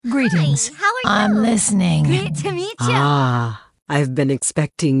Greetings. Hi, how are you? I'm listening. Great to meet you. Ah, I've been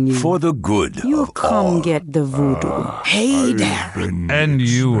expecting you. For the good You of come all. get the voodoo. Hey there. And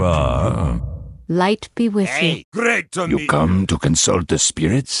you are? Light be with Hey, great to You meet come to consult the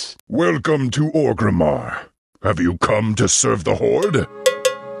spirits? Welcome to Orgrimmar. Have you come to serve the Horde?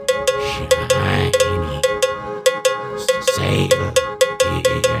 Shiny sail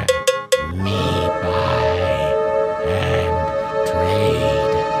here, me buy and trade.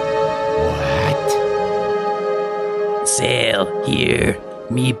 What? Sail here,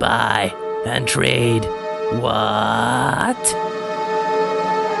 me buy and trade. What?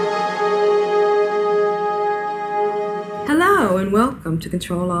 Hello and welcome to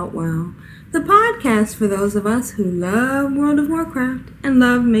Ctrl Alt WoW, the podcast for those of us who love World of Warcraft and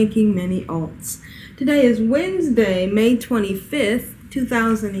love making many alts. Today is Wednesday, May 25th,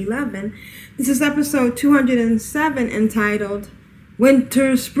 2011. This is episode 207 entitled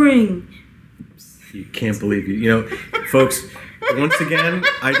Winter Spring. You can't believe you. You know, folks, once again,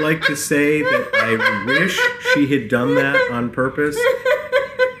 I'd like to say that I wish she had done that on purpose,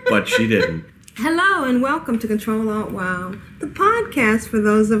 but she didn't. Hello and welcome to Ctrl Alt WoW, the podcast for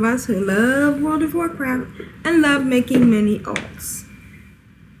those of us who love World of Warcraft and love making many alts.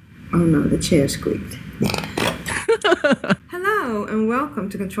 Oh no, the chair squeaked. Hello and welcome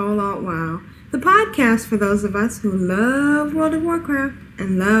to Ctrl Alt WoW, the podcast for those of us who love World of Warcraft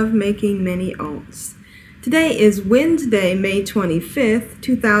and love making many alts. Today is Wednesday, May 25th,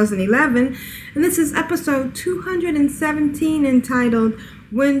 2011, and this is episode 217 entitled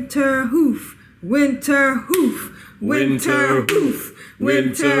Winterhoof. Winterhoof, Winterhoof,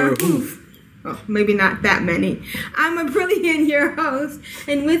 Winterhoof. Oh, maybe not that many. I'm Aprillian, your host,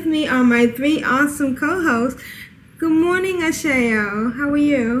 and with me are my three awesome co-hosts. Good morning, Asheo. How are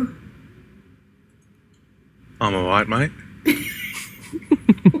you? I'm alright, mate.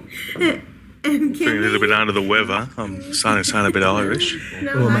 And Feeling a little bit under the weather. I'm starting to sound a bit Irish.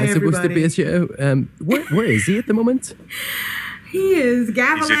 No, Oh, am hi, I supposed everybody. to be a show? Where is he at the moment? He is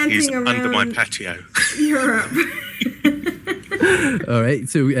gallivanting He's around under my patio. Europe. All right.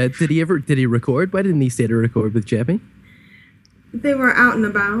 So, did he record? Why didn't he stay to record with Jeppy? They were out and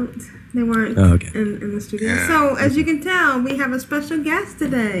about. They weren't in the studio. Yeah. So, as you can tell, we have a special guest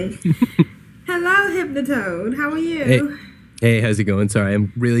today. Hello, Hypnotoad. How are you? Hey, how's it going? Sorry,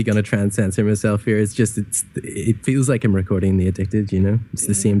 I'm really gonna try and censor myself here. It feels like I'm recording The Addicted. You know, it's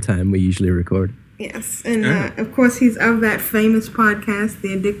the same time we usually record. Yes, and of course he's of that famous podcast,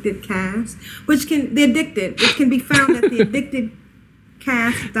 The Addicted Cast, which can be found at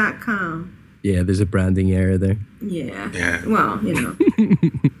theaddictedcast.com. Yeah, there's a branding error there. Yeah. Well, you know.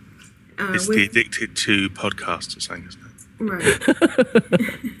 It's the Addicted to podcast or something, isn't it? Right.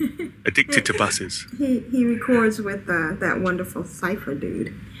 Addicted to buses. He records with that wonderful Cypher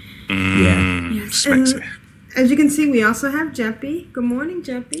dude. Yeah. Yes. Smexy. And as you can see, we also have Jeppy. Good morning,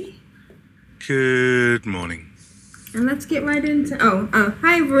 Jeppy. Good morning. And let's get right into...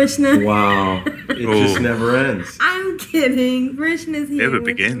 hi, Vrishna. Wow. It just never ends. I'm kidding. Vrishna's here. Never with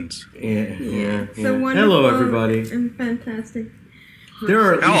begins. Yeah. So wonderful. Hello, everybody. And fantastic. There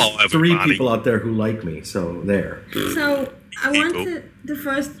are at Hello, least three everybody. people out there who like me, so there. So I want to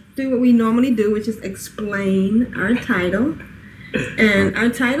first do what we normally do, which is explain our title. And our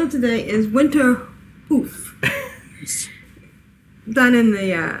title today is Winterhoof. Done in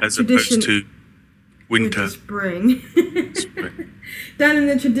the As tradition... opposed to winter. Spring. Spring. Done in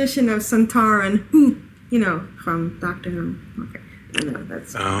the tradition of Santaran, who, from Doctor Who. Okay. I know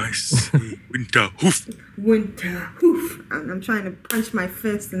that's... Oh, I see. Winterhoof. Winterhoof. I'm trying to punch my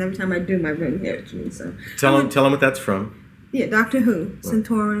fist, and every time I do, my brain hurts me. So Tell them what that's from. yeah, Doctor Who,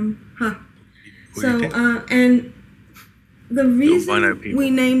 Santoran. Huh. Who So you think? and the Rhino reason people. we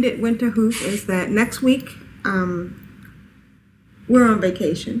named it Winterhoof is that next week we're on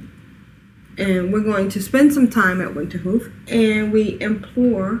vacation, and we're going to spend some time at Winterhoof, and we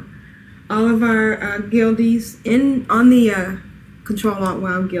implore all of our guildies on the Ctrl Alt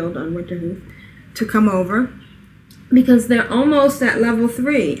WoW guild on Winterhoof to come over, because they're almost at level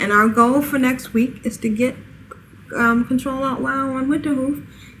 3, and our goal for next week is to get Ctrl Alt WoW on Winterhoof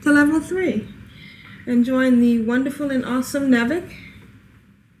to level 3 and join the wonderful and awesome Nevik.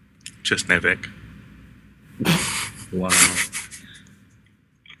 Just Nevik. Wow.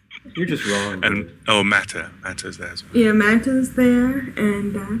 You're just wrong. And dude. Matta's there as well. Yeah, Manta's there,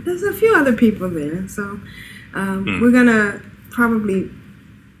 and there's a few other people there. So we're gonna probably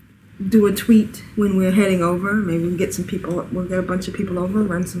do a tweet when we're heading over. Maybe we'll get some people. We'll get a bunch of people over,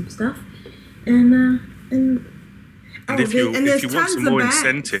 run some stuff, and if you want some more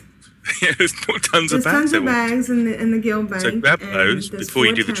incentive, Yeah, there's tons of There's tons bags. of bags in the guild bank. So grab and those there's before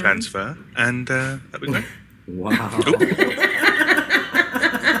you 4 do the tabs. transfer, and that'd be great. Wow.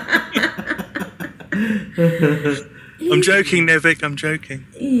 I'm joking, Nevik. I'm joking.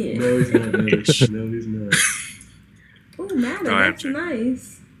 Yeah. No, he's not. No, he's not. Oh, Matter, No, I am that's joking.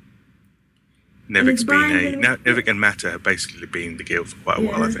 nice. Nevik's it's Brian been gonna- Nevik and Matter have basically been the guild for quite a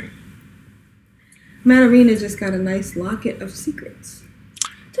while, I Yeah. think. Matterina just got a nice locket of secrets.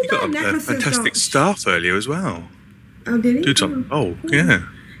 Too You got bad a necklaces fantastic don't. staff earlier as well. Oh, did he? Dude's on. Oh, yeah.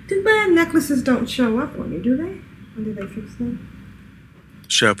 Too bad necklaces don't show up on you, do they? Or did they fix that?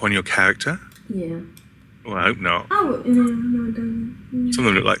 Show up on your character. Yeah. Well, I hope not. Oh, no, it doesn't. Yeah. Some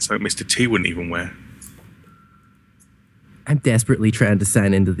of them look like something Mr. T wouldn't even wear. I'm desperately trying to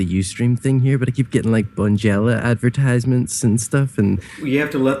sign into the Ustream thing here, but I keep getting like Bungella advertisements and stuff, and You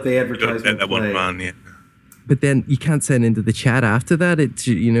have to let the You gotta advertisement let that one play. run, yeah. but then you can't sign into the chat after that.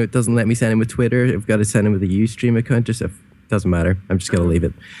 It doesn't let me sign in with Twitter. I've got to sign in with a Ustream account. Doesn't matter. I'm just gonna leave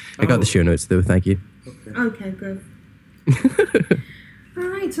it. I got the show notes though. Thank you. Okay, good. All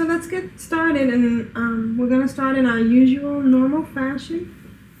right, so let's get started, and we're gonna start in our usual, normal fashion.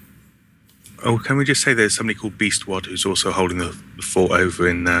 Oh, can we just say there's somebody called Beastwad who's also holding the fort over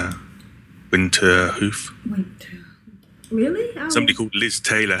in Winterhoof? Really? Oh. Somebody called Liz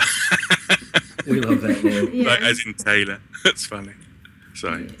Taylor. We love that name. Yeah. Like, as in Taylor. That's funny.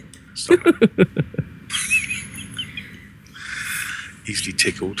 Sorry. Stop. Easily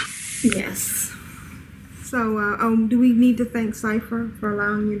tickled. Yes. So, do we need to thank Cypher for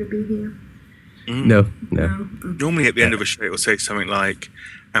allowing you to be here? No. Normally at the end of a show it will say something like,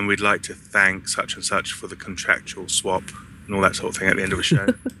 and we'd like to thank such and such for the contractual swap and all that sort of thing at the end of a show.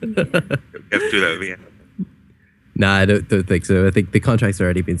 You have to do that at the end. Nah, I don't think so. I think the contract's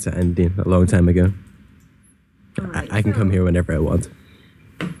already been signed a long time ago. All right, I can so come here whenever I want.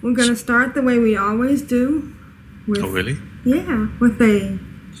 We're gonna start the way we always do. With, Oh, really? Yeah, with a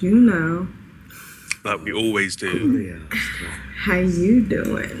Juno. Like we always do. How you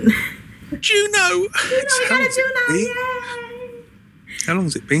doing? Juno! We got a Juno! Yay! How long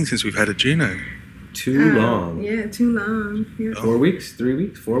has it been since we've had a Juno? Too long. Yeah, too long. Yeah. 4 weeks? 3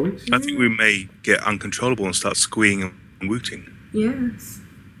 weeks? 4 weeks? I think we may get uncontrollable and start squeeing and wooting. Yes.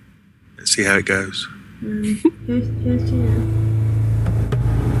 Let's see how it goes. Here's Juno.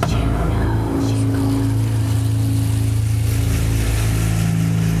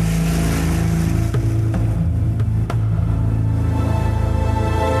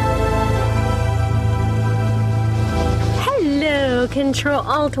 Hello,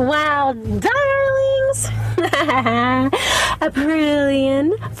 Ctrl-Alt-Wow, darlings!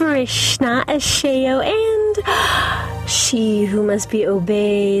 Aprillian, Vrishna, Asheo, and she who must be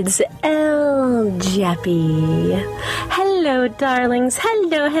obeyed's El Jappy. Hello, darlings.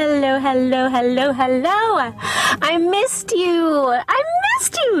 Hello. I missed you.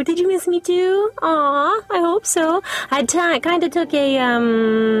 Did you miss me too? Aw, I hope so. I kind of took a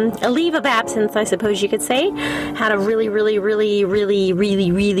leave of absence, I suppose you could say. Had a really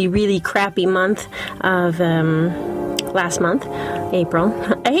crappy month of last month, April.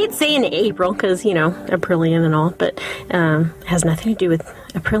 I hate saying April because, Aprillian and all, but has nothing to do with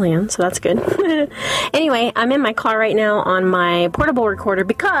Aprillian, so that's good. Anyway, I'm in my car right now on my portable recorder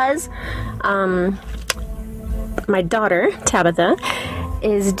because my daughter, Tabitha,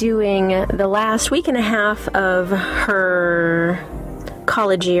 is doing the last week and a half of her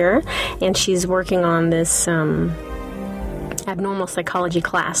college year, and she's working on this abnormal psychology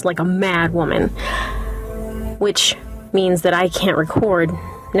class like a mad woman, which means that I can't record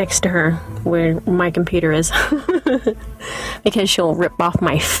next to her where my computer is because she'll rip off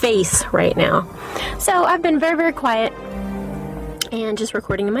my face right now. So I've been very quiet and just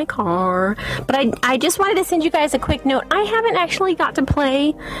recording in my car. But I just wanted to send you guys a quick note. I haven't actually got to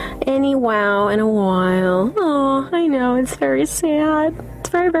play any WoW in a while. Oh, I know, it's very sad. It's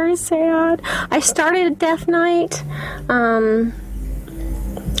very sad. I started Death Knight,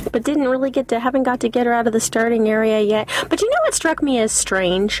 but haven't got to get her out of the starting area yet. But you know what struck me as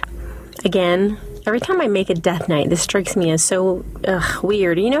strange? Again, every time I make a Death Knight, this strikes me as so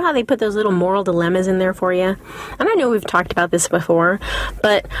weird. You know how they put those little moral dilemmas in there for you? And I know we've talked about this before,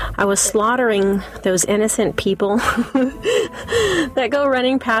 but I was slaughtering those innocent people that go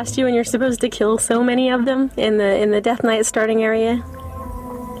running past you and you're supposed to kill so many of them in the Death Knight starting area.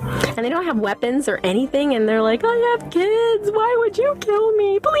 And they don't have weapons or anything, and they're like, I have kids, why would you kill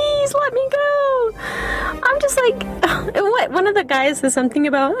me? Please let me go. I'm just like, what? One of the guys says something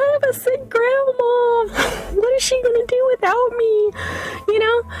about, I have a sick grandma. What is she gonna do without me?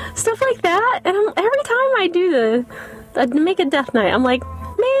 Stuff like that. And every time I do make a Death Knight, I'm like,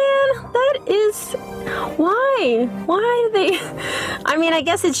 Man, that is... Why? Why do they... I mean, I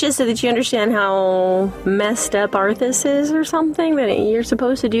guess it's just so that you understand how messed up Arthas is or something, that you're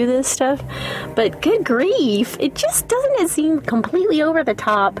supposed to do this stuff. But good grief, it just doesn't seem completely over the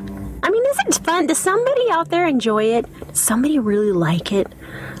top. I mean, is it fun? Does somebody out there enjoy it? Does somebody really like it?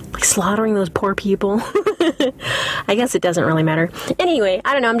 Like slaughtering those poor people? I guess it doesn't really matter. Anyway,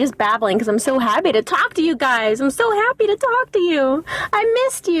 I don't know, I'm just babbling because I'm so happy to talk to you guys. I'm so happy to talk to you. I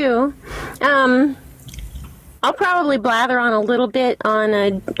missed you. I'll probably blather on a little bit on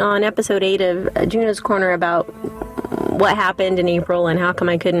episode 8 of Juno's Corner about what happened in April and how come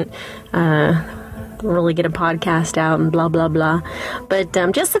I couldn't really get a podcast out and blah, blah, blah. But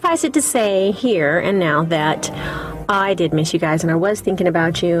just suffice it to say here and now that I did miss you guys and I was thinking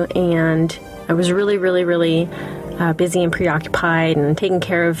about you, and I was really, really, really busy and preoccupied and taking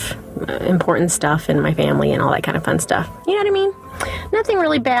care of important stuff in my family and all that kind of fun stuff. You know what I mean? Nothing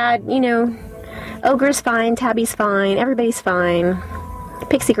really bad, you know. Ogre's fine, Tabby's fine, everybody's fine.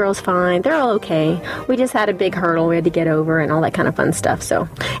 Pixie Girl's fine. They're all okay. We just had a big hurdle we had to get over and all that kind of fun stuff. So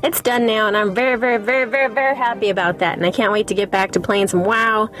it's done now, and I'm very, very, very, very, very happy about that. And I can't wait to get back to playing some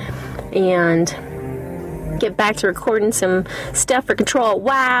WoW and get back to recording some stuff for Control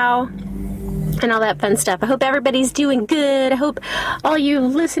WoW and all that fun stuff. I hope everybody's doing good. I hope all you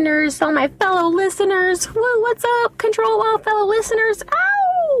listeners, all my fellow listeners, woo, what's up, Control WoW fellow listeners?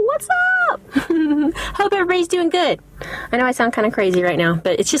 Ow, what's up? Hope everybody's doing good. I know I sound kind of crazy right now,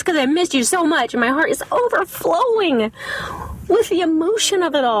 but it's just because I missed you so much and my heart is overflowing with the emotion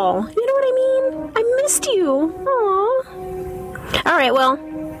of it all. You know what I mean? I missed you. Aww. All right, well,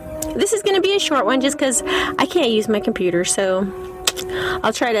 this is going to be a short one just because I can't use my computer, so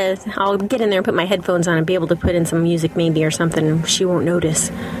I'll get in there and put my headphones on and be able to put in some music maybe or something. She won't notice.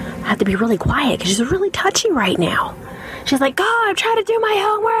 I have to be really quiet because she's really touchy right now. She's like, oh, I'm trying to do my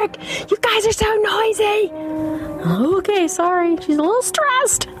homework. You guys are so noisy. Okay, sorry. She's a little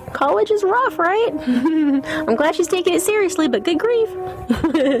stressed. College is rough, right? I'm glad she's taking it seriously, but good grief.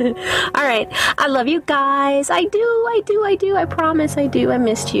 All right. I love you guys. I do. I promise I do. I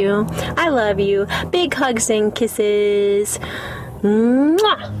missed you. I love you. Big hugs and kisses.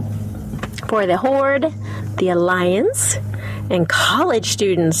 Mwah! For the Horde, the Alliance, and college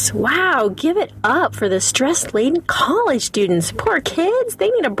students. Wow, give it up for the stress-laden college students. Poor kids,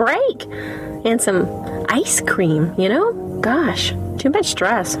 they need a break. And some ice cream, you know? Gosh, too much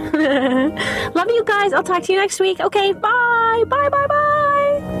stress. Love you guys. I'll talk to you next week. Okay, bye. Bye, bye,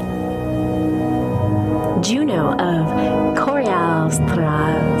 bye. Juno of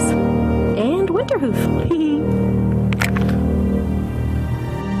Corialstras and Winterhoof.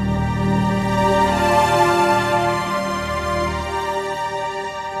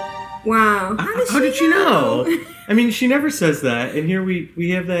 Wow. How did she know? I mean, she never says that, and here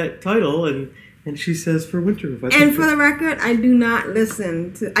we have that title, and she says for Winterhoof. And for the record, I do not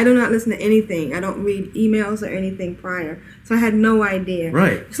listen to anything. I don't read emails or anything prior, so I had no idea.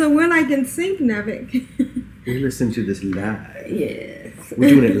 Right. So we're like in sync, Nevik. We listen to this live. Yes. We're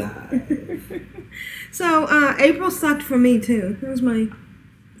doing it live. So April sucked for me too. That was my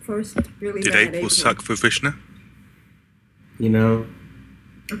first really Did bad April suck for Vishnu? You know.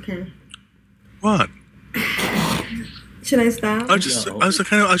 Okay. What? Should I stop? I was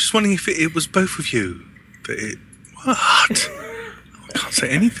just wondering if it was both of you. What? I can't say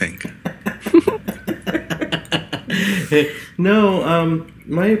anything. No,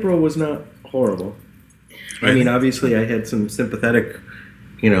 my April was not horrible. Right. I mean, obviously, I had some sympathetic,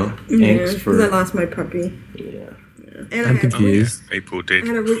 angst for. Because I lost my puppy. Yeah. And I'm confused. April did. I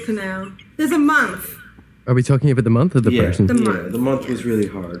had a root canal. There's a month. Are we talking about the month or the person? The month. Yeah, the month was really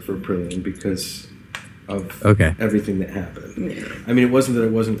hard for Prillian because of everything that happened. Yeah. I mean, it wasn't that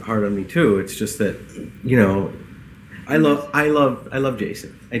it wasn't hard on me too. It's just that, I love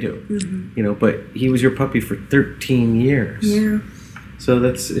Jason. I do. Mm-hmm. But he was your puppy for 13 years. Yeah. So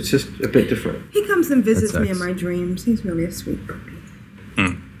it's just a bit different. He comes and visits me in my dreams. He's really a sweet puppy.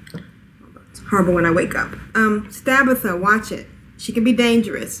 It's horrible when I wake up. Stabitha, watch it. She can be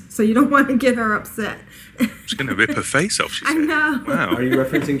dangerous, so you don't want to get her upset. She's going to rip her face off, she said. I know. Wow. Are you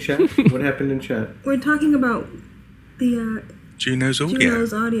referencing chat? What happened in chat? We're talking about the Juno's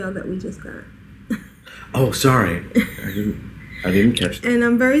audio that we just got. Oh, sorry. I didn't catch that. And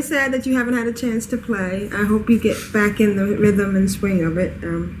I'm very sad that you haven't had a chance to play. I hope you get back in the rhythm and swing of it.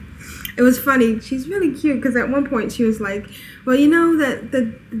 It was funny. She's really cute because at one point she was like, well, that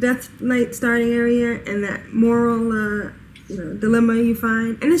the Death Knight starting area and that moral dilemma you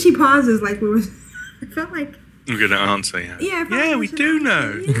find. And then she pauses like we were... I felt like... I'm going to answer, yeah. Yeah, yeah, we do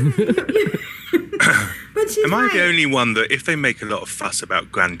know. Yeah. But she's Am I right. the only one that if they make a lot of fuss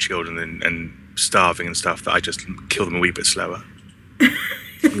about grandchildren and starving and stuff, that I just kill them a wee bit slower?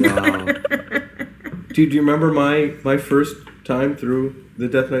 Wow. Do you remember my first time through the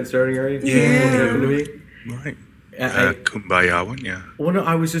Death Knight starting area? Yeah. What happened to me? Right. I Kumbaya, weren't you? Well, no,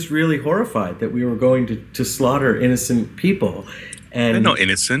 I was just really horrified that we were going to slaughter innocent people, and They're not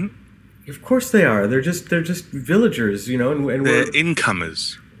innocent. Of course they are. They're just villagers, you know, and They're we're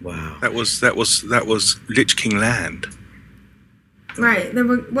incomers. wow. That was Lich King land. Right. They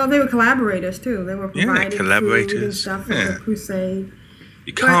were collaborators too. They were providing food and collaborators. stuff for Yeah. the crusade.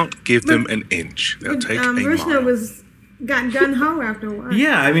 You can't give them an inch. They'll take a Rishna mile. got gun ho after a while.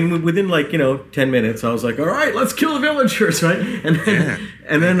 Yeah, I mean, within 10 minutes, I was like, all right, let's kill the villagers, right?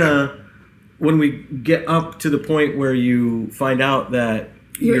 And then when we get up to the point where you find out that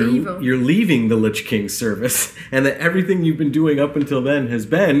You're evil. You're leaving the Lich King's service, and that everything you've been doing up until then has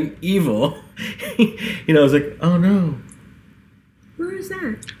been evil. I was like, oh no. Where is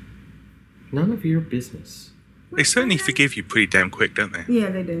that? None of your business. They certainly forgive you pretty damn quick, don't they? Yeah,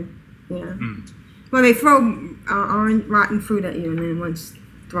 they do. Yeah. Well, they throw rotten fruit at you, and then once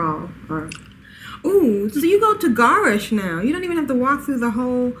Thrall or. Ooh, so you go to Garish now. You don't even have to walk through the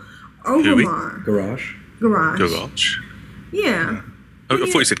whole Orgrimmar. Garage. Garage. Yeah. I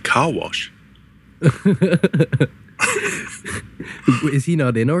thought you said car wash. Is he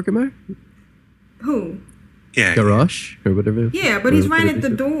not in Orgrimmar? Who? Yeah. Garage or whatever. Yeah, but he's right whatever at the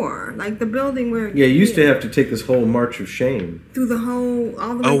you said. door, like the building where. Yeah, you used to have to take this whole march of shame. Through the whole,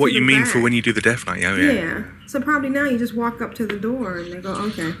 all the way Oh, to what the you mean back. for when you do the Death Knight? Oh, yeah. Yeah. So probably now you just walk up to the door and they go,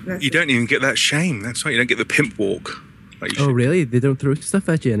 okay. That's You don't even get that shame. That's right. You don't get the pimp walk. Like you Oh, should. really? They don't throw stuff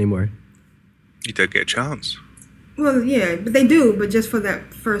at you anymore? You don't get a chance. Well, yeah, but they do, but just for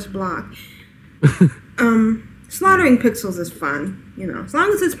that first block. Slaughtering pixels is fun, as long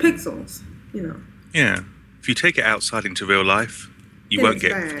as it's pixels, Yeah. If you take it outside into real life, you Then won't it's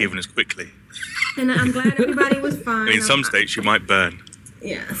get bad. forgiven as quickly. And I'm glad everybody was fine. I mean, in some states you might burn.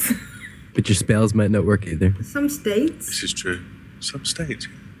 Yes. But your spells might not work either. Some states? This is true. Some states.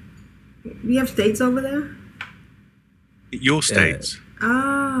 You have states over there? Your states.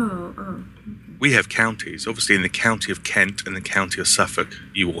 Oh. We have counties. Obviously, in the county of Kent and the county of Suffolk,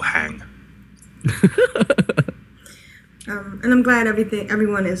 you will hang. And I'm glad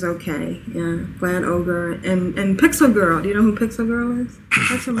everyone is okay. Yeah, glad Ogre and Pixel Girl. Do you know who Pixel Girl is?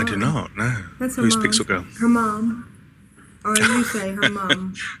 That's her mom. I do not, no. That's her Who's mom. Pixel Girl? Her mom. Or you say her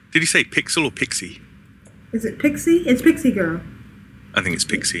mom. Did you say Pixel or Pixie? Is it Pixie? It's Pixie Girl. I think it's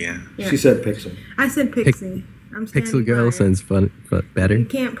Pixie, yeah. Yeah. She said Pixel. I said Pixie. I'm standing Pixel Girl by it. sounds fun, but better. You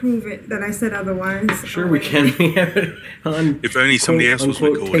can't prove it that I said otherwise. Sure, we can. We have it on. If only somebody else was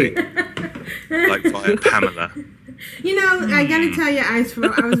quote, recording. tape. Like via Pamela. I gotta tell you,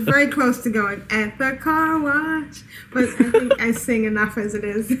 Iceflow, I was very close to going at the car wash, but I think I sing enough as it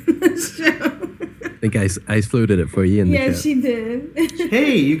is in this show. I think Ice floated it for you in the Yeah, chat. she did.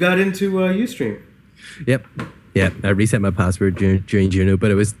 Hey, you got into Ustream. Yep. Yeah, I reset my password during Juno, but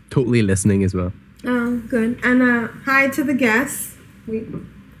I was totally listening as well. Oh, good. And hi to the guests.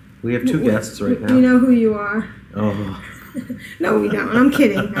 We have two guests right now. We know who you are. Oh. No, we don't. I'm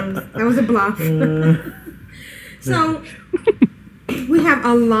kidding. That was a bluff. So, we have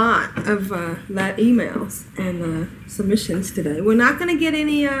a lot of emails and submissions today. We're not going to get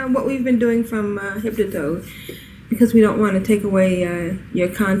any what we've been doing from Hypnotoad because we don't want to take away your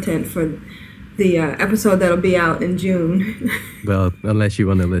content for the episode that'll be out in June. Well, unless you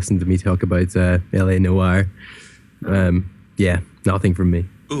want to listen to me talk about LA Noir. Yeah, nothing from me.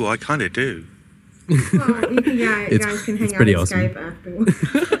 Ooh, I kind of do. Well, you guys can hang it's out pretty on awesome. Skype afterwards.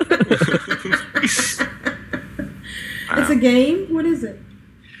 It's a game? What is it?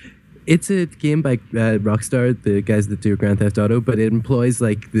 It's a game by Rockstar, the guys that do Grand Theft Auto, but it employs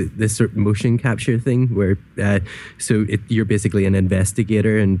like this sort of motion capture thing where you're basically an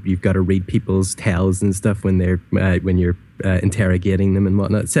investigator and you've got to read people's tells and stuff when you're interrogating them and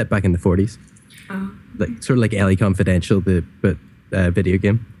whatnot. It's set back in the 40s. Oh. Like sort of like LA Confidential, but video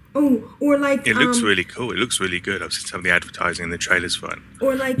game. Oh, or like It looks really cool. It looks really good. I've seen some of the advertising and the trailers for it.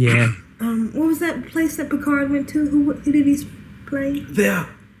 Or like Yeah. What was that place that Picard went to? Who did he play? There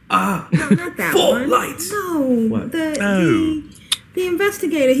are No, not that four one. lights. No, What? the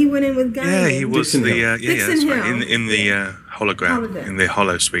investigator. He went in with Guy. Yeah, he was Dixon the Hill. that's Dixon right. Hill. In the hologram, Holodeck. in the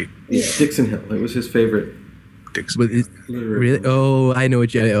holo suite. Yeah. Dixon Hill. It was his favorite. Dixon. But really? Oh, I know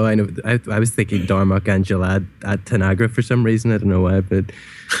what you. Oh, I know. I was thinking Darmok and Jalad at Tanagra for some reason. I don't know why, but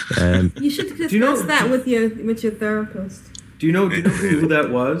You should discuss you know- that with your therapist. Do you know who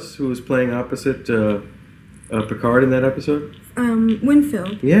that was? Who was playing opposite Picard in that episode?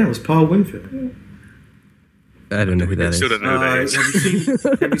 Winfield. Yeah, it was Paul Winfield. I don't know who that is. Still don't know who that is.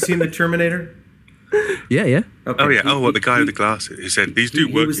 Have you seen The Terminator? Yeah. Okay. Oh yeah. Oh, what the guy with the glasses? He said these do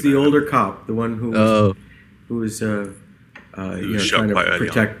work. He was the older cop, the one who was shot trying to quite early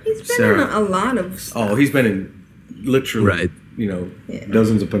protect He's been Sarah. in a lot of stuff. Oh, he's been in literally,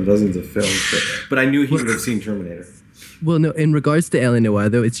 dozens upon dozens of films. But I knew he would have seen Terminator. Well, no. In regards to L.A. Noire,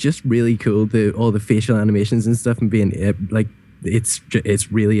 though, it's just really cool. All the facial animations and stuff, and being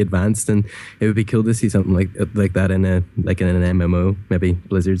it's really advanced, and it would be cool to see something like that in an MMO. Maybe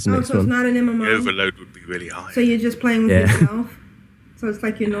Blizzard's next so it's one. not an MMO. The overload would be really high. So you're just playing with yourself. So it's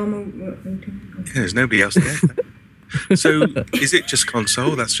like your normal. Okay. Yeah, there's nobody else there. So is it just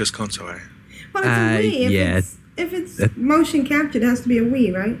console? That's just console. Eh? Well, it's a Wii. If it's motion captured, it has to be a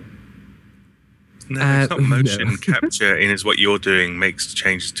Wii, right? No, it's not motion capture. In is what you're doing makes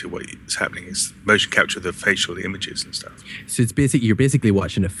changes to what is happening. It's motion capture of the facial images and stuff. So it's you're basically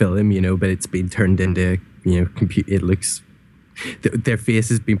watching a film, but it's been turned into It looks. Their face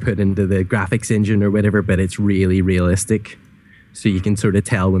has been put into the graphics engine or whatever, but it's really realistic. So you can sort of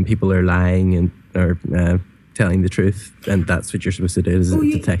tell when people are lying or telling the truth, and that's what you're supposed to do as a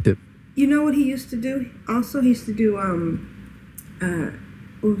detective. You know what he used to do? Also, he used to do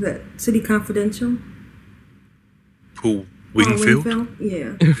what was that? City Confidential. Paul Wingfield.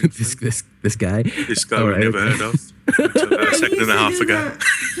 Yeah. this guy. This guy we've never heard of. Until about a second and a half ago.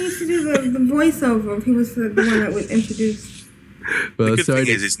 He used to do the voiceover. He was the one that would introduce. Well, the good thing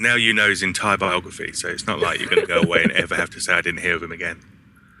is now you know his entire biography, so it's not like you're going to go away and ever have to say I didn't hear of him again.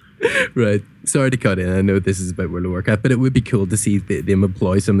 Right. Sorry to cut in. I know this is about World of Warcraft, but it would be cool to see them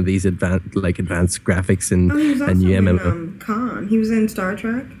employ some of these advanced graphics and he was also new in MMO. Khan. He was in Star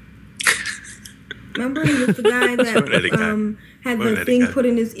Trek. Remember, he was the guy that had the thing put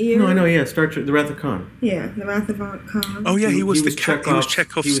in his ear. No, I know. Yeah, Star Trek, The Wrath of Khan. Yeah, The Wrath of Khan. Oh yeah, he was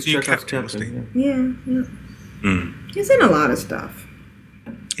Chekhov's new captain, wasn't he? Yeah. Mm. He's in a lot of stuff.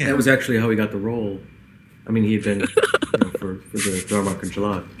 Yeah. That was actually how he got the role. I mean, he had been for the Darmok and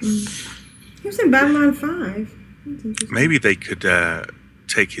Jalad. He was in Babylon 5. Maybe they could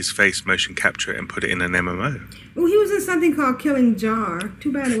take his face, motion capture it, and put it in an MMO. Well, he was in something called Killing Jar.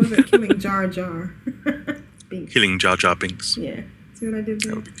 Too bad it wasn't Killing Jar Jar. Killing Jar Jar Binks. Yeah. See what I did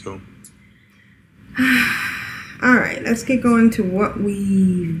there? That would be cool. All right, let's get going to what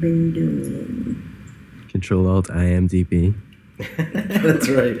we've been doing. Control Alt IMDb. That's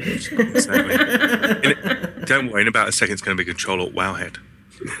right. Exactly. Don't worry, in about a second it's going to be Control Alt Wowhead.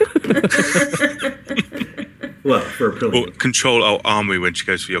 Well, for a pillar. Or Control Alt Armory when she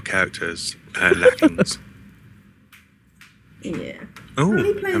goes for your character's lackings. Yeah. Oh,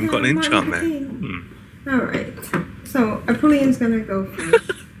 I haven't got an enchant there. All right. So Aprillian's going to go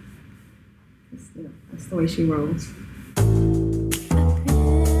first. That's the way she rolls.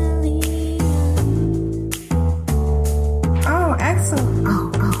 Oh, excellent.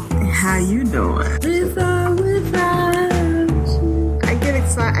 Oh, how you doing? I get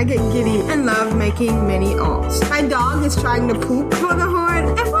excited, I get giddy and love making mini alts. My dog is trying to poop for the Horde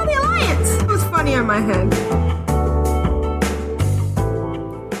and for the Alliance. It was funny on my head.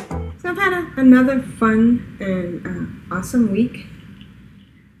 So I've had another fun and awesome week.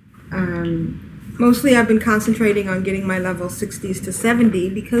 Mostly I've been concentrating on getting my level 60s to 70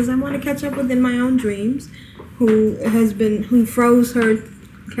 because I want to catch up with In My Own Dreams, who froze her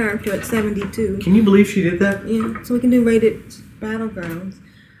character at 72. Can you believe she did that? Yeah, so we can do rated battlegrounds.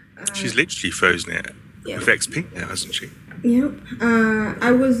 She's literally frozen it with XP now, hasn't she? Yep.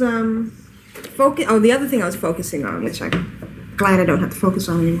 I was the other thing I was focusing on, which I'm glad I don't have to focus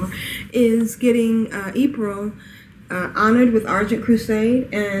on anymore, is getting April honored with Argent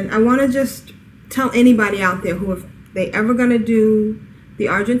Crusade, and I want to just tell anybody out there who, if they ever going to do the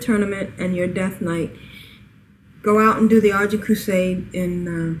Argent Tournament and your Death Knight, go out and do the Argent Crusade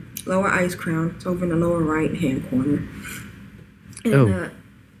in Lower Ice Crown. It's over in the lower right-hand corner. And,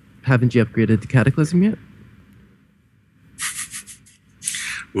 haven't you upgraded to Cataclysm yet?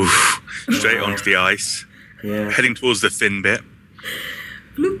 Oof, straight onto the ice. Yeah. Heading towards the thin bit.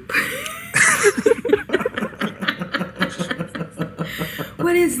 Bloop.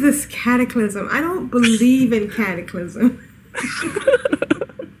 What is this Cataclysm? I don't believe in Cataclysm.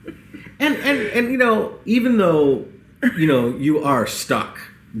 And even though, you are stuck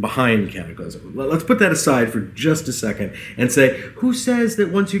behind Cataclysm, let's put that aside for just a second and say, who says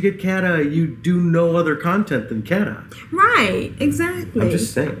that once you get Cata, you do no other content than Cata? Right, exactly. I'm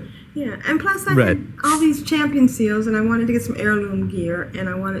just saying. Yeah, and plus I had all these champion seals, and I wanted to get some heirloom gear, and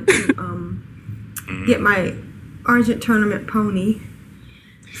I wanted to get my Argent Tournament pony.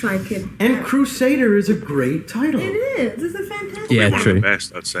 So I could. And Crusader is a great title. It is. It's a fantastic. Yeah, one true. Of the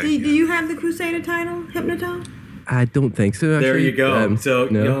best, I'd say. Do you have the Crusader title, Hypnotoad? I don't think so. Actually. There you go. So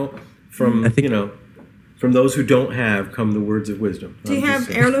no. From from those who don't have come the words of wisdom. Do you have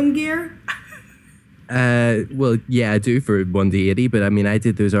heirloom gear? Well, yeah, I do for 1D80, but I mean, I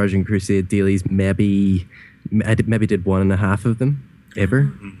did those Argent Crusade dailies. Maybe I did 1.5 of them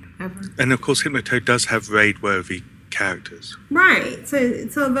ever. Ever. And of course, Hypnotoad does have raid-worthy characters. Right.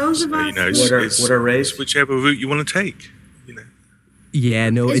 So those of us. What are raids? It's whichever route you want to take. Yeah,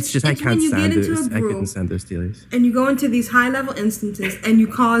 no, it's just I when can't you stand get into those. a I group, couldn't stand those dailies. And you go into these high-level instances, and you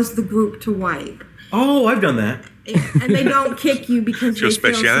cause the group to wipe. Oh, I've done that. And they don't kick you because they feel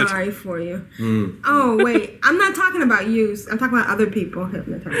speciality. sorry for you. Oh, wait. I'm not talking about you. I'm talking about other people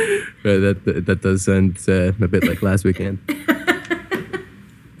hypnotized. Right, that does sound a bit like last weekend.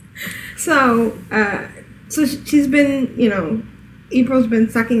 So she's been, April's been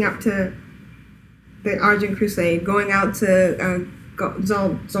sucking up to the Argent Crusade, going out to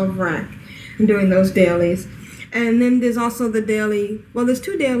Zolvrak and doing those dailies. And then there's also the daily, there's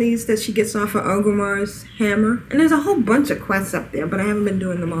 2 dailies that she gets off of Ogrimar's hammer. And there's a whole bunch of quests up there, but I haven't been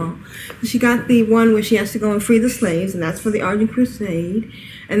doing them all. She got the one where she has to go and free the slaves, and that's for the Argent Crusade.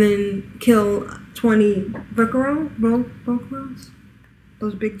 And then kill 20 Volcros?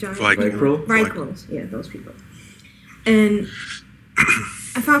 Those big giant Vicros. Yeah, those people. And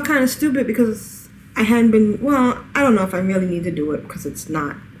I felt kind of stupid because I hadn't been, I don't know if I really need to do it because it's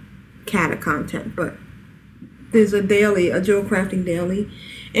not Cata content, but there's a daily, a jewel crafting daily,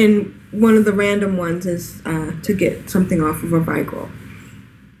 and one of the random ones is to get something off of a Vicro.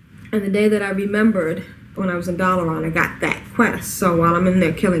 And the day that I remembered, when I was in Dalaran, I got that quest. So while I'm in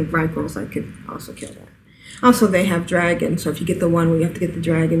there killing Vicros, I could also kill that. Also, they have dragons, so if you get the one where you have to get the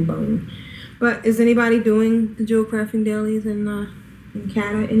dragon bone. But is anybody doing the jewel crafting dailies in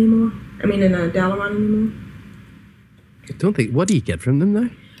Cata anymore? I mean, in Dalaran anymore? I don't think. What do you get from them, though?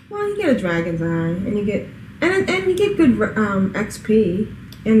 Well, you get a dragon's eye, and you get good XP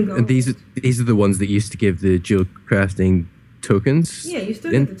and gold. And these are the ones that used to give the jewel crafting tokens. Yeah, you still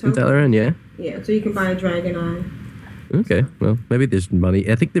get the tokens. In Dalaran, yeah. Yeah, so you can buy a dragon eye. Okay, well, maybe there's money.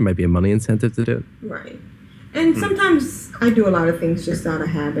 I think there might be a money incentive to do it. Right. And sometimes I do a lot of things just out of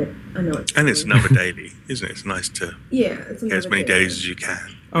habit. I know it's it's another daily, isn't it? It's nice to it's get as many dailies as you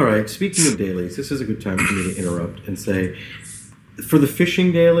can. All right, speaking of dailies, this is a good time for me to interrupt and say, for the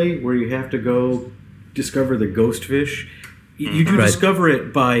fishing daily, where you have to go discover the ghost fish, you do discover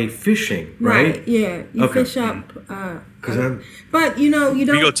it by fishing, right? Yeah, you fish up. But you don't. You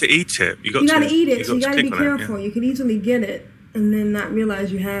got to eat it. You got to eat it, so you got to be click on careful. You could easily get it and then not realize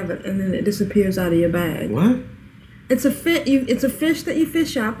you have it, and then it disappears out of your bag. What? It's a It's a fish that you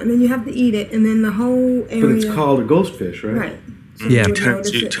fish up, and then you have to eat it, and then the whole area. But it's called a ghost fish, right? Right. So yeah, it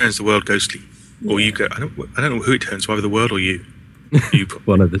turns the world ghostly, or you go. I don't know who it turns, either the world or you.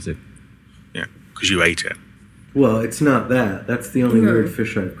 One of the two. Yeah, because you ate it. Well, it's not that. That's the only weird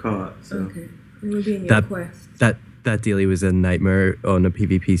fish I've caught. So. Okay. It would be in your quest. That daily was a nightmare on a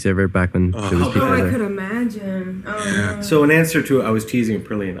PvP server back when there was people I there. could imagine. No. So in answer to it, I was teasing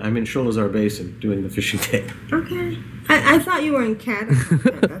Prillian. I'm in Sholazar Basin doing the fishing day. Okay. I thought you were in Cata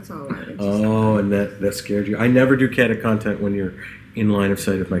content. That's all right. Oh, and that scared you. I never do Cata content when you're in line of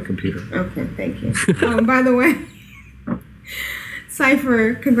sight of my computer. Okay, thank you. By the way,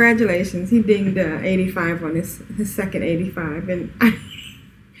 Cypher, congratulations. He dinged 85 on his second 85. And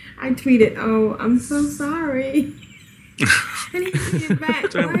I tweeted, I'm so sorry. And he tweeted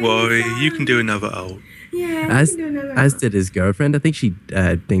back, Don't worry, you can do another old. Yeah, you can do another as did his girlfriend. I think she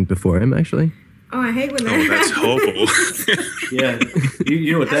dinged before him, actually. Oh, I hate when that that's horrible. Yeah,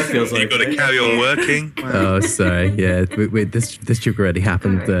 you know what that feels like. You've got to carry on working. Oh, sorry. Yeah, wait, this joke already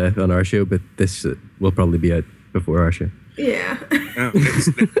happened on our show, but this will probably be out before our show. Yeah. Let's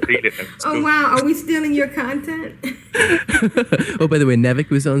read it. Oh, wow. Are we stealing your content? Oh, by the way, Nevik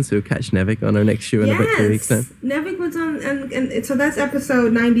was on, so catch Nevik on our next show in about 3 weeks' time. Nevik was on, and so that's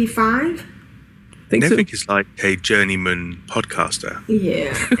episode 95. Nevik is like a journeyman podcaster.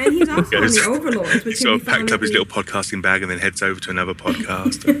 Yeah, and he's also on the Overlords. He sort of packed up his little podcasting bag and then heads over to another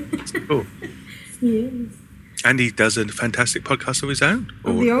podcast. It's cool. Yes. And he does a fantastic podcast of his own.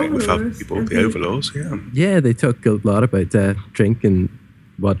 The Overlords. With other people, the Overlords, yeah. Yeah, they talk a lot about drink and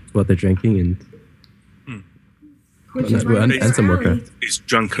what they're drinking and and some Warcraft. It's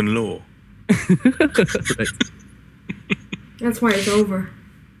drunken law. Right. That's why it's over.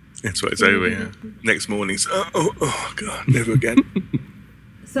 That's why it's over, yeah. Next morning, oh God, never again.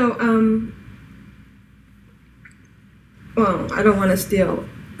 So, well, I don't want to steal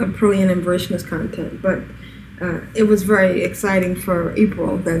a Prillian and Varishna's content, but it was very exciting for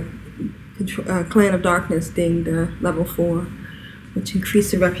April that Clan of Darkness dinged level 4 which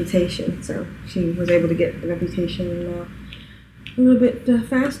increased her reputation. So she was able to get the reputation a little bit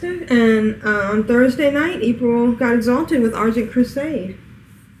faster. And on Thursday night, April got exalted with Argent Crusade.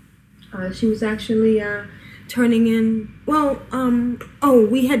 She was actually turning in. Well,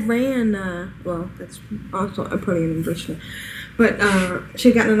 we had ran. That's also a pretty in English. But she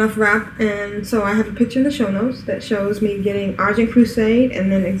had gotten enough rap, and so I have a picture in the show notes that shows me getting Argent Crusade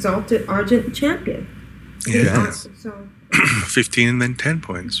and then Exalted Argent Champion. Yeah. So 15 and then 10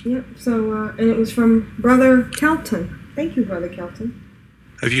 points. Yep. So and it was from Brother Kelton. Thank you, Brother Kelton.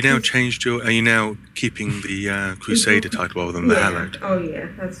 Have you now changed your? Are you now keeping the Crusader title rather than the Hallowed? Oh yeah,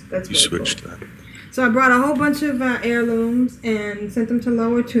 that's You switched to that. So I brought a whole bunch of heirlooms and sent them to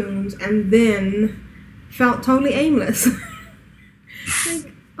lower tombs, and then felt totally aimless.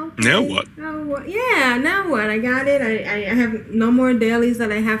 Like, okay, Now what? Now what? Yeah, now what? I got it. I have no more dailies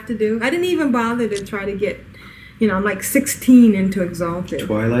that I have to do. I didn't even bother to try to get, like 16 into Exalted.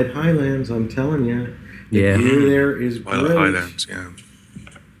 Twilight Highlands, I'm telling you. Yeah. The gear there is Twilight great. Highlands, yeah.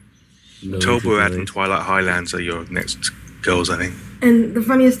 Tolborad and Twilight Highlands are your next goals, I think. And the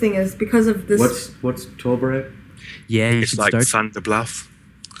funniest thing is, because of this... What's Tolborad? Yeah, you It's should like start. Thunder Bluff.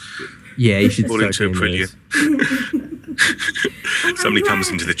 Yeah, you should According start to doing Aprilia. Oh, Somebody comes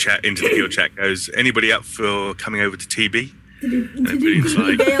into the guild chat, goes, anybody up for coming over to TB? To do Everybody's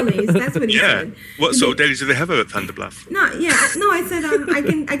TV dailies. That's what he Yeah. said. What sort of dailies do they have over at Thunder Bluff? No, I said I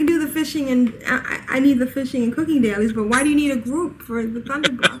can do the fishing and I need the fishing and cooking dailies, but why do you need a group for the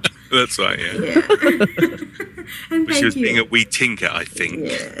Thunderblock? That's right, yeah. And But she thank was you. being a wee tinker, I think.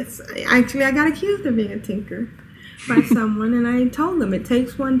 Yes, actually, I got accused of being a tinker by someone, and I told them it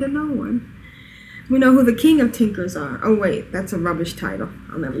takes one to know one. We know who the king of tinkers are. Oh wait, that's a rubbish title.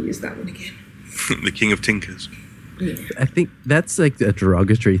 I'll never use that one again. The king of tinkers. Yeah. I think that's like a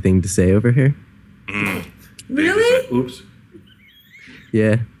derogatory thing to say over here. Really? Oops.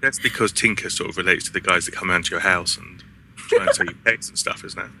 Yeah. That's because tinker sort of relates to the guys that come around to your house and try and sell you pets and stuff,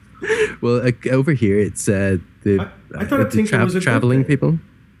 isn't it? Well, over here it's the I thought a tinker was a good traveling thing. people.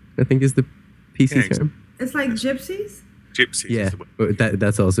 I think is the PC Yeah, term. It's like gypsies. Gypsies Yeah, is the word. but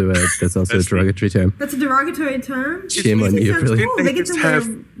that's also a That's a derogatory term. That's a derogatory term. Shame on Gypsies you, sounds really. cool. They get to wear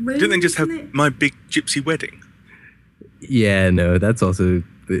rings. Didn't they just have and it- my big gypsy wedding? Yeah, no, that's also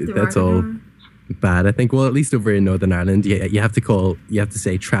that's all derogatory. bad. I think. Well, at least over in Northern Ireland, you have to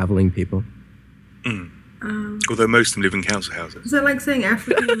say traveling people. Although most of them live in council houses. Is that like saying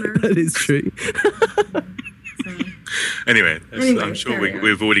African American? That is true. Anyway, Anyway, I'm sure carry on.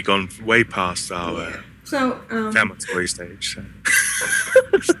 we've already gone way past our So, inflammatory stage.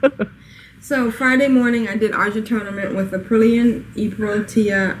 So. so Friday morning I did Argent tournament with Aprillian, April,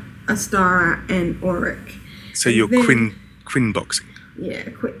 Tia, Astara, and Auric. So you're then- quin boxing. Yeah,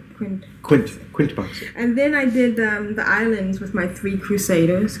 Quint boxing. And then I did the islands with my 3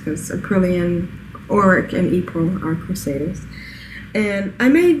 crusaders, because Aprillian, Auric, and April are crusaders. And I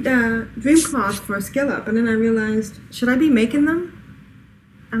made Dreamcloth for a skill up, and then I realized, should I be making them?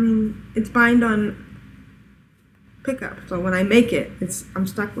 I mean, it's bind on pickup, so when I make it, I'm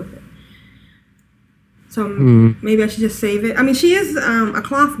stuck with it. So maybe I should just save it. I mean, she is a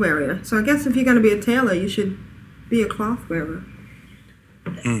cloth wearer, so I guess if you're going to be a tailor, you should be a cloth wearer.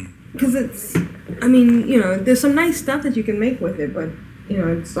 Because it's, I mean, there's some nice stuff that you can make with it, but,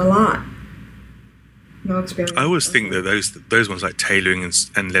 it's a lot. No experience. I always think that those ones like tailoring and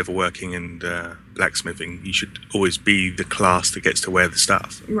leatherworking and blacksmithing, you should always be the class that gets to wear the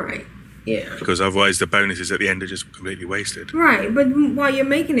stuff. Right, yeah. Because otherwise the bonuses at the end are just completely wasted. Right, but while you're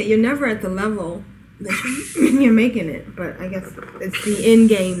making it, you're never at the level that you're making it. But I guess it's the end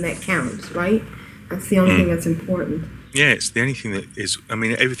game that counts, right? That's the only thing that's important. Yeah, it's the only thing that is, I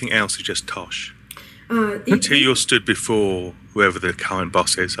mean, everything else is just tosh. Until Until you're stood before whoever the current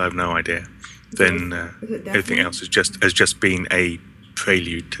boss is, I have no idea. Then everything else has just been a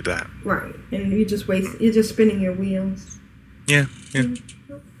prelude to that. Right, and you're just spinning your wheels. Yeah,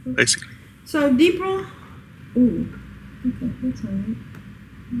 basically. So Deepril, okay, that's all right.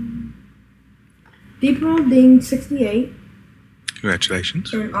 Deepril Ding 68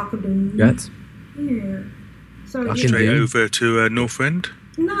 Congratulations. and Akadoon. That's Yeah. So Akadoon. Straight over to Northrend.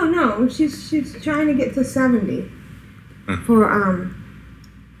 No, she's trying to get to 70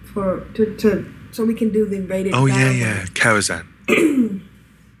 so we can do the rated. Oh, battle. yeah, Karazhan.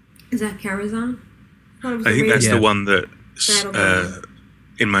 Is that Karazhan? I think that's Yeah. the one that Battle.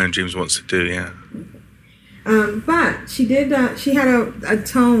 In My Own Dreams wants to do, yeah. But she did. She had a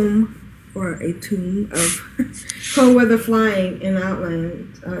tome or a tomb of cold weather flying in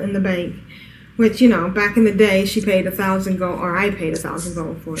Outland in the bank, Which, you know, back in the day, she paid 1,000 gold, or I paid 1,000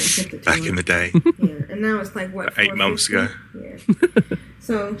 gold for it and shipped it to Back her. in the day, Yeah, and now it's like, what, 8 months ago. $4.50? Yeah.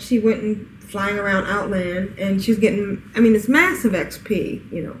 So she went and flying around Outland, and she's getting, I mean, it's massive XP,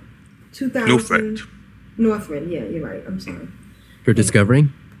 you know. 2,000. Northrend, yeah, you're right, I'm sorry. For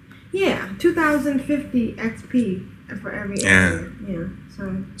discovering? Yeah, 2,050 XP for every area. Yeah,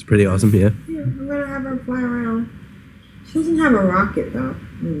 so. It's pretty awesome, yeah. Yeah, I'm gonna have her fly around. She doesn't have a rocket, though.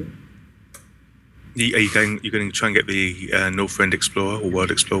 Are you going to try and get the Northrend Explorer or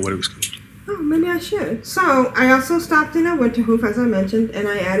World Explorer, whatever it's called? Oh, maybe I should. So, I also stopped in at Winterhoof, as I mentioned, and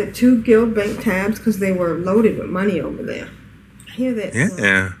I added 2 guild bank tabs because they were loaded with money over there. I hear that.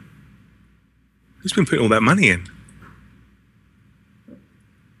 Yeah. Who's been putting all that money in?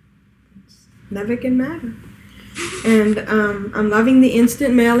 Never can matter. And I'm loving the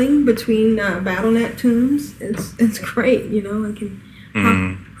instant mailing between Battle.net tunes. It's great, you know. I can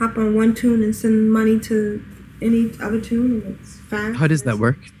hop on one tune and send money to any other tune, and it's fast. How does that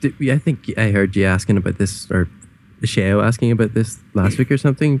work? I think I heard you asking about this, or Sheo asking about this last week or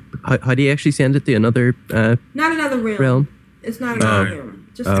something. How do you actually send it to another Not another realm. It's not another realm.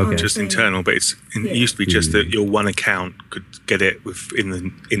 Just internal, but it used to be just that your one account could get it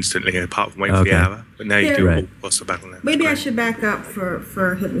instantly, apart from waiting for the hour. But now you do it all across the Battle.net. Maybe I should back up for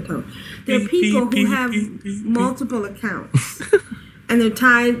Hypnotoad. There are people who have multiple accounts, and they're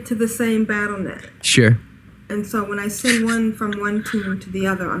tied to the same Battle.net. Sure. And so when I send one from one tune to the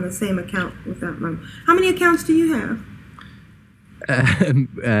other on the same account without my... How many accounts do you have?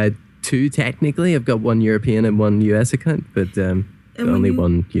 2 technically. I've got 1 European and 1 US account, but only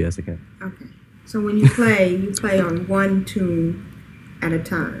 1 US account. Okay. So when you play on one tune at a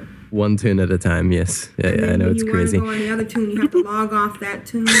time. 1 tune at a time, yes. Yeah, I know it's crazy. When you want to go on the other tune, you have to log off that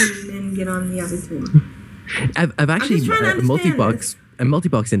tune and then get on the other tune. I've actually multi-box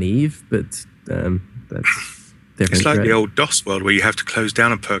in Eve, but that's different. It's like the old DOS world where you have to close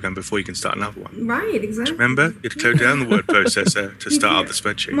down a program before you can start another one. Right, exactly. Remember? You had to close down the word processor to start up the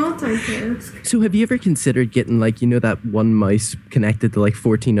spreadsheet. Multitask. So have you ever considered getting, like, you know, that one mouse connected to like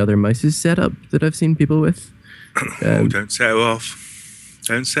 14 other mouses set up that I've seen people with? Don't set her off.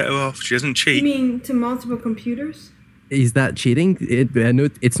 Don't set her off. She doesn't cheat. You mean to multiple computers? Is that cheating? I know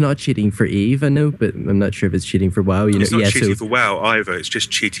it's not cheating for Eve, I know, but I'm not sure if it's cheating for WoW. It's not cheating for WoW either. It's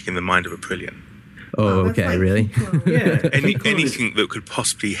just cheating in the mind of a Brilliant. Oh, okay, like really? Yeah. Anything that could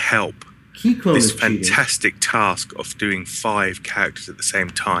possibly help this fantastic task of doing 5 characters at the same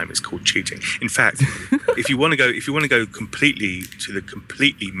time is called cheating. In fact, if you want to go completely to the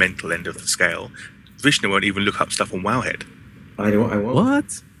completely mental end of the scale, Vishnu won't even look up stuff on Wowhead. I won't.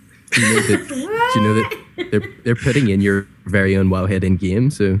 What? Do you know that they're putting in your very own Wowhead in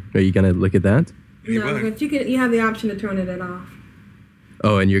game? So are you gonna look at that? No, but you have the option to turn it off.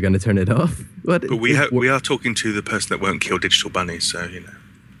 Oh, and you're gonna turn it off? What? But we are talking to the person that won't kill digital bunnies, so you know.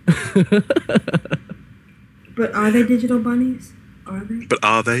 But are they digital bunnies? Are they? But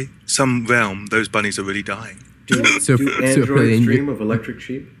are they? Some realm, those bunnies are really dying. Do androids dream of electric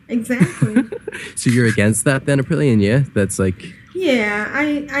sheep? Exactly. So you're against that then, Aprillian? Yeah, that's like. Yeah,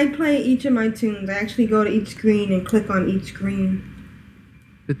 I play each of my tunes. I actually go to each screen and click on each screen.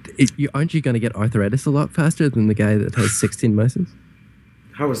 But aren't you going to get arthritis a lot faster than the guy that has 16 mice?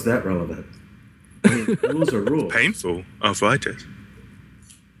 How is that relevant? I mean, rules are rules. Painful arthritis.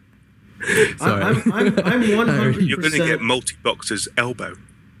 Sorry. I'm 100%. You're going to get multi-boxer's elbow.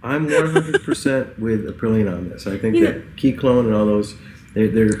 I'm 100% with Aprillian on this. I think that Key Clone and all those,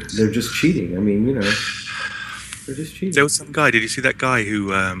 they're just cheating. I mean, you know, they're just cheating. There was some guy. Did you see that guy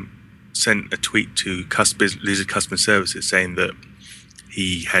who sent a tweet to Lizard Customer Services saying that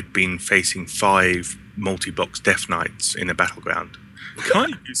he had been facing 5 multi-box Death Knights in a battleground? Can't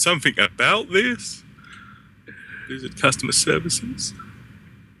you do something about this? Lizard Customer Services?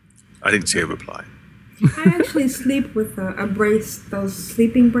 I didn't see a reply. I actually sleep with a brace, those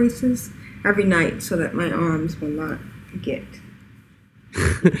sleeping braces, every night so that my arms will not get.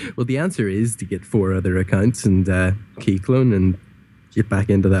 Well, the answer is to get 4 other accounts and key clone and get back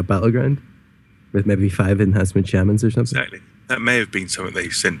into that battleground with maybe 5 enhancement shamans or something. Exactly. That may have been something they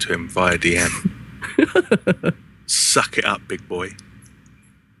sent to him via DM. Suck it up, big boy.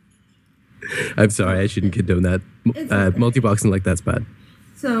 I'm sorry, I shouldn't condone that. Multi-boxing like that's bad.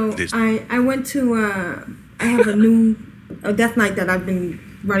 So I went to I have a Death Knight that I've been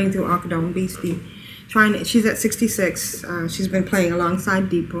running through Arkadome Beastie. She's at 66. She's been playing alongside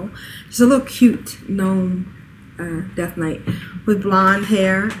Depot. She's a little cute gnome Death Knight with blonde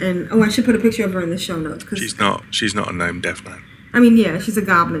hair, and I should put a picture of her in the show notes. She's not a gnome Death Knight. I mean, yeah, she's a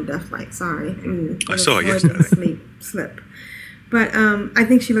goblin Death Knight. Sorry, I saw her yesterday. Slip. But I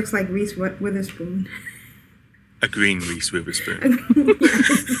think she looks like Reese Witherspoon. A green Reese Witherspoon.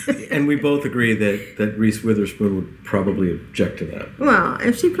 And we both agree that Reese Witherspoon would probably object to that. Well,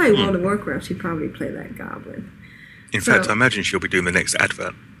 if she played World of Warcraft, she'd probably play that goblin. In fact, I imagine she'll be doing the next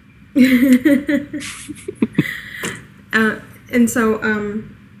advert. And so,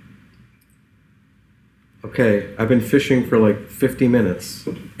 okay, I've been fishing for like 50 minutes.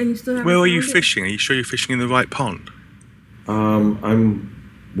 And you still haven't Where are you found it? fishing? Are you sure you're fishing in the right pond?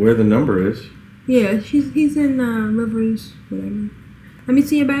 I'm where the number is. Yeah, he's in Rivers, whatever. Let me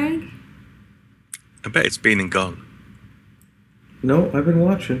see your bag. I bet it's been and gone. No, I've been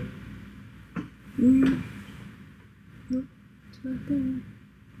watching. No, it's not there.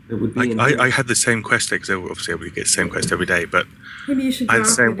 It would be. I had the same quest because obviously everybody gets the same quest every day, but Maybe you should I had the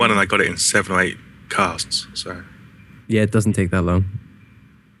drop same it one in. and I got it in 7 or 8 casts. So Yeah, it doesn't take that long.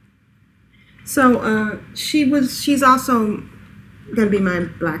 So she's also gonna be my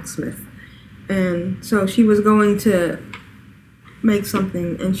blacksmith, and so she was going to make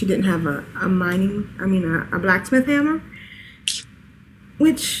something, and she didn't have a blacksmith hammer,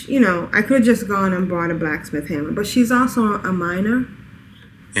 which I could have just gone and bought a blacksmith hammer, but she's also a miner.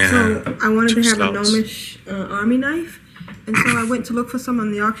 yeah. So I wanted to have a slots. gnomish army knife, and so I went to look for some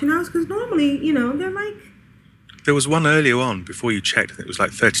on the auction house because normally, they're like. There was one earlier on before you checked. I think it was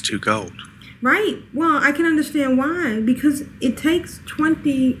like 32 gold. Right. Well, I can understand why, because it takes 10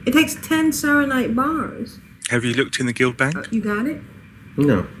 Serenite bars. Have you looked in the guild bank? You got it?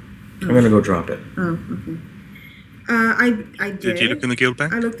 No, I'm gonna go drop it. Oh, okay. I did. Did you look in the guild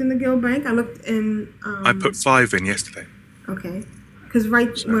bank? I looked in the guild bank. I looked in. I put 5 in yesterday. Okay. Because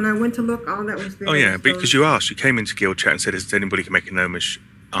when I went to look, all that was there. Oh yeah, was because those- you asked. You came into guild chat and said, "Is anybody can make a gnomish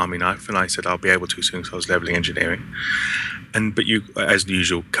army knife?" And I said, "I'll be able to soon," because I was leveling engineering. But you, as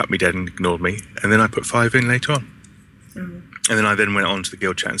usual, cut me dead and ignored me. And then I put 5 in later on. Oh. And then I went on to the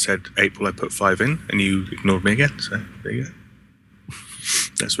guild chat and said, "April, I put 5 in," and you ignored me again. So there you go.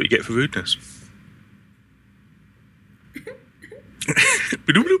 That's what you get for rudeness.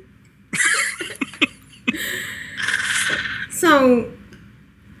 Ba-doop-doop. So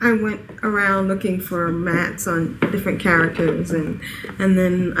I went around looking for mats on different characters, and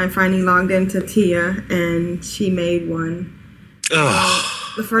then I finally logged into Tia, and she made one.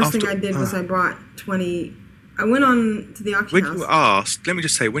 The first thing I did was I bought 20. I went on to the auction When house. you asked, let me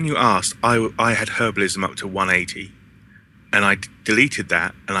just say, when you asked, I had herbalism up to 180, and I deleted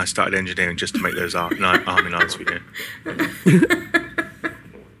that, and I started engineering just to make those army knives for you.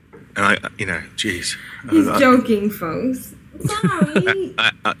 And geez. He's joking, folks. Sorry.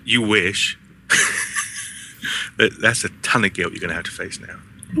 You wish. But that's a ton of guilt you're going to have to face now.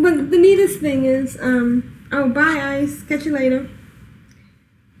 But the neatest thing is, bye, Ice. Catch you later.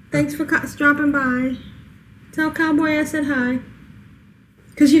 Thanks for dropping by. Tell Cowboy I said hi.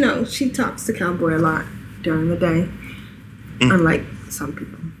 Because, she talks to Cowboy a lot during the day. Unlike some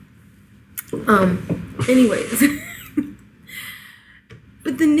people. Anyways.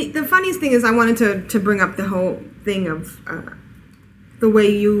 But the funniest thing is I wanted to bring up the whole thing of the way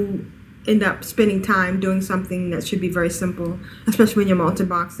you end up spending time doing something that should be very simple, especially when you're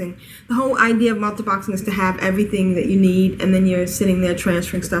multi-boxing. The whole idea of multi-boxing is to have everything that you need, and then you're sitting there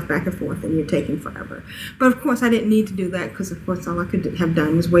transferring stuff back and forth, and you're taking forever. But of course, I didn't need to do that, because of course all I could have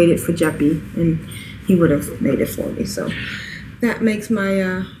done was waited for Jeppy, and he would have made it for me. So that makes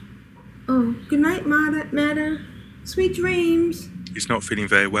my, good night, Mada. Sweet dreams. He's not feeling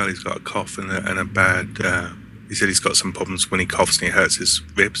very well. He's got a cough and a bad... he said he's got some problems when he coughs and he hurts his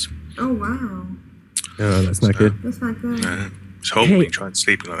ribs. Oh, wow. Oh, that's not good. That's not good. It's horrible when you try and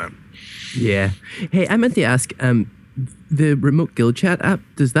sleep like that. Yeah. Hey, I meant to ask, the remote guild chat app,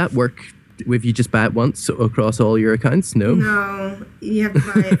 does that work if you just buy it once across all your accounts? No? No, you have to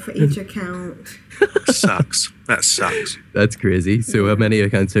buy it for each account. Sucks. That sucks. That's crazy. So how many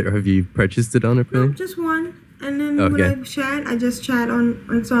accounts have you purchased it on? Or No, just one. And then when Okay. I chat, I just chat on,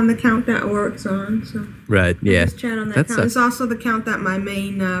 it's on the account that works on, so. Right, yeah. I just chat on that That's account. It's also the account that my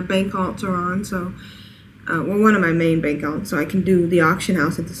main bank alts are on, so, one of my main bank alts, so I can do the auction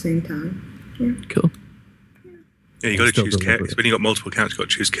house at the same time. Yeah. Cool. Yeah, you got to Still choose don't carefully. remember. When you got multiple accounts, you got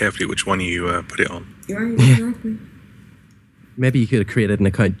to choose carefully which one you put it on. Right, exactly. Maybe you could have created an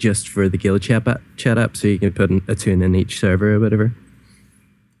account just for the guild chat app so you can put a tune in each server or whatever.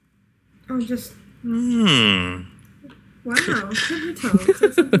 Oh, just, Hmm. wow, Tippy-toes,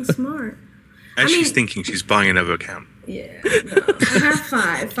 that's something smart. As she's thinking, she's buying another account. Yeah, no. I have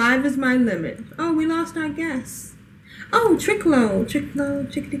 5. 5 is my limit. Oh, we lost our guest. Oh, Tricklo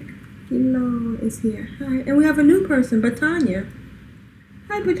is here. Hi. And we have a new person, Batanya.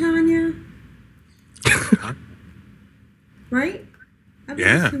 Hi, Batanya. right? I've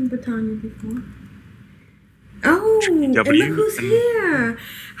Yeah. mentioned Britannia before. Oh, and look W who's and- here.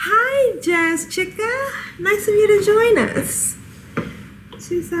 Hi, Jazz Chica. Nice of you to join us.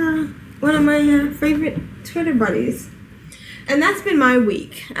 She's one of my favorite Twitter buddies. And that's been my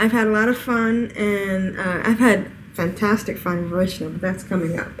week. I've had a lot of fun, and I've had fantastic fun in Volitional, but that's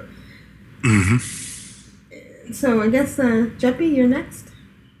coming up. Mm-hmm. So I guess, Jeppy, you're next?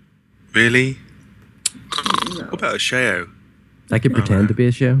 Really? No. What about a Sheo? I could pretend to be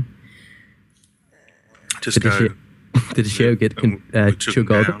a show. Just Did the go. show, did the show get we took him chug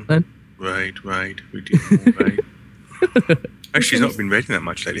down. then? Right. We did more, right. Actually, he's not been raiding that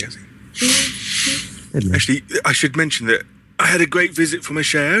much lately, has he? Actually, I should mention that I had a great visit from a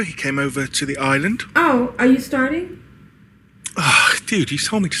Sheo. He came over to the island. Oh, are you starting? Oh, dude, you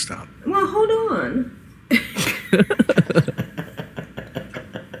told me to start. Well, hold on.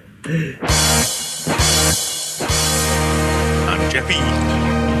 I'm Jeppy.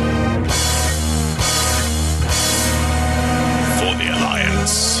 For the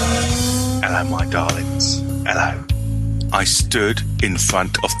Alliance. Hello, my darlings. Hello. I stood in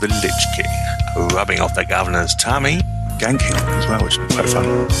front of the Lich King, rubbing off the governor's tummy, ganking as well, which is quite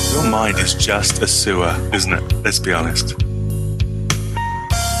fun. Your mind is just a sewer, isn't it? Let's be honest.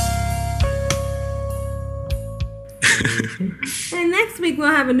 And next week we'll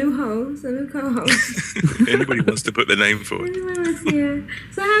have a new host, a new co-host. Anybody wants to put their name forward? Anyone was here.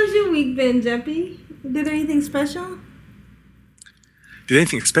 So how's your week been, Jeppy? Did anything special? Did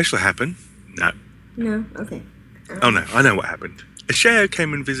anything special happen? No. No? Okay. Oh no, I know what happened. A Sheo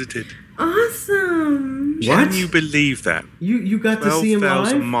came and visited. Awesome. What? Can you believe that? You got to see him live?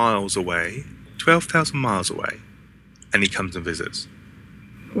 12,000 miles away. 12,000 miles away. And he comes and visits.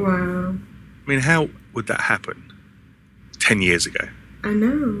 Wow. I mean, how would that happen 10 years ago? I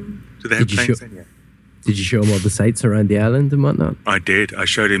know. Do they have Did you planes show- then yet? Did you show him all the sights around the island and whatnot? I did. I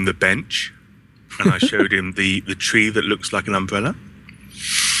showed him the bench. And I showed him the tree that looks like an umbrella.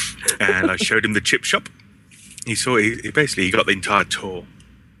 And I showed him the chip shop. He saw. He basically got the entire tour.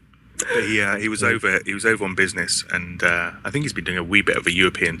 But he was over. He was over on business, and I think he's been doing a wee bit of a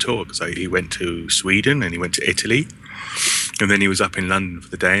European tour because he went to Sweden and he went to Italy, and then he was up in London for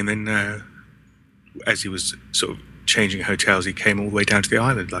the day. And then, as he was sort of changing hotels, he came all the way down to the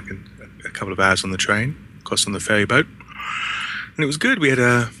island, like a couple of hours on the train, across on the ferry boat, and it was good. We had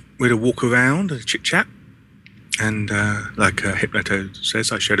a walk around, a chit chat. And like Hypnoto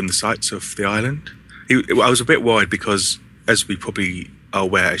says, I showed him the sights of the island. I was a bit worried because, as we probably are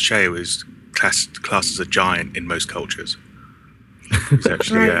aware, a Sheo is classed as a giant in most cultures. He's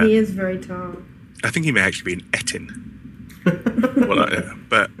actually, Right, he is very tall. I think he may actually be an Etin.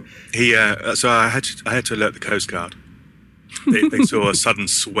 But he. So I had to alert the Coast Guard. They saw a sudden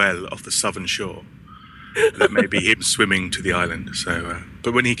swell off the southern shore. That may be him swimming to the island. So,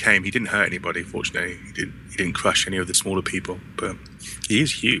 but when he came, he didn't hurt anybody. Fortunately, he didn't crush any of the smaller people. But he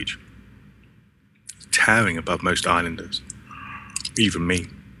is huge, towering above most islanders, even me.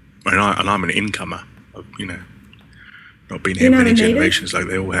 And I'm an incomer. Not been here You're not many a native? generations like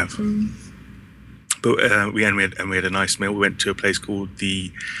they all have. But we had a nice meal. We went to a place called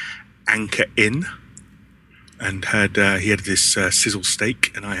the Anchor Inn, and he had this sizzle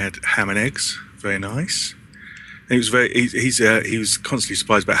steak, and I had ham and eggs. Very nice. And he was constantly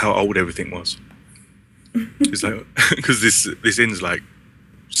surprised about how old everything was. It's like because this inn's like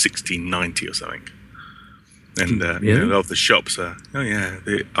 1690 or something, and a lot of the shops are. Oh yeah,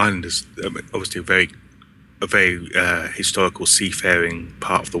 the island is obviously a very historical seafaring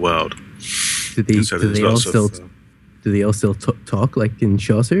part of the world. Do they all still talk like in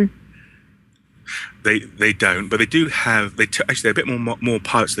Chaucer? They don't, but they do have. Actually, they're a bit more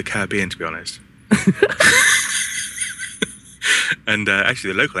Pirates of the Caribbean, to be honest. And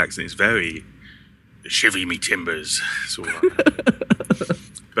actually, the local accent is very "Chivvy me timbers," sort of like that.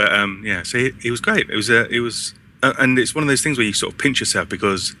 But yeah, so it was great. It was, and it's one of those things where you sort of pinch yourself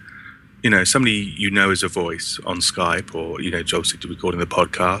because somebody is a voice on Skype or obviously recording the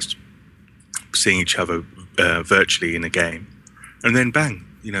podcast, seeing each other virtually in a game, and then bang,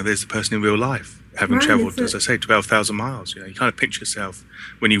 there's the person in real life having travelled, as I say, 12,000 miles. You kind of pinch yourself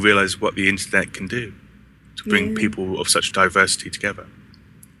when you realise what the internet can do to bring people of such diversity together.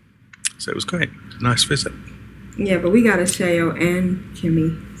 So it was great. Nice visit. Yeah, but we got a Sheo and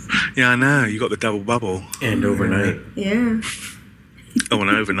Kimmy. Yeah, I know. You got the double bubble and overnight. Yeah. Oh, an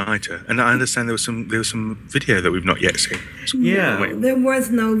overnighter. And I understand there was some video that we've not yet seen. Yeah. There was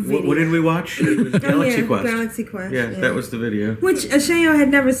no video. What did we watch? It was Galaxy Quest. Galaxy Quest. Yeah, that was the video. Which Sheo had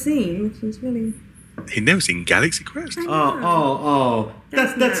never seen, which was really. He'd never seen Galaxy Quest. Oh,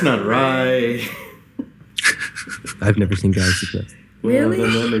 that's not right. I've never seen Galaxy Quest. Really?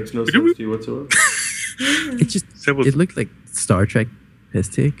 Well, then that makes no sense to you whatsoever. It just it looked like Star Trek piss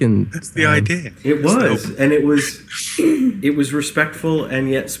take, and That's the idea. It was, and it was respectful and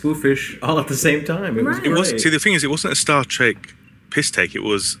yet spoofish all at the same time. It was Right. It great. wasn't. See, the thing is, it wasn't a Star Trek piss take. It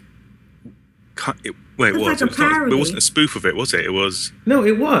was. It It's was. like a It was not, parody. it wasn't a spoof of it, was it? It was. No,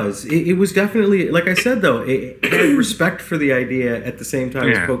 it was. It was definitely, like I said, though, it had respect for the idea at the same time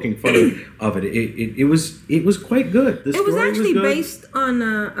Yeah. as poking fun of it. It was quite good. The It was story actually good. based on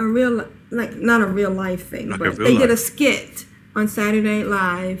a real, like, not a real life thing, Like a but real they did a life. skit on Saturday Night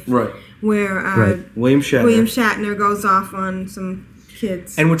Live Right. where Right. William Shatner. William Shatner goes off on some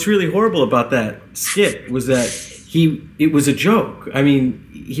kids. And what's really horrible about that skit was that it was a joke. I mean,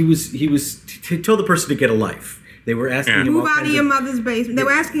 he told the person to get a life. They were asking him Move all out of kinds your mother's basement. They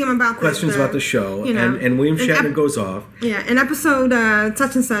were asking him about questions about the show, you know, and William in Shatner goes off. Yeah, in episode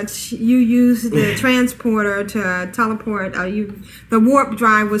such and such, you used the transporter to teleport. The warp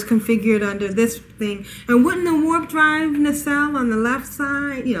drive was configured under this thing, and wouldn't the warp drive nacelle on the left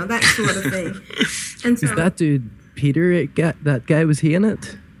side? You know, that sort of thing. And so is that dude Peter? That guy, was he in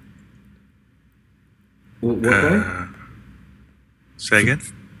it? What guy? Say again.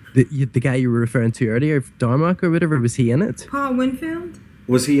 The guy you were referring to earlier, Darmok or whatever, was he in it? Paul Winfield?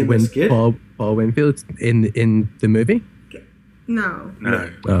 Was he in the skit? Paul Winfield in the movie? No. No.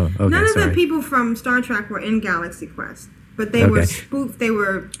 Oh, okay. None of sorry. the people from Star Trek were in Galaxy Quest, but they were Okay. spoofed. They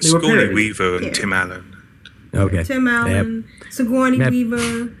were Sigourney parodied. Weaver and Yeah. Tim Allen. Okay. Tim Allen, Sigourney Yep.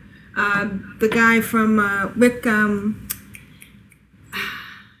 Weaver, the guy from Rick,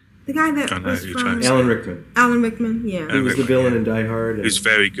 the guy that I know was who you're from trying to say. Alan Rickman. Alan Rickman, yeah. He Alan was the Rickman, villain yeah. in Die Hard. He was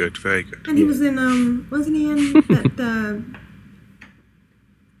very good, very good. And he was in wasn't he in that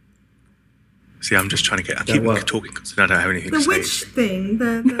See, I'm just trying to I That keep what? talking because I don't have anything the to say. witch thing,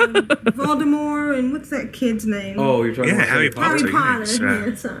 the Voldemort, and what's that kid's name? Oh, you're talking Yeah, about Harry Harry Potter. Potter. yes,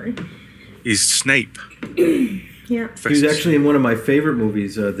 Yeah, sorry. He's Snape. Yeah. He was actually in one of my favorite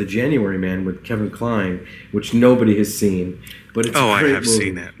movies, The January Man, with Kevin Kline, which nobody has seen. But it's Oh, a I great have movie.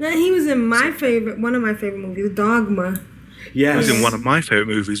 seen it. Now, he was in one of my favorite movies, Dogma. He Yes. was in one of my favourite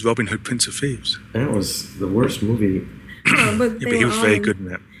movies, Robin Hood, Prince of Thieves. That was the worst movie. Oh, but Yeah, they but he were was all very in- good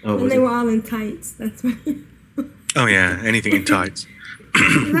in it. Oh, And was they it? were all in tights. That's right. Oh yeah, anything in tights.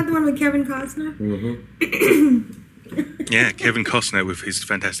 Is that the one with Kevin Costner? Yeah, Kevin Costner with his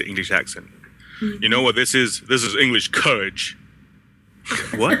fantastic English accent. You know what this is? This is English courage.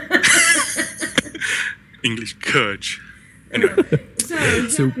 What? English courage. Anyway, So,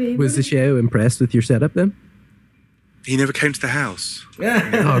 So Jeffy, was the show impressed with your setup then? he never came to the house.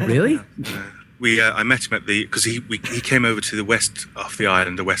 Oh, really? I met him at because he came over to the west of the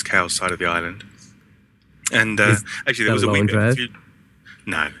island, the West Cowes side of the island, and actually there that was a long drive?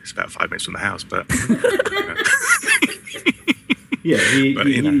 No, it's about 5 minutes from the house, but Yeah, But,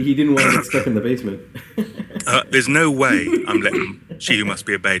 you know. he didn't want to get stuck in the basement. there's no way I'm letting She Who Must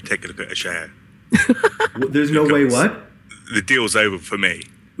Be Obeyed take a look at a shower. There's no way what? The deal's over for me.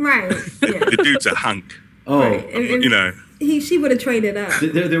 Right. Yeah. The dude's a hunk. Oh, Right. And You know, she would have traded up.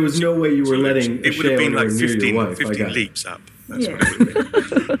 there was no way you were letting a it would have been shower like near 15, your wife. I 15 got it. leaps up. That's Yeah. what it would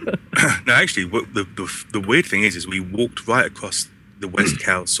have been. No, actually, the weird thing is we walked right across the West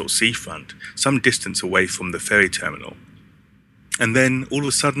Cowes sort of seafront, some distance away from the ferry terminal. And then all of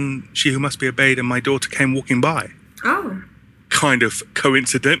a sudden, She Who Must Be Obeyed and my daughter came walking by, Oh. kind of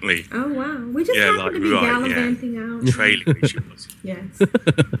coincidentally. Oh, wow. We just Yeah, happened like, to be right, yeah. gallivanting out. Trailing me, she was. Yes.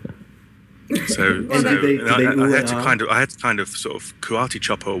 So, Well, did they I ooh had and to ah? I had to kind of sort of karate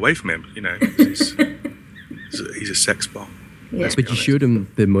chop her away from him. You know, he's a sex bomb. Yeah. But you showed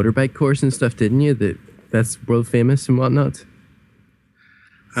him the motorbike course and stuff, didn't you? That's world famous and whatnot.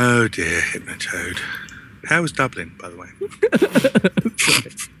 Oh dear, Hypnotoad. How was Dublin, by the way?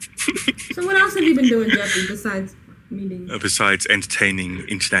 So what else have you been doing, Jeffrey, besides meeting? Besides entertaining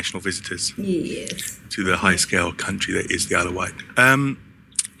international visitors Yes. to the high-scale country that is the Isle of Wight.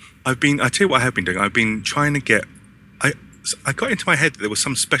 I tell you what I have been doing. I've been trying to get. I got into my head that there was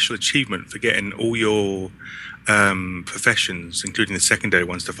some special achievement for getting all your professions, including the secondary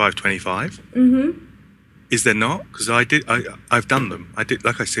ones, to 525. Mm-hmm. Is there not? Because I've done them. I did,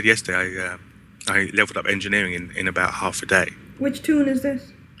 like I said yesterday. I leveled up engineering in about half a day. Which tune is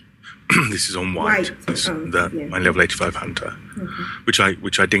this? This is on White. White. This, Oh, yeah. My level 85 Hunter, which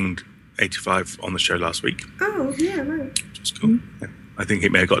I dinged 85 on the show last week. Oh, yeah, right. Which was cool. Yeah. I think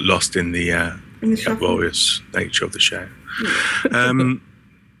it may have got lost in the In the shuffle. uproarious nature of the show.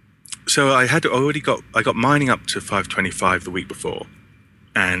 So I got mining up to 525 the week before,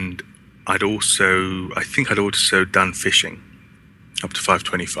 and I think I'd also done fishing up to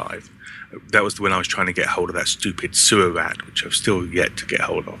 525, that was when I was trying to get hold of that stupid sewer rat, which I've still yet to get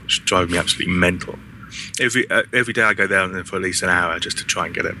hold of, which is driving me absolutely mental. Every day I go down for at least an hour just to try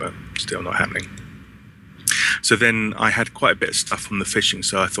and get it, but still not happening. So then I had quite a bit of stuff from the fishing,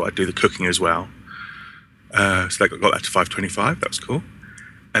 so I thought I'd do the cooking as well. So I got that to 525. That was cool.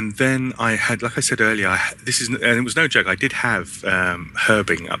 And then I had, like I said earlier, and it was no joke. I did have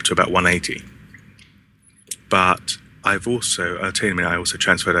herbing up to about 180, but I'll tell you in a minute. I also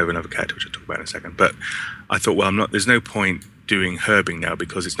transferred over another character, which I'll talk about in a second. But I thought, well, there's no point doing herbing now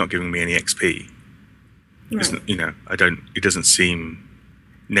because it's not giving me any XP. Right. It doesn't seem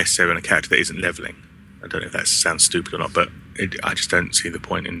necessary on a character that isn't leveling. I don't know if that sounds stupid or not, but I just don't see the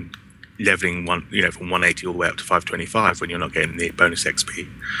point in leveling from 180 all the way up to 525 when you're not getting the bonus XP.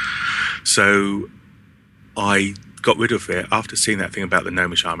 So I got rid of it after seeing that thing about the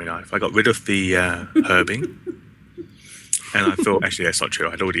gnomish army knife. I got rid of the herbing, and I thought, actually, that's not true.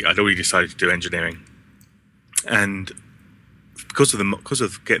 I'd already decided to do engineering, and because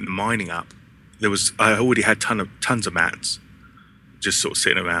of getting the mining up, I already had tons of mats just sort of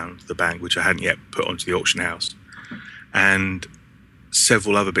sitting around the bank, which I hadn't yet put onto the auction house, and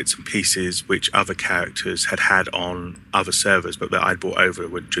several other bits and pieces which other characters had on other servers, but that I'd brought over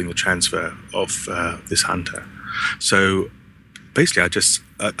during the transfer of this hunter. So basically,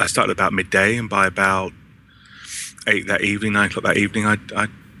 I started about midday, and by about 9 o'clock that evening, I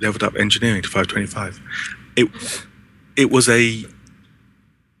leveled up engineering to 525. It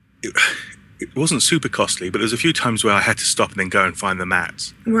wasn't super costly, but there's a few times where I had to stop and then go and find the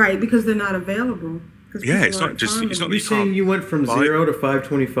mats. Right, because they're not available. Yeah, it's not You're saying you went from 0 to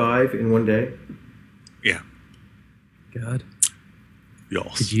 525 in one day? Yeah. God.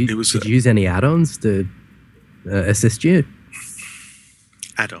 Yes. Did you use any add-ons to assist you?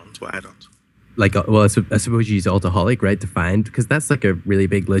 Add-ons? What add-ons? Like, well, I suppose you use Altaholic, right, to find, because that's like a really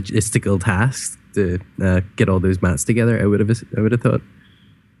big logistical task to get all those mats together. I would have thought.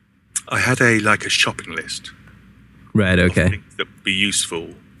 I had a shopping list. Right. Okay. Of things that would be useful.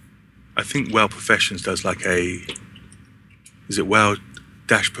 I think WoW Professions does is it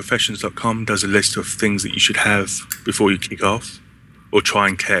WoW-Professions.com does a list of things that you should have before you kick off, or try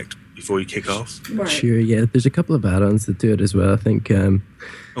and collect before you kick off. Right. Sure. Yeah. There's a couple of add-ons that do it as well. I think. That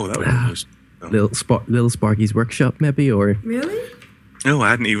would be useful. Little Sparky's Workshop, maybe, or really? No, I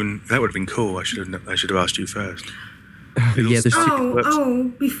hadn't even. That would have been cool. I should have asked you first. Yeah.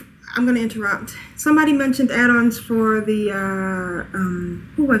 I'm going to interrupt. Somebody mentioned add-ons for the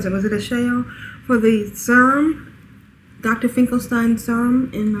who was it? Was it a Shale for the serum, Dr. Finkelstein's serum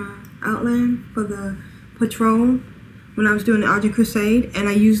in Outland for the patrol when I was doing the Argent Crusade, and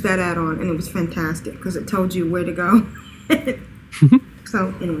I used that add-on, and it was fantastic because it told you where to go.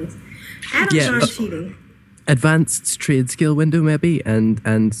 So, anyways. Add-ons aren't cheating. Advanced trade skill window, maybe, and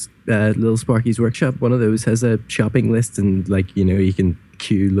Little Sparky's Workshop. One of those has a shopping list, and you can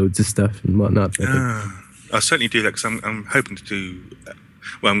queue loads of stuff and whatnot. I'll certainly do that because I'm hoping to do.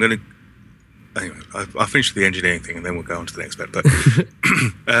 Well, I'm going to. Anyway, I'll finish the engineering thing and then we'll go on to the next bit. But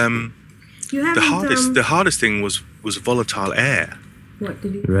the hardest thing was volatile air. What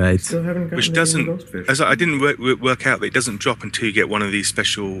did you? Right. Still haven't gotten which doesn't. As I didn't work out that it doesn't drop until you get one of these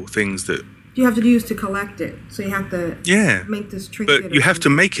special things that you have to use to collect it. So you have to make this trinket. But you have to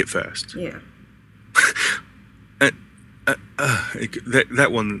make it first. Yeah.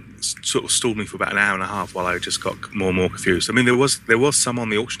 That one sort of stalled me for about an hour and a half while I just got more and more confused. I mean, there was some on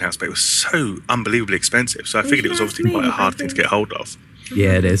the auction house, but it was so unbelievably expensive. So I figured it was obviously quite a hard thing to get hold of.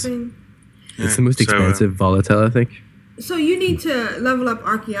 Yeah, it is. It's the most expensive volatile, I think. So you need to level up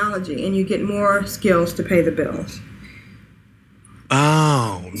archaeology, and you get more skills to pay the bills.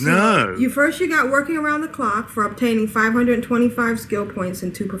 Oh, no. You got working around the clock for obtaining 525 skill points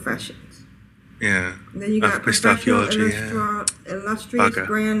in 2 professions. Yeah. And then you got professional illustrious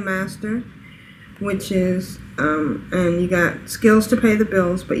grandmaster, which is and you got skills to pay the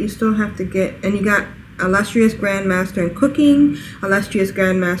bills, but you still have to and you got illustrious grandmaster in cooking, illustrious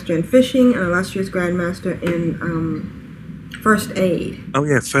grandmaster in fishing, and illustrious grandmaster in first aid. Oh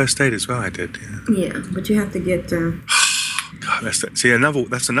yeah, first aid as well. I did. Yeah, but you have to get. God, that's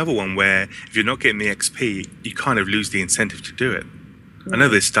another one where if you're not getting the XP, you kind of lose the incentive to do it. I know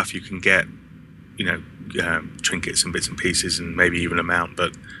there's stuff you can get, trinkets and bits and pieces, and maybe even a mount,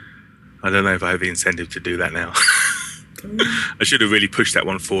 but I don't know if I have the incentive to do that now. I should have really pushed that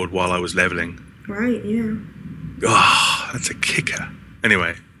one forward while I was leveling. Right. Yeah. Oh, that's a kicker.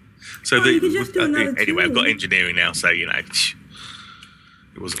 Anyway, so you could just do another anyway, I've got engineering now, so it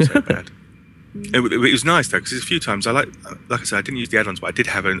wasn't so bad. It was nice though, because a few times like I said, I didn't use the add-ons, but I did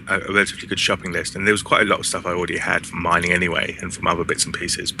have a relatively good shopping list, and there was quite a lot of stuff I already had from mining anyway, and from other bits and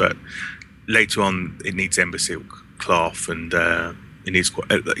pieces. But later on, it needs ember silk cloth, and it needs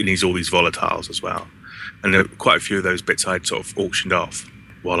all these volatiles as well. And there were quite a few of those bits I'd sort of auctioned off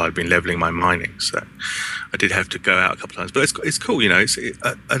while I'd been leveling my mining, so I did have to go out a couple of times. But it's cool, I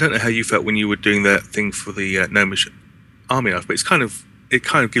don't know how you felt when you were doing that thing for the Gnomish army life, but it kind of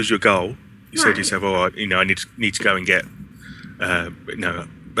gives you a goal. You say to yourself, I need to go and get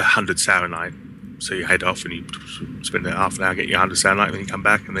 100 Saronite. So you head off and you spend half an hour getting your 100 Saronite, and then you come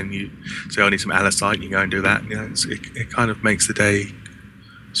back and then you say, I need some Alasite, and you go and do that. It kind of makes the day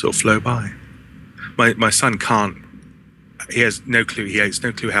sort of flow by. My son can't. He has no clue. He has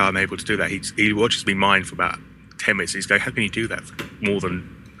no clue how I'm able to do that. He watches me mine for about 10 minutes. He's going, how can you do that for more than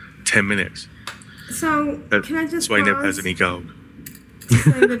 10 minutes? So, can I just That's why he never has any gold. To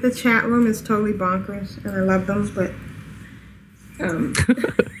say that the chat room is totally bonkers, and I love them, but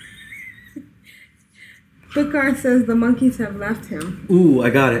Bookar says the monkeys have left him. Ooh, I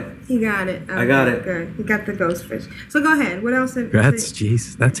got it. He got it. I got it. Good. He got the ghost fish. So go ahead. What else?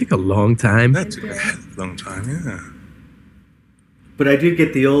 Jeez, that took a long time. That took a long time, yeah. But I did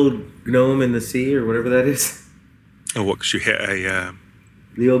get the old gnome in the sea, or whatever that is. Oh, what? Because you hit a...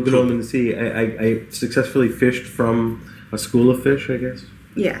 the old gnome in the sea. I successfully fished from a school of fish, I guess.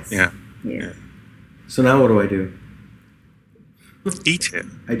 Yes. Yeah. So now what do I do? Eat it.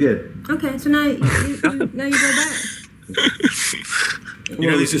 I did. Okay, so now you go back.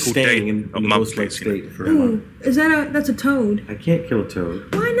 This is staying in the ghost-like state for a while. That's a toad? I can't kill a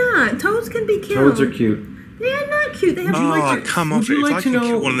toad. Why not? Toads can be killed. Toads are cute. They are not cute. They have come off it. If I can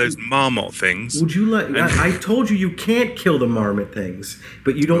kill one of those marmot things... Would you like... I told you can't kill the marmot things,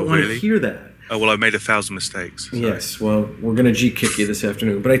 but you don't want to hear that. Oh, well, I've made 1,000 mistakes. Sorry. Yes, well, we're going to G-kick you this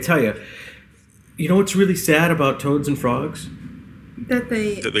afternoon. But I tell you, you know what's really sad about toads and frogs? That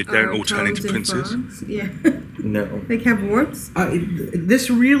they don't all turn into princes? Frogs. Yeah. No. They have warts? This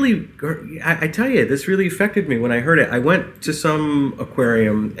really... I tell you, this really affected me when I heard it. I went to some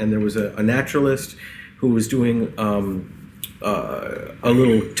aquarium, and there was a naturalist who was doing a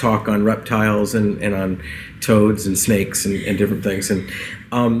little talk on reptiles and on toads and snakes and different things. And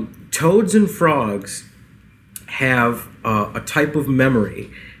toads and frogs have a type of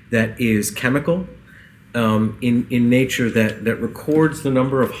memory that is chemical in nature that records the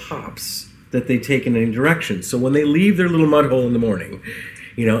number of hops that they take in any direction. So when they leave their little mud hole in the morning,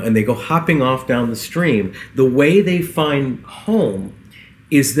 and they go hopping off down the stream, the way they find home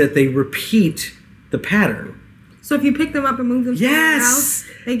is that they repeat the pattern. So if you pick them up and move them somewhere else,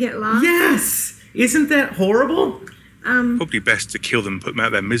 they get lost? Yes! Isn't that horrible? Probably best to kill them and put them out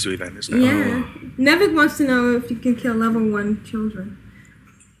of their misery then, isn't it? Yeah. Nevik wants to know if you can kill level 1 children.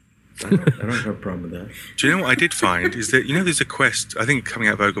 I don't have a problem with that. Do you know what I did find? Is that, there's a quest, I think coming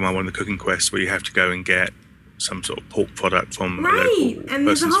out of Ogomar, one of the cooking quests, where you have to go and get some sort of pork product from a local and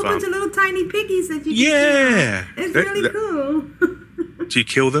there's a whole farm. bunch of little tiny piggies that you can kill. It's really cool. Do you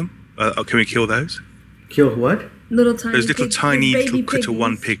kill them? Can we kill those? Kill what? Little tiny those little pigs, tiny baby little critter piggies.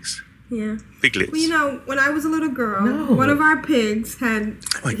 one pigs. Yeah. Piglets. Well, when I was a little girl, one of our pigs had...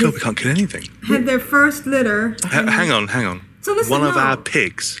 Oh my God, we can't kill anything. Had their first litter. Hang on. So listen, one of our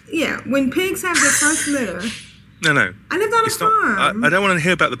pigs. Yeah, when pigs have their first litter... No. I lived on a farm. I don't want to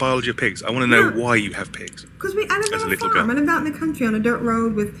hear about the biology of pigs. I want to know why you have pigs. Because I lived on a farm. I lived out in the country on a dirt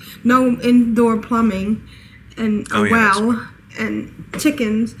road with no indoor plumbing and a well and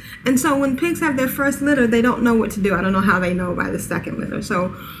chickens. And so when pigs have their first litter, they don't know what to do. I don't know how they know by the second litter.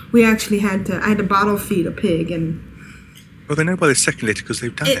 So we actually I had to bottle feed a pig. Well, they know by the second litter because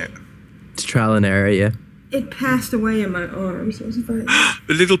they've done it. It's trial and error, yeah. It passed away in my arms. It was very...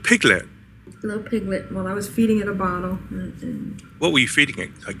 The little piglet? Little piglet while I was feeding it a bottle. What were you feeding it?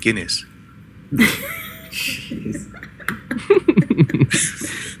 Like Guinness? Jeez.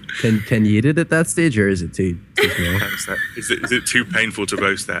 Can you eat it at that stage, or is it too small? Is it too painful to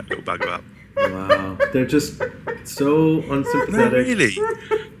roast that little bugger up? Wow. They're just so unsympathetic. No, really?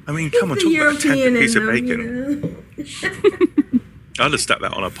 I mean, come on, talk about a tender piece of bacon. I'll just stuck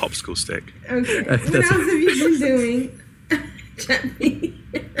that on a popsicle stick. Okay. What else have you been doing? Chappie?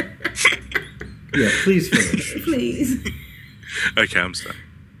 Yeah, please finish. Please. Okay, I'm stuck.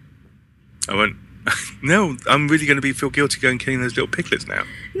 I won't. No, I'm really going to feel guilty going killing those little piglets now.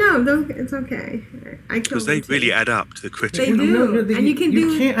 No, it's okay. Because they really add up to the critical. They do. And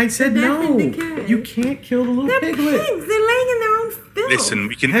you can't. I said no. You can't kill the little piglet. They're pigs. They're laying in their own filth. Listen,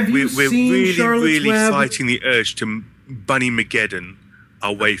 we're really fighting the urge to Bunny Mageddon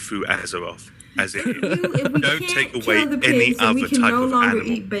our way through Azeroth. As it is. If we don't can't take away kill the any pigs, then other we can type no of longer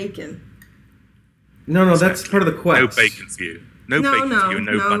animal. eat bacon. No, that's part of the quest. No bacon for you. No bacon for you and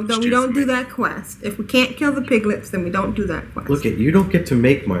no bunch we don't do that quest. If we can't kill the piglets, then we don't do that quest. Look, you don't get to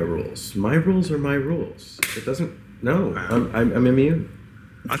make my rules. My rules are my rules. It doesn't. No, Wow. I'm immune.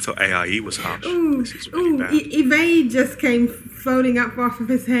 I thought AIE was harsh. Ooh, This is really bad. Evade just came floating up off of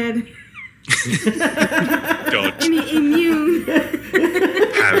his head. Dodge. Immune.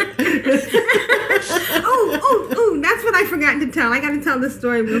 Oh, that's what I forgot to tell. I got to tell this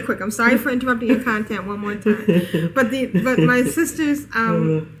story real quick. I'm sorry for interrupting your content one more time. But my sisters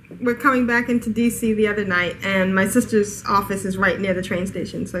were coming back into DC the other night, and my sister's office is right near the train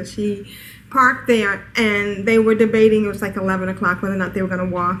station. So she parked there, and they were debating. It was like 11 o'clock whether or not they were going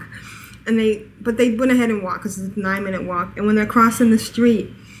to walk. But they went ahead and walked because it's a 9-minute walk. And when they're crossing the street,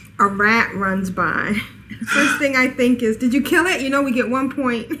 a rat runs by. The first thing I think is, did you kill it? You know, we get 1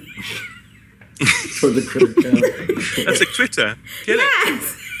 point. For the critter count. That's a critter. Get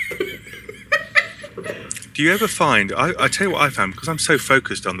Yes. it. Do you ever find? I tell you what I found, because I'm so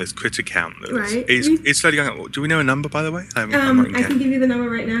focused on this critter count. Right. It's slowly going up. Do we know a number, by the way? I can give you the number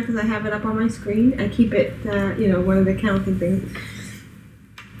right now because I have it up on my screen. I keep it, one of the counting things.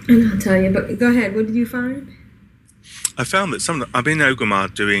 And I'll tell you. But go ahead. What did you find? I found that I've been in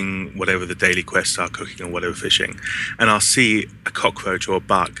Ogrimmar doing whatever the daily quests are, cooking or whatever, fishing, and I'll see a cockroach or a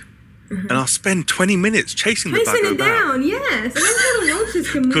bug, and I'll spend 20 minutes chasing the bug Chasing it around. down, yes. And those little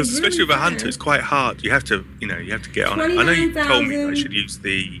roaches can move Because really especially with a hunter, fast. it's quite hard. You have to get on it. I know you told me I 29,000. should use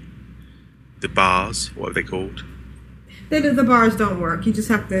the bars. What are they called? The bars don't work. You just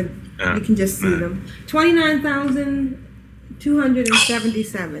have to. You can just see them.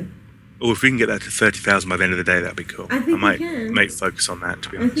 29,277. Or if we can get that to 30,000 by the end of the day, that'd be cool. I think might we can. make focus on that, to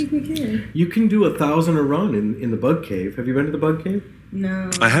be I honest. think we can. You can do 1,000 a run in the bug cave. Have you been to the bug cave?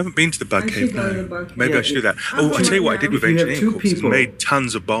 No. I haven't been to the bug I cave, should go to no. the bug cave. Maybe Yeah, I should do that. I'll Oh, go I'll tell you what I right did now. with If you have engineering two corps. people- Made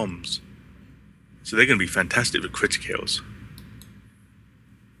tons of bombs. So they're going to be fantastic with critter kills.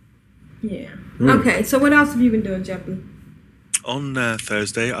 Yeah. Okay, so what else have you been doing, Jeffy? On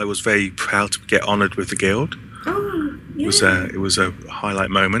Thursday, I was very proud to get honoured with the guild. Oh, yeah. It was a highlight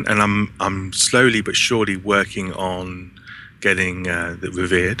moment, and I'm slowly but surely working on getting the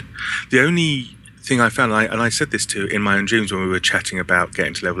revered. The only thing I found, and I said this in my own dreams when we were chatting about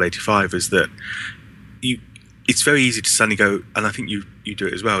getting to level 85, is that it's very easy to suddenly go, and I think you do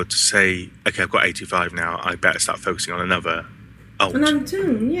it as well, to say, okay, I've got 85 now, I better start focusing on another alt, Another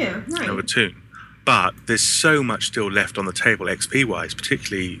tune, yeah, right. another tune. But there's so much still left on the table, XP-wise.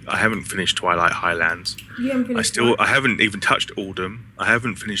 Particularly, I haven't finished Twilight Highlands. You haven't finished what? I haven't even touched Aldham. I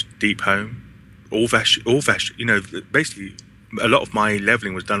haven't finished Deep Home. Orvesh. Basically, a lot of my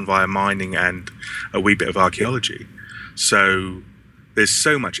leveling was done via mining and a wee bit of archaeology. So there's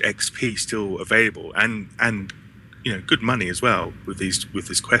so much XP still available, and good money as well with this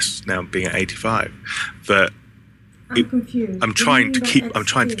quest now being at 85. That I'm confused. I'm trying to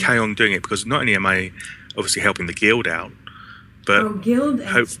carry on doing it, because not only am I obviously helping the guild out, but guild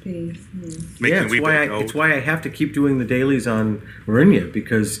XP. making a wee bit of gold. It's why I have to keep doing the dailies on Marinia,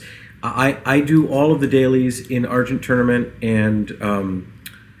 because I do all of the dailies in Argent Tournament and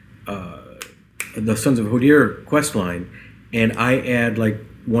the Sons of Hodir quest line, and I add like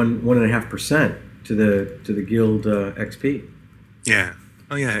 1.5% to the guild XP. Yeah.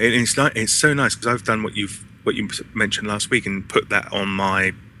 Oh yeah. It's so nice, because I've done what you mentioned last week and put that on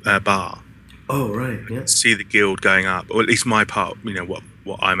my bar. Oh right. Yeah. See the guild going up, or at least my part.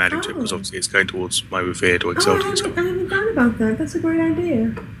 What I'm adding to it, because obviously it's going towards my revered or exalted. I haven't thought about that. That's a great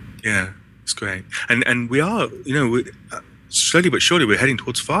idea. Yeah, it's great. And we are, slowly but surely we're heading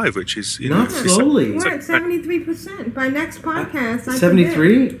towards 5, which is Not slowly. We're at 73%. By next podcast, I 73?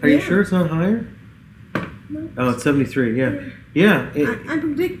 predict. Are you Yeah. sure it's not higher? No. Oh, it's 73. Yeah. Yeah. I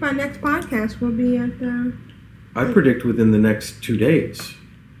predict by next podcast we'll be at. I predict within the next 2 days.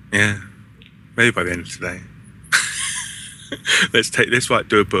 Yeah, maybe by the end of today. Let's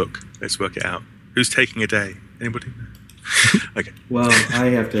do a book. Let's work it out. Who's taking a day? Anybody? Okay. Well, I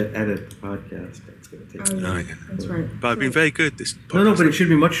have to edit the podcast. It's going to take. Oh, yeah. That's right. But I've been very good this podcast. No, but it should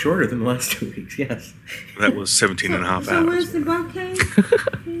be much shorter than the last 2 weeks. Yes. That was 17 and a half So hours. where's the bug cave?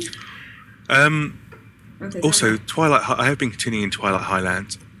 Okay, Also, I have been continuing in Twilight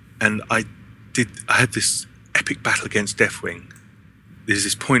Highlands, and I had this epic battle against Deathwing. There's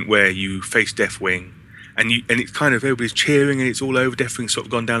this point where you face Deathwing, and it's kind of everybody's cheering, and it's all over. Deathwing's sort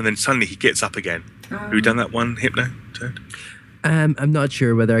of gone down, and then suddenly he gets up again. Have you done that one, Hypno? Turd? I'm not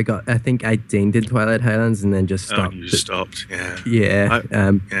sure whether I think I dinged in Twilight Highlands and then just stopped. Oh, you just stopped, yeah. Yeah.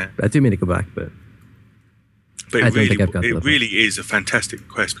 Yeah. I do mean to go back, but But I don't think I've got the it level. really is a fantastic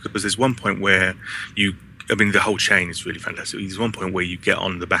quest, because there's one point where you I mean, the whole chain is really fantastic. There's one point where you get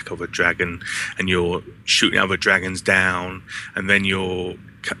on the back of a dragon and you're shooting other dragons down, and then you're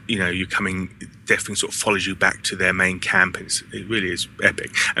coming. Deathwing sort of follows you back to their main camp. It really is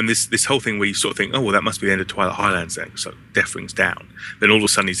epic. And this whole thing where you sort of think, oh well, that must be the end of Twilight Highlands then. So Deathwing's down. Then all of a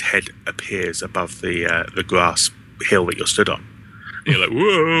sudden his head appears above the grass hill that you're stood on. And you're like,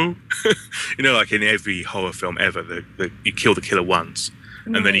 whoa! Like in every horror film ever, you kill the killer once,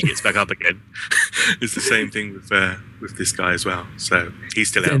 and then he gets back up again. It's the same thing with this guy as well. So he's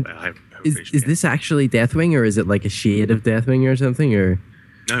still out there. Is this actually Deathwing, or is it like a shade of Deathwing or something? Or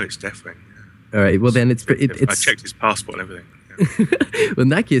no, it's Deathwing. All right. Well, then it's. I checked his passport and everything. Yeah. Well, in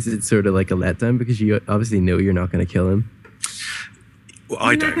that case, it's sort of like a letdown because you obviously know you're not going to kill him. Well,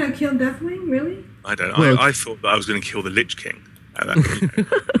 I don't. You're not going to kill Deathwing, really? I don't. Well, I thought that I was going to kill the Lich King. At that point,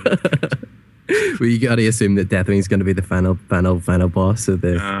 Well, you got to assume that Deathwing's going to be the final boss of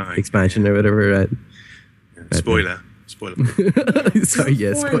the expansion or whatever, right? Yeah. Spoiler. Sorry,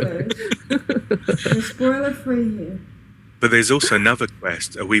 yes. Spoilers. We're spoiler free here. But there's also another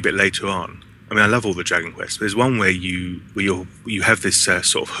quest a wee bit later on. I mean, I love all the dragon quests. There's one where you have this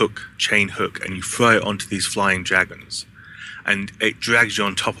sort of chain hook, and you throw it onto these flying dragons, and it drags you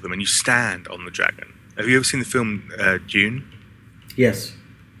on top of them, and you stand on the dragon. Have you ever seen the film Dune? Yes.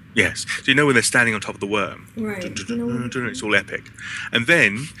 Yes. So you know when they're standing on top of the worm? Right. It's all epic. And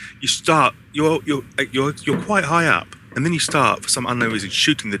then you start. You're quite high up, and then you start for some unknown reason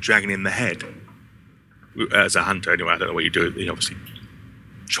shooting the dragon in the head. As a hunter, anyway, I don't know what you do. You're obviously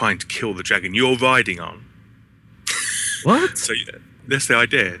trying to kill the dragon you're riding on. What? So that's the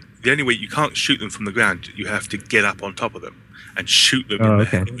idea. The only way you can't shoot them from the ground, you have to get up on top of them and shoot them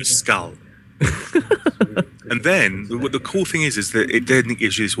in the skull. And then the cool thing is that it then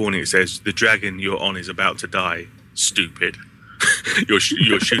gives you this warning. It says the dragon you're on is about to die. Stupid. you're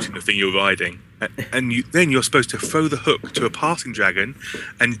shooting the thing you're riding, and then you're supposed to throw the hook to a passing dragon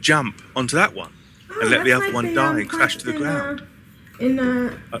and jump onto that one and let the other one die and crash to the ground.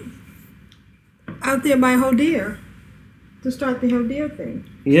 Out there by Hodir to start the Hodir thing.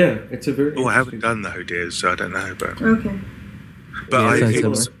 Yeah, it's a very. Oh, I haven't done the Hodirs, so I don't know. But okay. But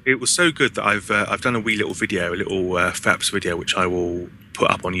it was so good that I've done a wee little video, a little Faps video, which I will put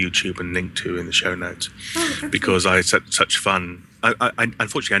up on YouTube and link to in the show notes, because I had such fun. I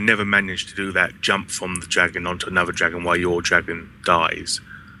unfortunately I never managed to do that jump from the dragon onto another dragon while your dragon dies.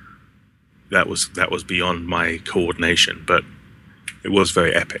 That was beyond my coordination, but it was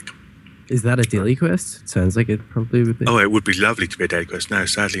very epic. Is that a daily quest? It sounds like it probably would be. Oh, it would be lovely to be a daily quest. No,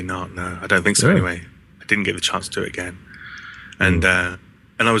 sadly not. No, I don't think so. Anyway, I didn't get the chance to do it again. And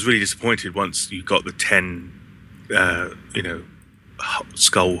I was really disappointed once you got the 10,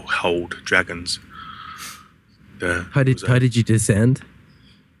 skull hold dragons. How did you descend?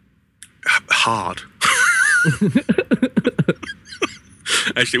 Hard.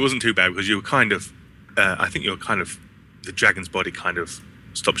 Actually, it wasn't too bad because you were kind of. I think you were kind of. The dragon's body kind of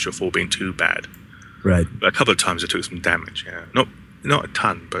stops your fall being too bad. Right. But a couple of times I took some damage. Yeah, not a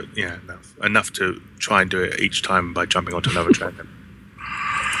ton, but yeah, enough to try and do it each time by jumping onto another dragon.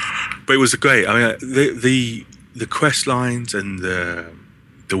 But it was great. I mean, the quest lines and the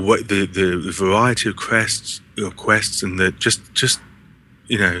variety of quests and the just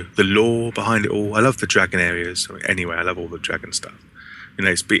the lore behind it all. I love the dragon areas. I mean, anyway, I love all the dragon stuff.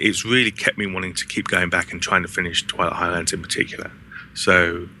 It's really kept me wanting to keep going back and trying to finish Twilight Highlands in particular.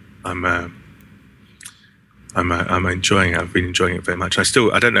 So I'm enjoying it. I've been enjoying it very much. I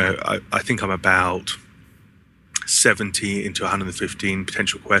don't know. I think I'm about 70 into 115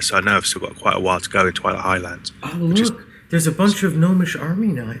 potential quests. So I know I've still got quite a while to go in Twilight Highlands. Oh look, there's a bunch of gnomish army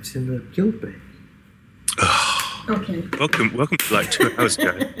knights in the guild bay. Okay. Welcome to like 2 hours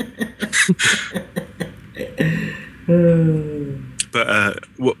ago. But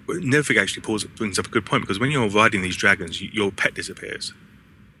Nervig actually brings up a good point, because when you're riding these dragons, your pet disappears.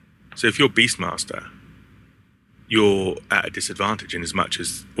 So if you're Beastmaster, you're at a disadvantage in as much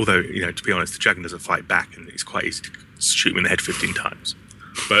as, although, to be honest, the dragon doesn't fight back and it's quite easy to shoot him in the head 15 times.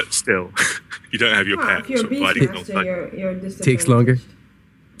 But still, you don't have your pet. If you're Beastmaster, you're disadvantaged. Takes longer.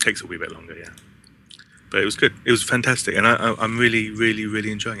 Takes a wee bit longer, yeah. But it was good. It was fantastic, and I'm really, really,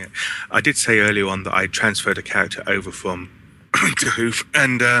 really enjoying it. I did say earlier on that I transferred a character over from Winterhoof,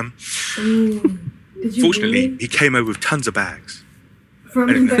 and fortunately, he came over with tons of bags.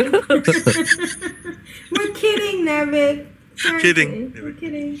 From the We're kidding, Nervig. Kidding. We're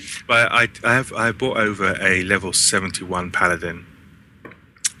kidding. But I brought over a level 71 paladin,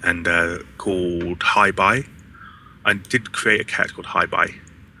 and called High By. I did create a character called High By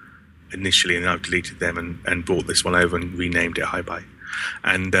initially, and I've deleted them and brought this one over and renamed it High By.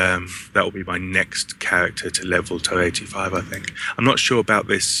 And that will be my next character to level to 85, I think. I'm not sure about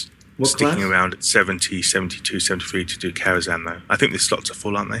this sticking class? around at 70, 72, 73 to do Karazhan, though. I think the slots are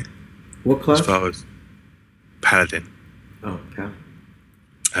full, aren't they? What class? As far as Paladin. Oh, Paladin.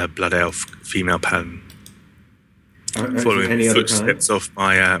 Blood Elf, female Paladin. Following the footsteps of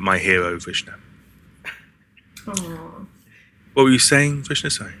my hero, Vishnu. Aww. What were you saying, Vishnu?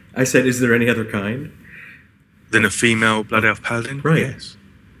 Sorry. I said, is there any other kind? Then a female Blood Elf Paladin? Right. Yes.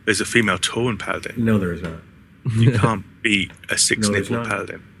 There's a female Tauren Paladin. No, there is not. You can't beat a No, there's 6-nipple not.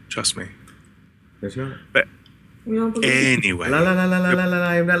 Paladin. Trust me. There's not. But We don't believe anyway. La la la la la la la.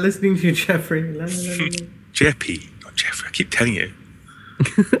 I'm not listening to you, Jeffrey. La la la la. Jeppy, not Jeffrey. I keep telling you.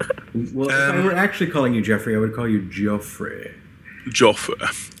 Well, if I were actually calling you Jeffrey, I would call you Geoffrey. Joffre.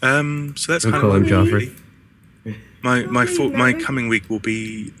 So that's We'll kind call him of Joffrey. my coming week will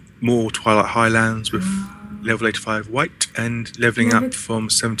be more Twilight Highlands with level 85 white and leveling up from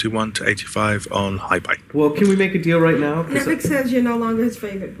 71 to 85 on high bike. Well, can we make a deal right now? Nevik says you're no longer his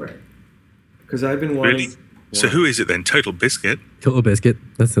favorite Brit. Because I've been wanting... Really? So who is it then? Total Biscuit? Total Biscuit.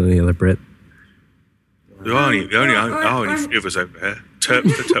 That's the only other Brit. There are only three of us over there. Terps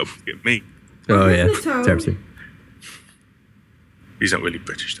the Total Biscuit, me. Oh, yeah. the Toad? Terpster. He's not really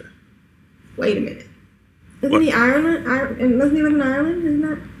British though. Wait a minute. Isn't What? he Ireland? Doesn't he live in Ireland? Isn't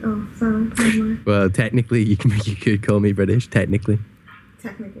that? Oh, sorry. Never mind. Well, technically, you could call me British, technically.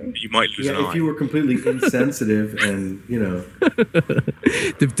 Technically. You might lose an Yeah, eye. if you were completely insensitive and,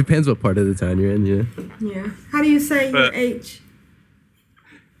 Depends what part of the town you're in, yeah. Yeah. How do you say your But- H?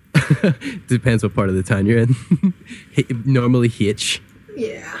 Depends what part of the town you're in. Normally H.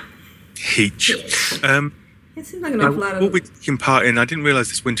 Yeah. Heach. It seems like an awful lot We'll of... be taking part in. I didn't realise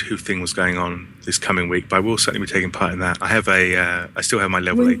this Winterhoof thing was going on this coming week, but I will certainly be taking part in that. I have I still have my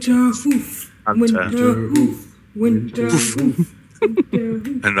level 8, Winterhoof. Hunter. Winterhoof. Winterhoof.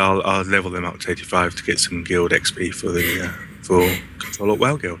 Winterhoof. and I'll level them up to 85 to get some guild XP for the for Control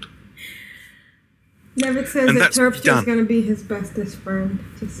WoW Guild. Nevik says And that that's Terpster is done. going to be his bestest friend,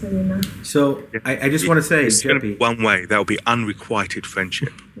 just so you know. So, I just want to say, It's going to be Jeppy, one way. That will be unrequited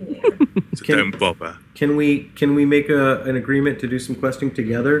friendship. Yeah. So don't bother. can we make an agreement to do some questing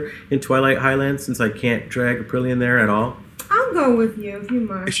together in Twilight Highlands since I can't drag Aprillian there at all? I'll go with you if you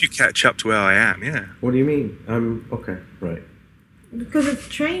mind. If you catch up to where I am, yeah. What do you mean? Okay, right. Because it's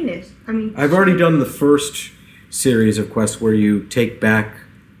train it. I mean... I've already done the first series of quests where you take back,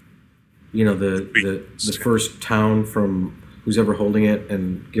 the first town from who's ever holding it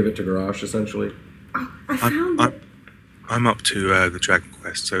and give it to Garrosh, essentially. Oh, I found it. I'm up to the Dragon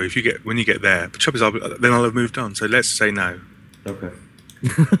Quest. So when you get there, the trouble is then I'll have moved on. So let's say no. Okay.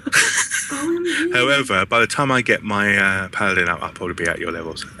 OMG. However, by the time I get my Paladin up, I'll probably be at your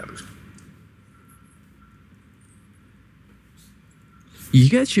level. So that was You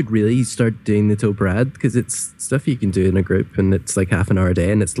guys should really start doing the Tobrad because it's stuff you can do in a group and it's like half an hour a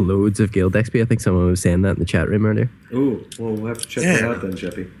day and it's loads of guild XP. I think someone was saying that in the chat room earlier. Ooh, well, we'll have to check that out then,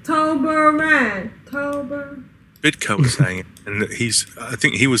 Jeppy. Tober. Bidco was saying it, and I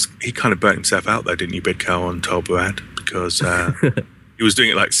think he kind of burnt himself out though, didn't you, Bidco, on Tolbarad, because he was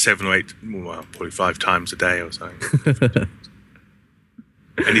doing it like 7 or 8, well, probably 5 times a day or something.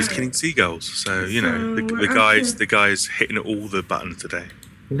 And he's killing seagulls, so the guy's hitting all the buttons today.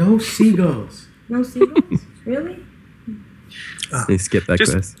 No seagulls. No seagulls? Really? Skip that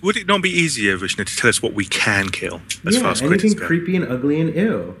quest. Would it not be easier, Vishnu, to tell us what we can kill as far as anything critters go? creepy and ugly and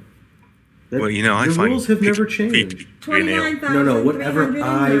ill. Well, I the find rules have never creepy changed. and ill. 29,000. No, whatever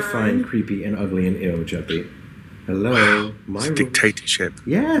I find creepy and ugly and ill, Jeppy. Hello, my rules. Dictatorship.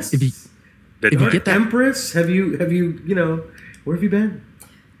 Yes. If you get that, Empress, have you, where have you been?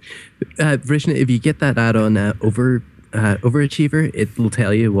 Vrishna, if you get that add-on Overachiever, it will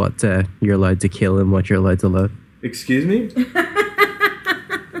tell you what you're allowed to kill and what you're allowed to love. Excuse me?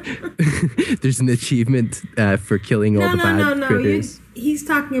 There's an achievement for killing all the bad critters. He's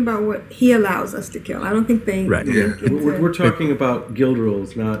talking about what he allows us to kill. I don't think they... Right. Yeah. We're talking about guild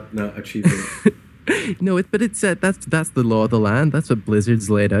rules, not achievement. No, but it's that's the law of the land. That's what Blizzard's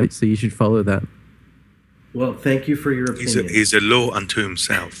laid out, so you should follow that. Well, thank you for your opinion. He's a law unto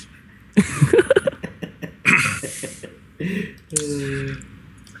himself.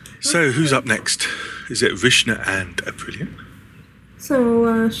 So, who's up next? Is it Vishnu and Aprillian? So,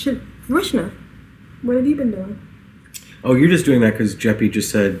 Vrishna, what have you been doing? Oh, you're just doing that because Jeppy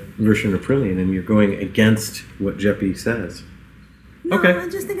just said Version Aprillian, and you're going against what Jeppy says. No, Okay. I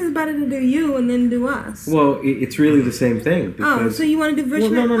just think it's better to do you and then do us. Well, it's really the same thing. Oh, Because, so you want to do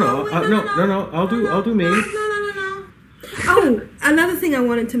Vrishna? Well, no. Oh, wait, No. I'll do me. No. Oh, another thing I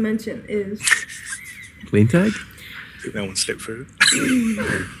wanted to mention is... Clean tag? I think that one slipped through.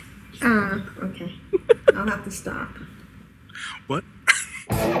 Okay. I'll have to stop. What?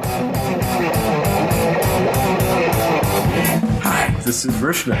 Hi, this is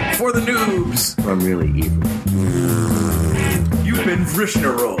Vrishna for the noobs. I'm really evil. You've been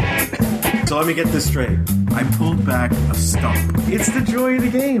Vrishna rolled. So let me get this straight. I pulled back a stump. It's the joy of the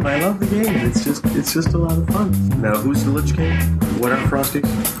game. I love the game. It's just a lot of fun. Now, who's the Lich King? What are Frosties?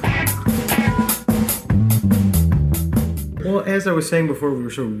 Well, as I was saying before, we were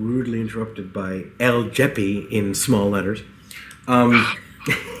so rudely interrupted by El Jeppy in small letters.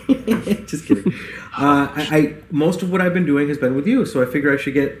 Just kidding. I most of what I've been doing has been with you, so I figure I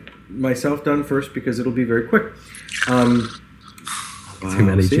should get myself done first because it'll be very quick. Too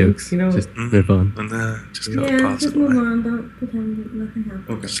many jokes. You know, just move on. And just gotta pass just it move away. on. Don't pretend that nothing happened.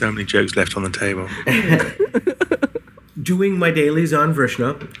 Okay. So many jokes left on the table. Doing my dailies on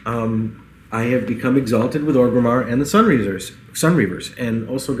Vrishna, I have become exalted with Orgrimmar and the Sun Reavers, and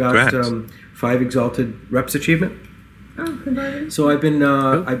also got 5 exalted reps achievement. Oh, congratulations! So I've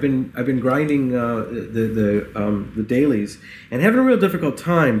been grinding the dailies and having a real difficult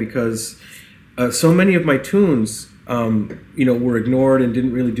time because so many of my tunes were ignored and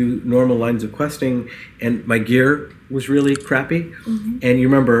didn't really do normal lines of questing, and my gear was really crappy. Mm-hmm. And you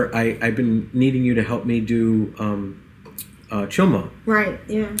remember I've been needing you to help me do Chilma. Right.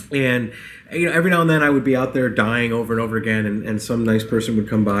 Yeah. And every now and then I would be out there dying over and over again, and some nice person would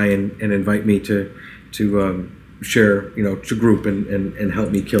come by and invite me to share, to group and help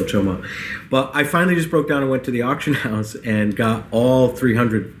me kill Choma. But I finally just broke down and went to the auction house and got all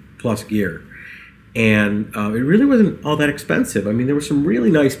 300 plus gear. And it really wasn't all that expensive. I mean, there were some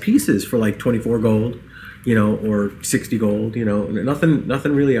really nice pieces for like 24 gold, or 60 gold,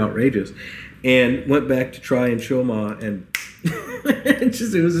 nothing really outrageous. And went back to try and Choma, and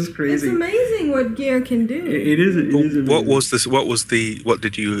it was just crazy. It's amazing what gear can do. It is amazing. What was this? What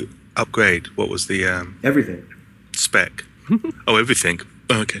did you upgrade? What was the everything spec? Oh, everything.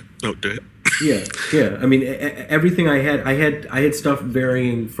 Okay, I'll do it. Yeah. I mean, everything I had stuff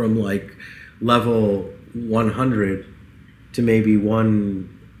varying from like level 100 to maybe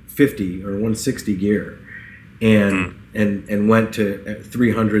 150 or 160 gear, and went to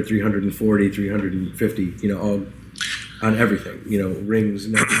 300, 340, 350. All on everything. Rings,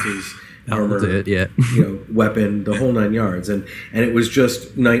 necklaces, armor, weapon, the whole 9 yards, and it was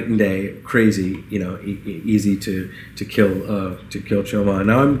just night and day, crazy, easy to kill Choma. And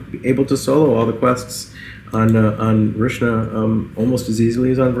now I'm able to solo all the quests on Vrishna almost as easily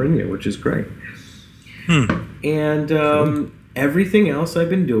as on Vrinya, which is great. And everything else I've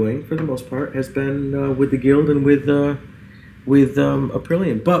been doing, for the most part, has been with the guild and with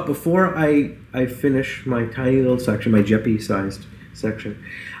Aprillian. But before I finish my tiny little section, my Jeppy-sized section,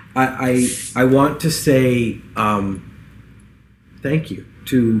 I want to say thank you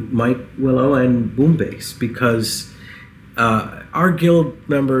to Mike Willow and Boombase, because our guild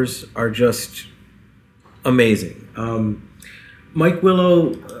members are just amazing. Mike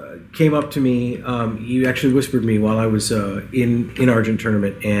Willow came up to me. He actually whispered me while I was in Argent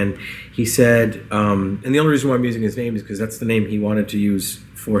tournament, and he said, and the only reason why I'm using his name is because that's the name he wanted to use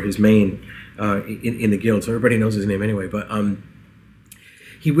for his main in the guild, so everybody knows his name anyway. But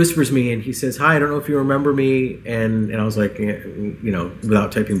he whispers me and he says, "Hi, I don't know if you remember me," and I was like,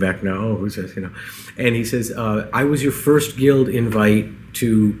 without typing back, no, who says, and he says, "I was your first guild invite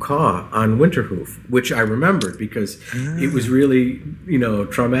to Caw on Winterhoof," which I remembered because it was really,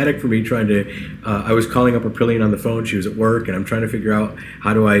 traumatic for me trying to, I was calling up Aprillian on the phone, she was at work, and I'm trying to figure out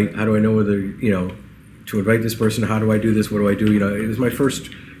how do I know whether, to invite this person, how do I do this, what do I do, it was my first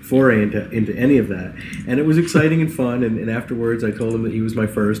foray into any of that, and it was exciting and fun, and afterwards I told him that he was my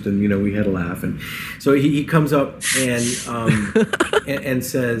first, and we had a laugh, and so he comes up and and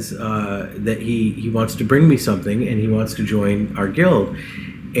says that he wants to bring me something, and he wants to join our guild,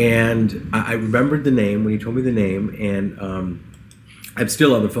 and I remembered the name when he told me the name, and I'm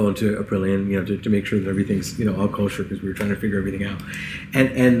still on the phone to Aprillian, to make sure that everything's all kosher, because we were trying to figure everything out,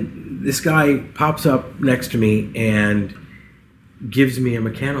 and this guy pops up next to me and gives me a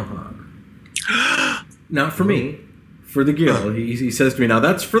Mechanohog. Not for me, for the guild. He says to me, "Now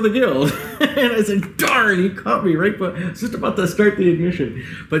that's for the guild." And I said, "Darn, he caught me right, but I was just about to start the ignition."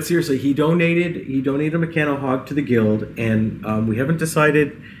 But seriously, he donated a Mechanohog to the guild, and we haven't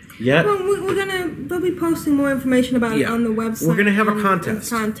decided yet. Well, they'll be posting more information about it on the website. We're gonna have a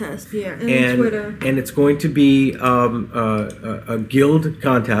contest. And Twitter. And it's going to be a guild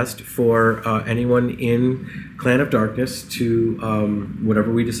contest for anyone in Clan of Darkness to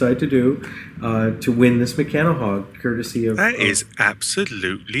whatever we decide to do to win this Mechanohog, courtesy of. That is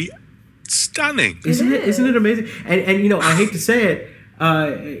absolutely Stunning. Isn't it amazing? And you know, I hate to say it,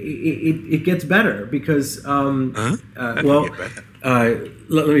 it gets better because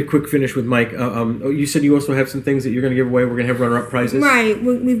let me quick finish with Mike. You said you also have some things that you're going to give away. We're going to have runner-up prizes. Right.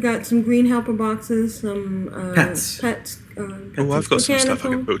 We've got some green helper boxes, some pets. I've got some stuff I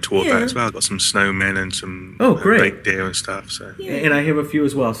can put toward that as well. I've got some snowmen and some great baked deer and stuff. So and I have a few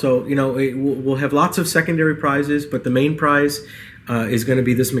as well. So you know, we'll have lots of secondary prizes, but the main prize is going to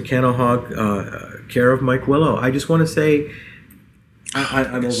be this Mechano Hog, care of Mike Willow. I just want to say,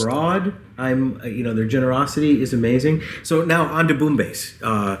 I'm overawed. Their generosity is amazing. So now on to Boombase.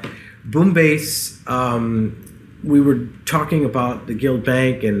 Boombase, we were talking about the Guild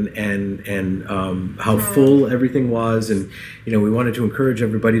Bank and how full everything was, and you know, we wanted to encourage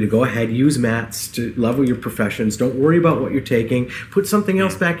everybody to go ahead, use mats to level your professions. Don't worry about what you're taking. Put something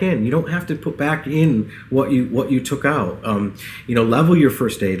else back in. You don't have to put back in what you took out. Level your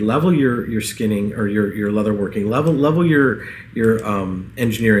first aid, level your skinning or your leatherworking, level your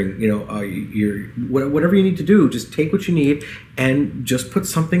engineering. Your whatever you need to do. Just take what you need and just put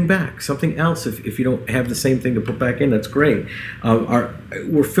something back, something else. If you don't have the same thing to put back in, that's great.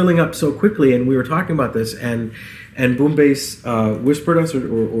 We're filling up so quickly, and we were talking about this, and Boombase whispered us,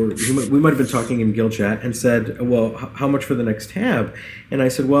 or we might have been talking in guild chat, and said, "Well, how much for the next tab?" And I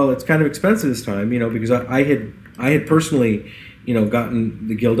said, "Well, it's kind of expensive this time, because I had personally, gotten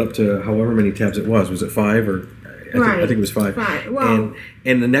the guild up to however many tabs it was. Was it 5 or?" I think it was 5. Well,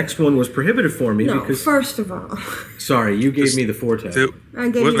 and the next one was prohibitive for me because. First of all. Sorry, you gave me the 4 tab. I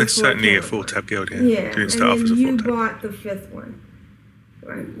gave you the 4 certainly tab. a 4 tab guild. Yeah, Didn't start off as a 4 you tab. bought the 5th one.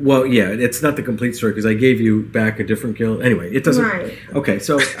 Right. Well, yeah, it's not the complete story because I gave you back a different guild. Anyway, it doesn't. Right. Okay,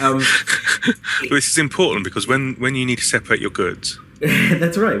 so. This is important because when you need to separate your goods.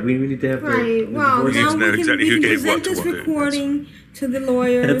 That's right. We need to have. Right. Well, we need now to know we exactly can who gave present what to this what. recording to the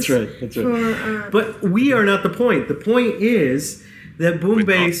lawyers. That's right. But we are not the point. The point is that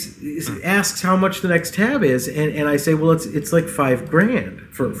Boombase asks how much the next tab is, and I say, well, it's like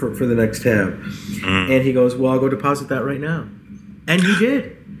 $5,000 for the next tab, and he goes, well, I'll go deposit that right now, and he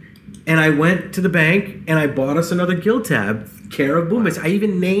did, and I went to the bank and I bought us another guild tab, care of Boombase. I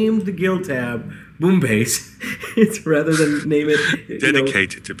even named the guild tab Boombase. It's rather than name it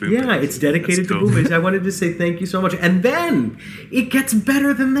dedicated to Boombase. Yeah, it's dedicated to Boombase. I wanted to say thank you so much. And then it gets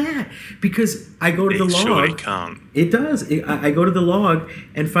better than that because I go to the log. Surely can't. It does. I go to the log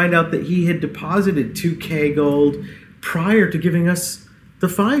and find out that he had deposited 2K gold prior to giving us the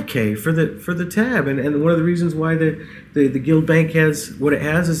 5K for the tab. And one of the reasons why the guild bank has what it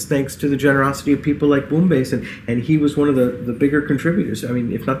has is thanks to the generosity of people like Boombase, and he was one of the bigger contributors. I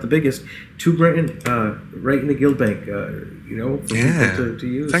mean, if not the biggest, $2,000 right in the guild bank. For people to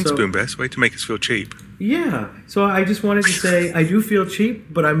use. Thanks, Boombase. Way to make us feel cheap. Yeah. So I just wanted to say I do feel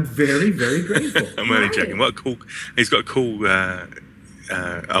cheap, but I'm very, very grateful. I'm only joking. What a cool! He's got a cool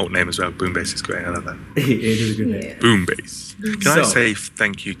alt name as well. Boombase is great. I love that. It is a good name. Boombase. Can I say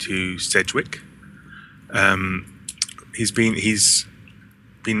thank you to Sedgwick? He's been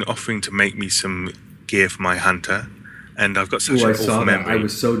offering to make me some gear for my hunter, and I've got such an awful memory. I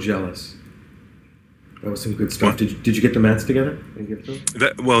was so jealous. That was some good stuff. Did you get the mats together and give them?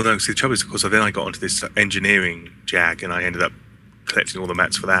 Well, no. See, the trouble is, of course, then I got onto this engineering jag, and I ended up collecting all the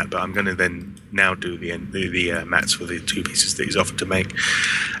mats for that. But I'm going to then now do the mats for the 2 pieces that he's offered to make.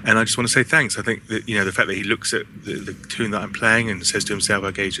 And I just want to say thanks. I think that the fact that he looks at the tune that I'm playing and says to himself,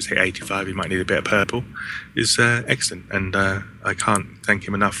 "Okay, just hit 85. He might need a bit of purple," is excellent. And I can't thank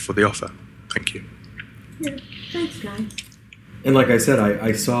him enough for the offer. Thank you. Yeah, thanks, guys. And like I said,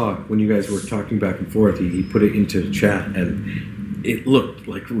 I saw when you guys were talking back and forth, he put it into chat, and it looked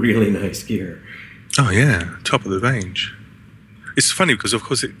like really nice gear. Oh yeah, top of the range. It's funny because, of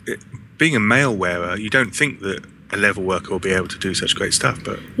course, being a mail wearer, you don't think that a level worker will be able to do such great stuff,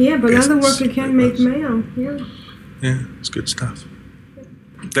 but another worker can make mail. Yeah, it's good stuff.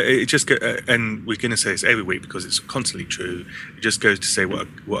 It just and we're going to say this every week because it's constantly true. It just goes to say what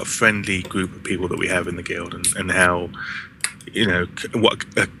a friendly group of people that we have in the guild, and how what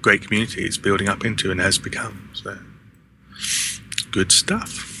a great community it's building up into and has become. So good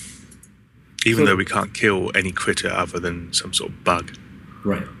stuff. Even though we can't kill any critter other than some sort of bug,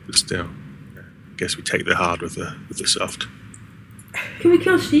 right? But still, I guess we take the hard with the soft. Can we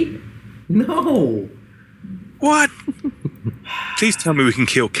kill sheep? No. What? Please tell me we can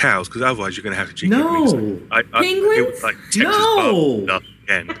kill cows, because otherwise you're going to have to cheat. No. Penguins? It was like Texas No.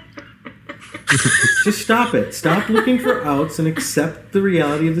 Again. Just stop it. Stop looking for outs and accept the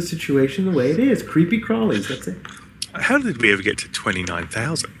reality of the situation the way it is. Creepy crawlies. That's it. How did we ever get to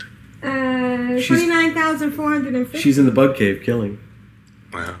 29,000? 29,450. She's in the bug cave killing.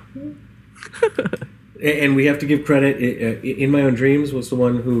 Wow. And we have to give credit. In My Own Dreams was the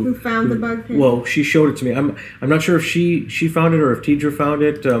one Who found the bug pin? Well, she showed it to me. I'm not sure if she found it or if Tidra found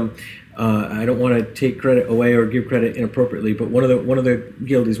it. I don't want to take credit away or give credit inappropriately, but one of the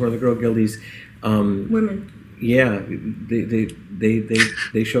guildies, one of the girl guildies, Women. yeah,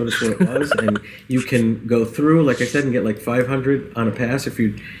 they showed us what it was, and you can go through, like I said, and get like 500 on a pass. If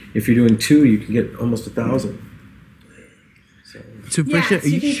you're doing 2, you can get almost 1,000. So, Yes, Brisha, are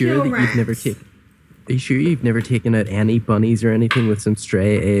you you can sure kill that you've never rats. taken? Are you sure you've never taken out any bunnies or anything with some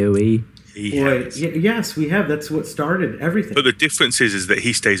stray AOE? He Boy, has. yes, we have. That's what started everything. But the difference is that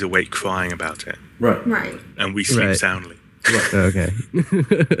he stays awake crying about it, Right. Right. and we sleep Right. soundly. Okay.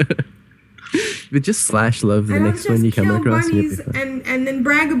 But just slash love the And I'll next one just you come kill across. And you'll be bunnies fine. and then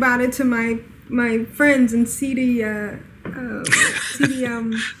brag about it to my friends and see the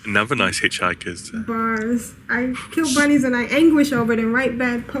Another nice hitchhikers. bars. I kill bunnies and I anguish over it and write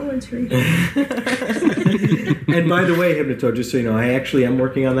bad poetry. And by the way, Hypnotoad, just so you know, I actually am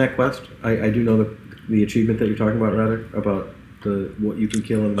working on that quest. I do know the achievement that you're talking about, rather, about what you can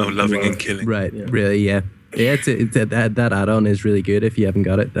kill and Loving love. and killing. Right, Yeah. really, yeah. Yeah, that add-on is really good if you haven't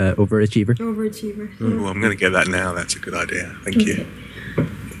got it. Overachiever. Overachiever. Oh, I'm going to get that now. That's a good idea. Thank you.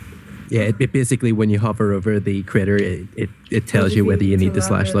 Yeah, it basically when you hover over the critter, it tells you whether you need to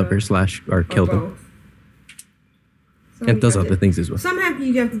slash love or slash or kill them. So It does you have other to- things as well. Sometimes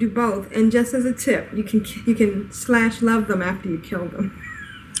you have to do both. And just as a tip, you can slash love them after you kill them.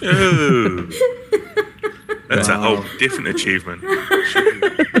 Oh. That's a whole different achievement.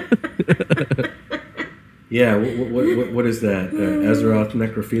 Yeah, what is that? Azeroth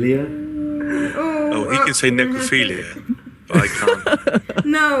necrophilia? Oh, he can say necrophilia, but I can't.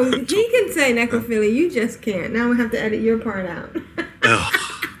 No, he can say necrophilia. You just can't. Now we have to edit your part out. Ugh.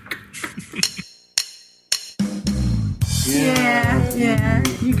 Yeah.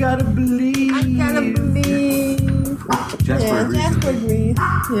 You gotta believe. I gotta believe. Jasper agrees. Jasper agrees.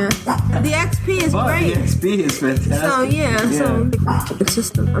 Yeah. The XP is great. XP is fantastic. So so it's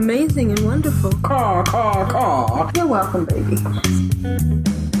just amazing and wonderful. Caw. You're welcome, baby.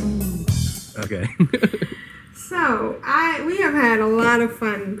 Okay. So we have had a lot of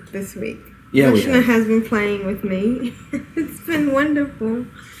fun this week. Yeah, we Krishna have. has been playing with me. It's been wonderful.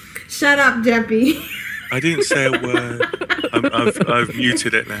 Shut up, Jeppy. I didn't say a word. I've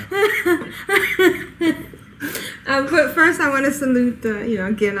muted it now. But first, I want to salute,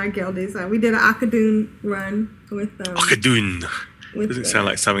 again, our guildies. We did an Akadoon run with Akadoon. with Doesn't sound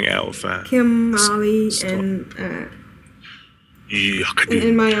like something out of Kim, Molly, Stop. and Akadoon.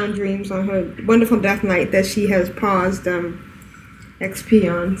 In My Own Dreams on her wonderful Death Knight that she has paused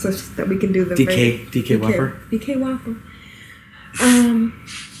XP on so that we can do the DK Whopper. DK Whopper.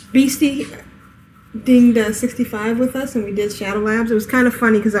 Beastie dinged 65 with us, and we did Shadow Labs. It was kind of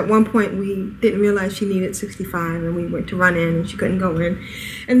funny because at one point we didn't realize she needed 65, and we went to run in, and she couldn't go in.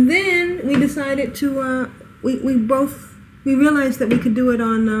 And then we decided to we realized that we could do it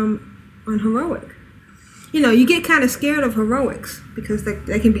on heroic. You get kind of scared of heroics because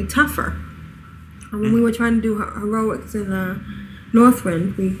they can be tougher. And when we were trying to do heroics in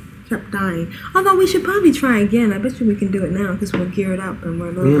Northrend, we kept dying. Although we should probably try again. I bet you we can do it now because we're geared up and we're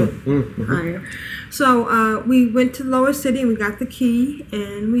a little bit higher. So we went to Lower City and we got the key,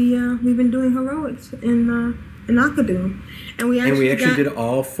 and we've been doing heroics in Akadoon. And we actually did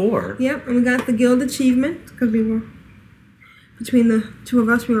all 4. Yep, and we got the guild achievement because we were between the two of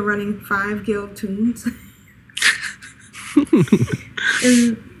us. We were running 5 guild tunes.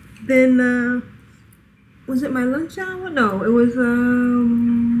 And then was it my lunch hour? No, it was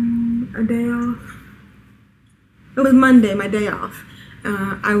a day off. It was Monday, my day off.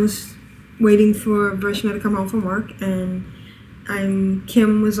 I was waiting for Varshna to come home from work, and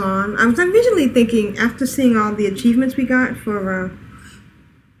Kim was on. I was originally thinking, after seeing all the achievements we got for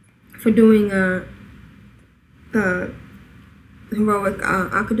doing the heroic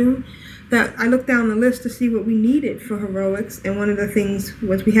Akadoon, that I looked down the list to see what we needed for heroics, and one of the things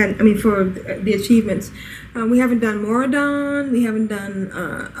was for the achievements, we haven't done Moradon, we haven't done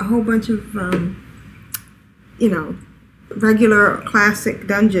a whole bunch of, regular classic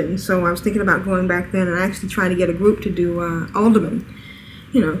dungeons, so I was thinking about going back then and actually trying to get a group to do Alderman,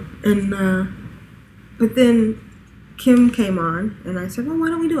 but then Kim came on, and I said, well, why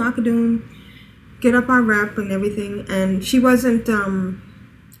don't we do Akadoon, get up our rep and everything, and she wasn't honored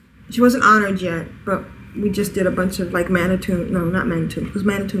yet, but we just did a bunch of like Manitoon, no, not Manitoon, because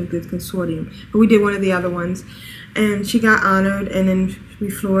Manitoon did Consortium, but we did one of the other ones, and she got honored, and then we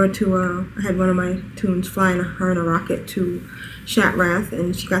flew her to, I had one of my tunes flying her in a rocket to Shatrath,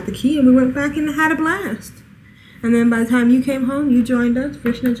 and she got the key, and we went back and had a blast. And then by the time you came home, you joined us.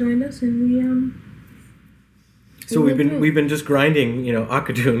 Krishna joined us, and we So we've been just grinding,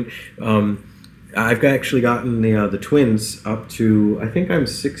 Akadun. I've actually gotten the twins up to, I think I'm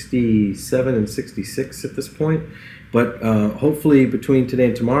 67 and 66 at this point. But hopefully between today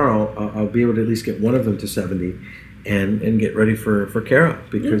and tomorrow, I'll be able to at least get one of them to 70 and get ready for Kara,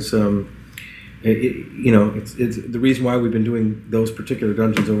 because it's the reason why we've been doing those particular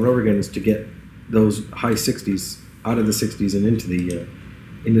dungeons over and over again is to get those high 60s out of the 60s and into the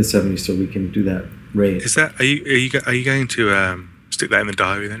 70s, so we can do that raid. Is that are you going to stick that in the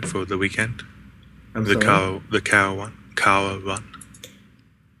diary then for the weekend? The Kara run.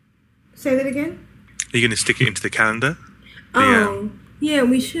 Say that again. Are you going to stick it into the calendar? Yeah,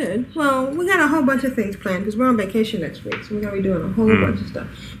 we should. Well, we got a whole bunch of things planned because we're on vacation next week, so we're going to be doing a whole bunch of stuff.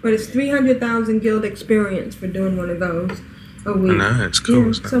 But it's 300,000 guild experience for doing one of those a week. No, it's cool.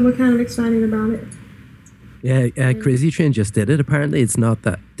 Yeah, so we're kind of excited about it. Yeah, Crazy Train just did it. Apparently, it's not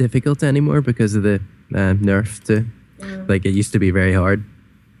that difficult anymore because of the nerf to. Like, it used to be very hard.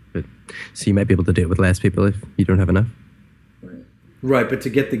 So you might be able to do it with less people if you don't have enough. Right, but to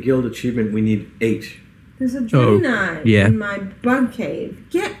get the guild achievement, we need 8. There's a Draenei in my bug cave.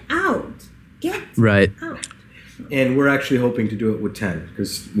 Get out! Get out! And we're actually hoping to do it with 10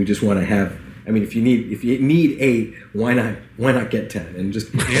 because we just want to have. I mean, if you need 8, why not get 10 and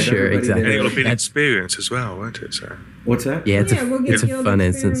just sure, exactly. And it'll be an experience as well, won't it? So what's that? Yeah, it's a fun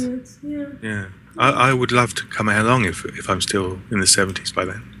instance. Yeah, I would love to come along if I'm still in the 70s by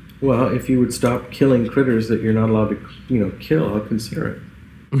then. Well, if you would stop killing critters that you're not allowed to, kill, I'll consider it.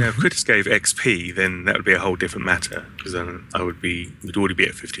 Now, if critters gave XP, then that would be a whole different matter, because then we'd already be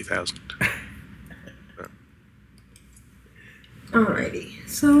at 50,000. Alrighty.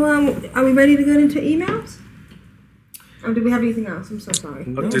 So, are we ready to get into emails? Or do we have anything else? I'm so sorry.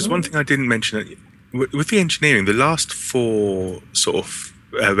 There's one thing I didn't mention. With the engineering, the last 4 sort of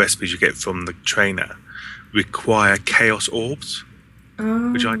recipes you get from the trainer require chaos orbs,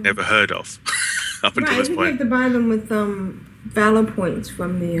 which I'd never heard of up until this point. You have to buy them with valor points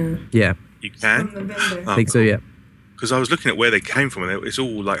from the you can from the vendor. I think so, yeah. Because I was looking at where they came from, and it's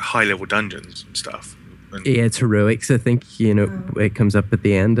all like high level dungeons and stuff. Yeah, it's heroics. I think it comes up at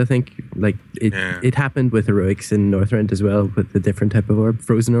the end. I think it happened with heroics in Northrend as well, with the different type of orb,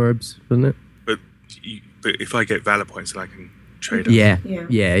 frozen orbs, wasn't it? But if I get valor points, then I can trade them. Yeah,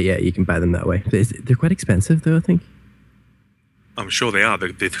 you can buy them that way. They're quite expensive, though. I think. I'm sure they are.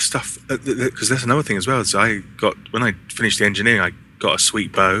 The stuff, because that's another thing as well. Is when I finished the engineering, I got a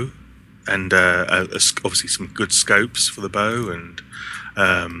sweet bow, and obviously some good scopes for the bow, and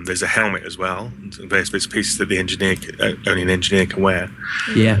there's a helmet as well, and various bits and pieces that only an engineer can wear.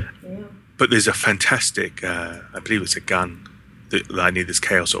 Yeah. But there's a fantastic, I believe it's a gun that I need this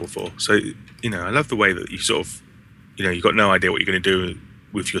chaos orb for. So I love the way that you sort of, you've got no idea what you're going to do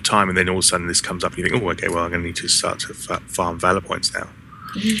with your time, and then all of a sudden this comes up and you think, okay, well, I'm going to need to start to farm valor points now.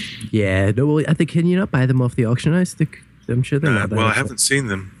 Yeah, no, well, I think, can you not buy them off the auction house? I'm sure they're not that. Well, I haven't seen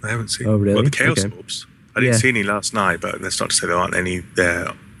them. Oh, really? Well, the chaos orbs. I didn't see any last night, but that's not to say there aren't any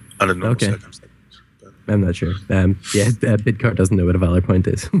there under normal circumstances. But. I'm not sure. Bidcart doesn't know what a valor point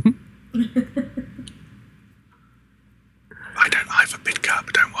is. I don't either, Bidcart,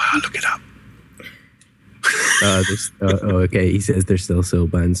 but don't worry, I'll look it up. Okay. He says they're still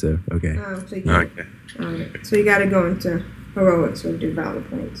soulbound, so okay. So you got to go into heroics or do valor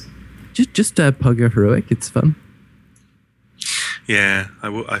points. Just pug your heroic. It's fun. Yeah,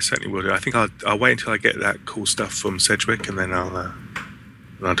 I certainly will do. I think I'll wait until I get that cool stuff from Sedgwick, and then I'll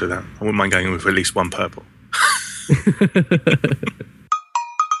do that. I wouldn't mind going in with at least 1 purple.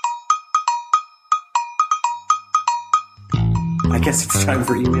 I guess it's time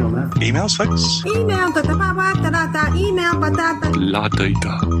for email now. Emails, folks? Email, email, La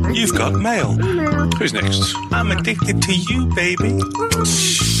data. You've got mail. Email. Who's next? I'm addicted to you, baby.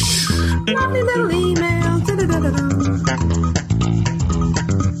 Lovely little email.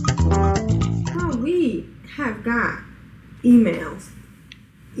 Oh, we have got emails,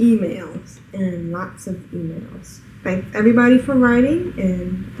 and lots of emails. Thank everybody for writing,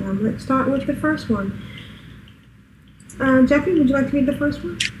 and let's start with the first one. Jeffrey, would you like to read the first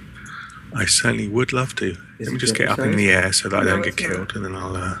one? I certainly would love to. Let me just get up in the air so that I don't get killed, and then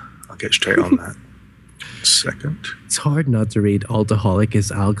I'll get straight on that. Second. It's hard not to read alcoholic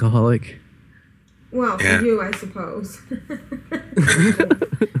is alcoholic. Well, for you, I suppose.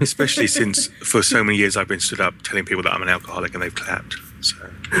 Especially since for so many years I've been stood up telling people that I'm an alcoholic and they've clapped. So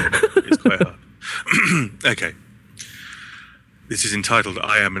it's quite hard. Okay. This is entitled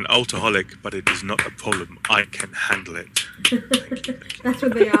 "I am an alcoholic, but it is not a problem. I can handle it." Thank you. That's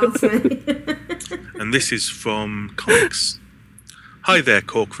what they all say. And this is from Comics. Hi there,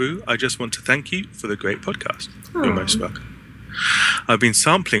 core crew. I just want to thank you for the great podcast. You're most welcome. I've been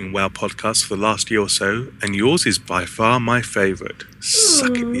sampling WoW podcasts for the last year or so, and yours is by far my favourite.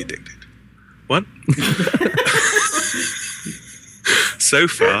 Suck it, the addicted. What? So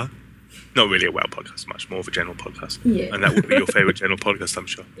far, not really a WoW podcast, much more of a general podcast. Yeah. And that would be your favourite general podcast, I'm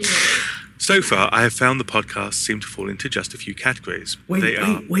sure. Yeah. So far, I have found the podcasts seem to fall into just a few categories. Wait, they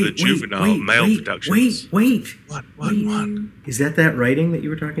are wait, the juvenile male productions. Wait. What? Is that writing that you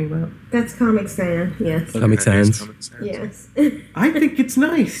were talking about? That's Comic Sans, yes. Comic Sans. Yes. I think it's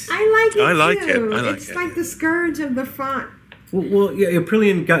nice. I like it I like too. it. I like it's it. like the scourge of the font. Well, yeah,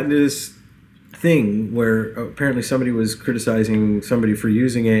 Aprillian got into this thing where apparently somebody was criticizing somebody for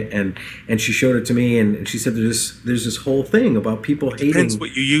using it, and she showed it to me, and she said there's this whole thing about people hating. Depends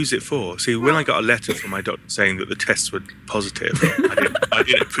what you use it for. See, when I got a letter from my doctor saying that the tests were positive, I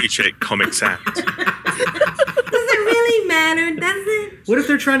didn't appreciate Comic Sans. Does it really matter? Does it? What if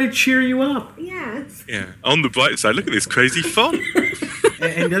they're trying to cheer you up? Yes. Yeah. On the bright side, look at this crazy font.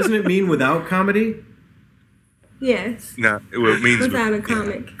 And doesn't it mean without comedy? Yes. No, it means Without a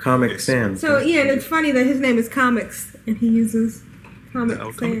comic. Yeah. Comic Sans. So yeah, and it's funny that his name is Comics and he uses Comic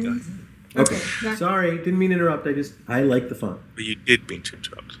Oh, Comic Sans. Guy. Okay. Sorry, didn't mean to interrupt. I like the font. But you did mean to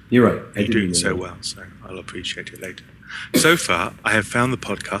interrupt. You're right. I You did do mean it to so interrupt. well, so I'll appreciate it later. So far, I have found the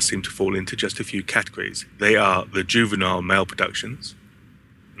podcasts seem to fall into just a few categories. They are the juvenile male productions,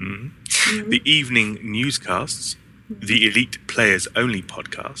 the evening newscasts, the elite players only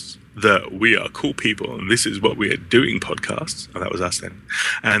podcasts, the We Are Cool People and This Is What We Are Doing podcasts. Oh, that was us then.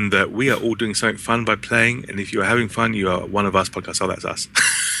 And we are all doing something fun by playing. And if you are having fun, you are one of us podcasts. Oh, that's us.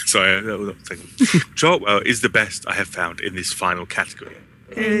 Sorry, that was not thinking. Chartwell is the best I have found in this final category.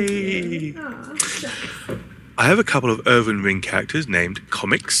 Yay! I have a couple of Irvin Ring characters named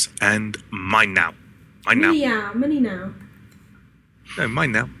Comics and Mine Now. Mine Now. Mini now. No,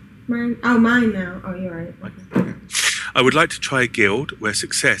 Mine Now. Mine now. Oh, you're right. Okay. I would like to try a guild where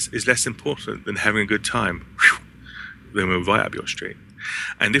success is less important than having a good time. Whew. Then we're right up your street.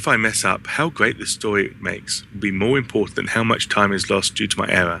 And if I mess up, how great the story it makes will be more important than how much time is lost due to my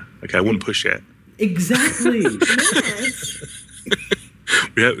error. Okay, I wouldn't push it. Exactly. Yes.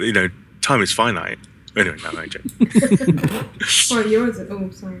 We have, time is finite. Anyway, no, I joke. Or yours. Oh,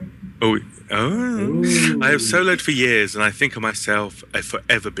 sorry. Oh, I have soloed for years and I think of myself a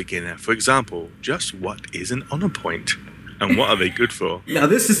forever beginner. For example, just what is an honor point? And what are they good for? Now,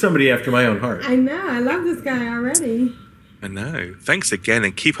 this is somebody after my own heart. I know. I love this guy already. I know. Thanks again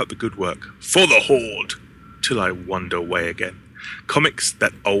and keep up the good work. For the Horde! Till I wander away again. Comics,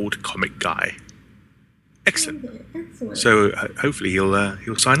 that old comic guy. Excellent. Okay, excellent. So hopefully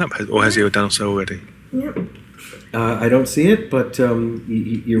he'll sign up, or has he done so already? Yep. I don't see it, but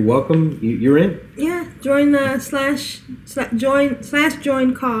you're welcome. You're in. Yeah. Join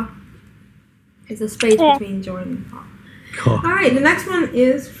join call. There's a space between join and call. All right. The next one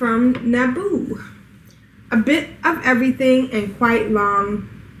is from Naboo. A bit of everything and quite long.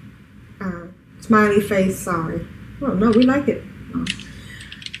 Smiley face. Sorry. Oh no, we like it. Oh.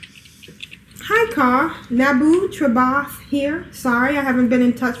 Hi, Carl. Naboo Trebath here. Sorry, I haven't been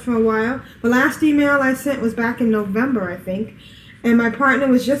in touch for a while. The last email I sent was back in November, I think, and my partner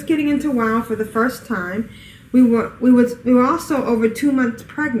was just getting into WoW for the first time. We were also over 2 months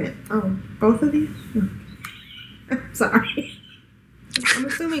pregnant. Oh, both of you? Oh. Sorry. I'm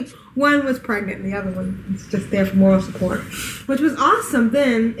assuming one was pregnant and the other one was just there for moral support, which was awesome.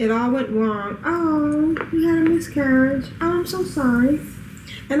 Then it all went wrong. Oh, we had a miscarriage. Oh, I'm so sorry.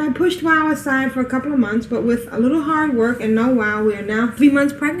 And I pushed WoW aside for a couple of months, but with a little hard work and no WoW, we are now 3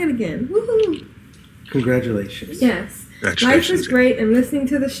 months pregnant again. Woohoo! Congratulations. Yes. Life is great, and listening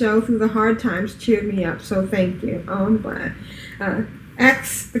to the show through the hard times cheered me up, so thank you. Oh, I'm glad.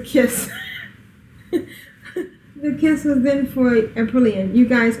 X, the kiss. The kiss was then for Aprillian. You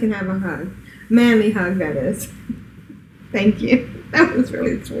guys can have a hug. Manly hug, that is. Thank you. That was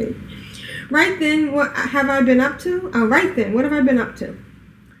really sweet. Right then, what have I been up to? Oh, right then, what have I been up to?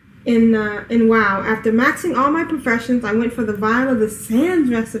 In WoW, after maxing all my professions, I went for the Vial of the Sands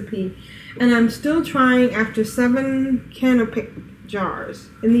recipe, and I'm still trying after 7 Canopic jars.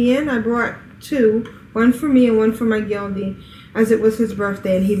 In the end, I brought 2, one for me and one for my guildie, as it was his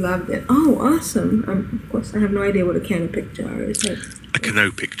birthday and he loved it. Oh, awesome. Of course, I have no idea what a Canopic jar is. A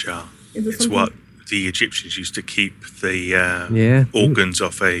canopic jar. It's something? what the Egyptians used to keep the organs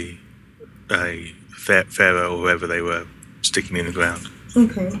off a pharaoh or whoever they were sticking in the ground.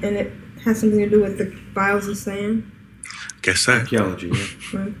 Okay, and it has something to do with the vials of sand? Guess so. Archaeology,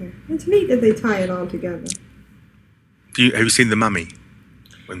 yeah. Okay. It's neat that they tie it all together. Have you seen The Mummy?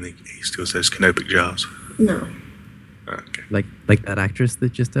 When he steals those canopic jars. No. Okay. Like that actress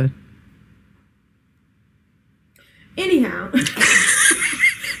that just died. Anyhow.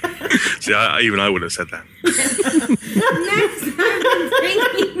 See, even I would have said that.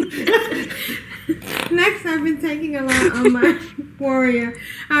 Next, I've been taking a lot on my warrior.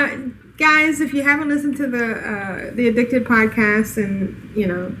 Guys, if you haven't listened to the Addicted podcast and you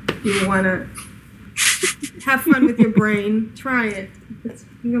want to have fun with your brain, try it.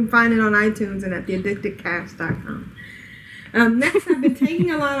 You can find it on iTunes and at theaddictedcast.com. Next, I've been taking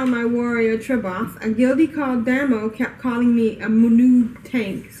a lot on my warrior Triboth. A guildie called Damo kept calling me a noob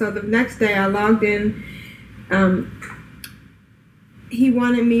tank. So the next day I logged in. He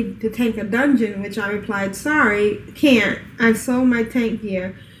wanted me to tank a dungeon, which I replied, sorry, can't. I've sold my tank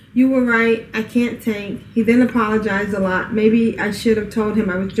gear. You were right, I can't tank. He then apologized a lot. Maybe I should have told him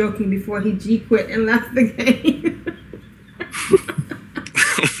I was joking before he G-quit and left the game.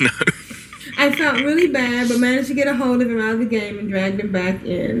 No. I felt really bad, but managed to get a hold of him out of the game and dragged him back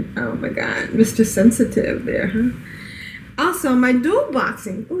in. Oh my God, Mr. Sensitive there, huh? Also, my dual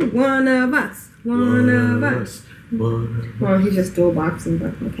boxing. Ooh, one of us. One of us. Well, he's just dual boxing,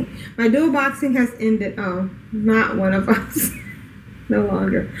 but okay. My dual boxing has ended. Oh, not one of us. No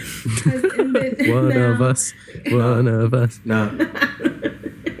longer. Has ended One now. of us. One of us. No.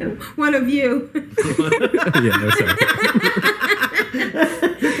 One of you. Yeah, no, sorry.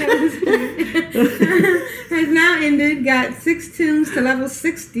 Has now ended. Got 6 tunes to level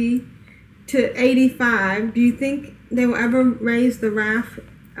 60 to 85. Do you think they will ever raise the RAF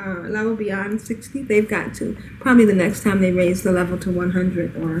level beyond 60? They've got to. Probably the next time they raise the level to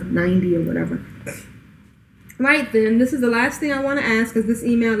 100 or 90 or whatever. Right then, this is the last thing I want to ask because this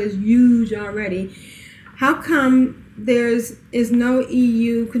email is huge already. How come is no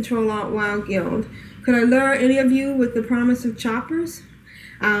EU Ctrl-Alt-WoW guild? Could I lure any of you with the promise of choppers?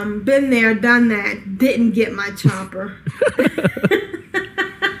 Been there, done that. Didn't get my chopper.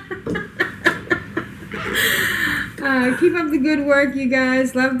 Keep up the good work, you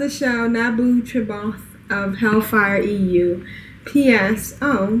guys. Love the show. Nabu Triboth of Hellfire EU. P.S.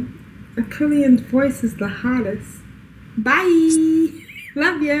 Oh, Aprillian's voice is the hottest. Bye.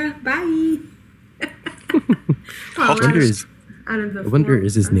 Love ya. Bye. I wonder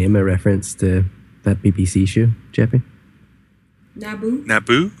is his name a reference to that BBC show, Jeffy?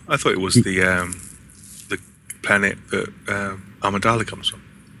 Naboo? I thought it was the planet that Amidala comes from.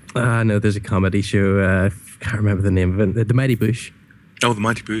 No, there's a comedy show. I can't remember the name of it. The Mighty Bush. Oh, the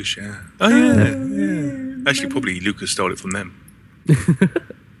Mighty Bush, yeah. Oh, yeah. Actually, probably Lucas stole it from them.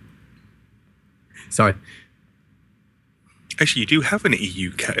 Sorry. Actually, you do have an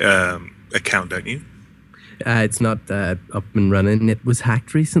EU account, don't you? It's not up and running. It was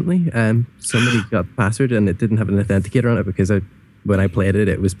hacked recently. Somebody got the password and it didn't have an authenticator on it because when I played it,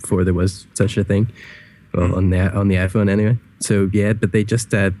 it was before there was such a thing. Well, on the iPhone anyway. So yeah, but they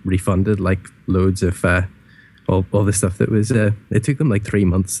just refunded like loads of all the stuff that was. It took them like 3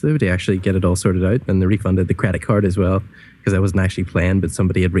 months though to actually get it all sorted out, and they refunded the credit card as well because I wasn't actually playing, but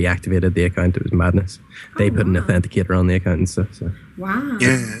somebody had reactivated the account. It was madness. They put an authenticator on the account and stuff. So. Wow.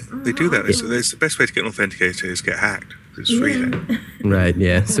 Yeah, they do that. It's the best way to get an authenticator is get hacked. It's free then. Right.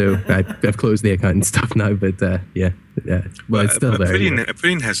 Yeah. So I've closed the account and stuff now, but yeah. Well, it's still there.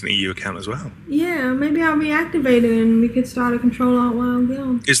 Aprillian has an EU account as well. Yeah, maybe I'll reactivate it and we could start a Ctrl-Alt-WoW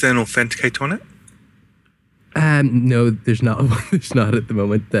guild. Is there an authenticator on it? No, there's not. There's not at the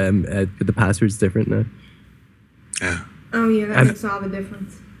moment. But the password's different now. Yeah. Oh yeah, that makes all the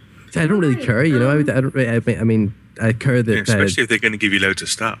difference. I don't really care, you know. I mean, I care that. Yeah, especially if they're going to give you loads of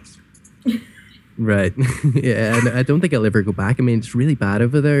stuff. Right. Yeah, and I don't think I'll ever go back. I mean, it's really bad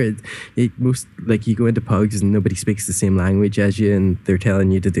over there. Most like you go into pugs and nobody speaks the same language as you, and they're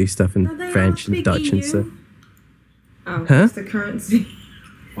telling you to do stuff in French and Dutch and stuff. Oh, that's the currency.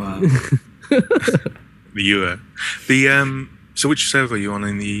 Wow. The euro. So which server are you on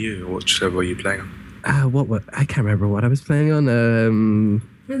in the EU, or which server are you playing on? What? I can't remember what I was playing on.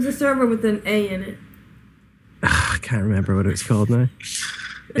 There's a server with an A in it. I can't remember what it was called now.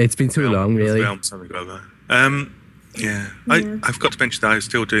 It's been too long, really. Something like that. Yeah. I've got to mention that I was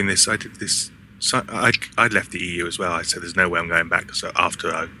still doing this. I did this. So I left the EU as well. I said there's no way I'm going back. So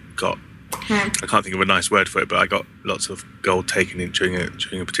after I got, I can't think of a nice word for it, but I got lots of gold taken in during a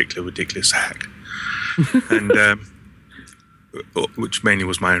particular ridiculous hack, and which mainly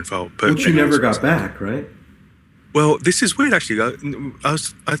was my own fault. But you never got back, right? Well, this is weird actually. I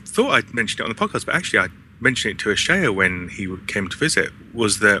thought I'd mentioned it on the podcast, but actually I mentioned it to Ashaya when he came to visit.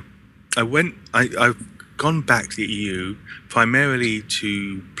 Was that I gone back to the EU primarily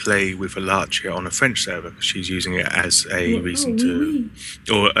to play with Alacia on a French server because she's using it as a reason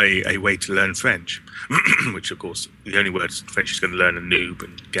or a way to learn French, which of course the only words in French is going to learn are noob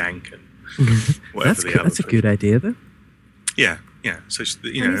and gank and whatever the other. That's a good idea, though. Yeah. So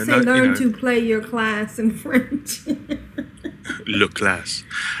learn to play your class in French. Le class,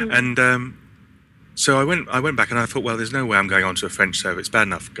 and so I went back and I thought, well, there's no way I'm going onto a French server. It's bad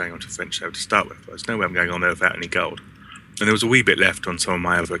enough going onto a French server to start with, but there's no way I'm going on there without any gold. And there was a wee bit left on some of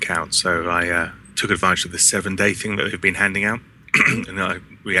my other accounts, so I took advantage of the 7-day thing that they've been handing out, and I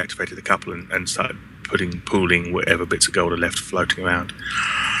reactivated a couple and started pooling whatever bits of gold are left floating around.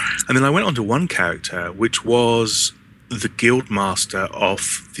 And then I went on to one character, which was the guild master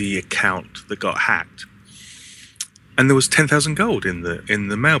of the account that got hacked, and there was 10,000 gold in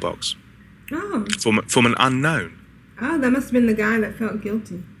the mailbox. Oh. From an unknown. Oh, that must have been the guy that felt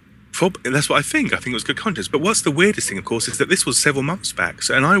guilty. That's what I think. I think it was good content. But what's the weirdest thing, of course, is that this was several months back.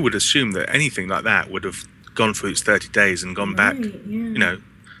 So, and I would assume that anything like that would have gone through its 30 days and gone back. Yeah.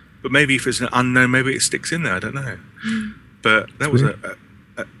 But maybe if it's an unknown, maybe it sticks in there. I don't know. But that was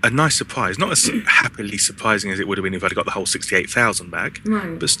a nice surprise. Not as happily surprising as it would have been if I'd got the whole 68,000 back.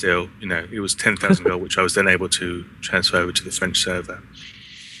 Right. But still, it was 10,000 gold, which I was then able to transfer over to the French server.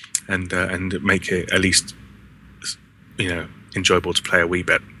 And make it at least, enjoyable to play a wee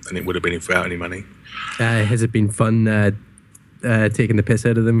bit than it would have been without any money. Has it been fun taking the piss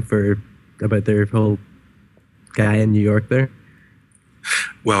out of them about their whole guy in New York there?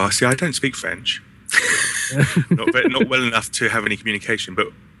 Well, see, I don't speak French. not well enough to have any communication, but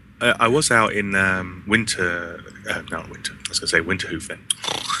I was out in Winterhoof then.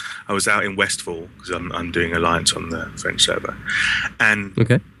 I was out in Westfall because I'm doing Alliance on the French server. And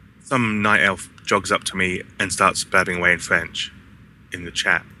some night elf jogs up to me and starts blabbing away in French in the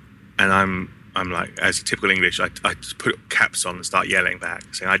chat, and I'm like, as a typical English, I just put caps on and start yelling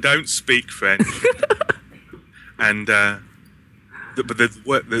back, saying, "I don't speak French." And a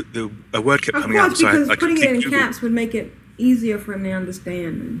word kept coming out. Of course, because putting it in caps would make it easier for them to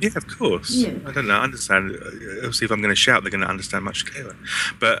understand. Yeah, of course. Yeah. I don't know. Understand. Obviously, if I'm going to shout, they're going to understand much clearer.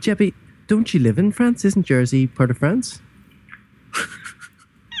 But Jeppy, don't you live in France? Isn't Jersey part of France?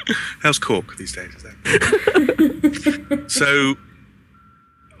 How's Cork these days? Is that? So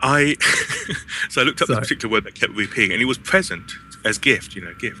I looked up the particular word that kept repeating, and it was present as gift.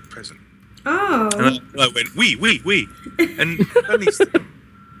 Gift, present. Oh. And I went, oui, and only,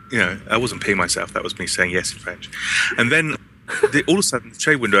 I wasn't peeing myself. That was me saying yes in French. And then all of a sudden, the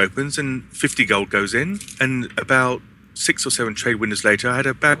trade window opens and 50 gold goes in, and about 6 or 7 trade windows later, I had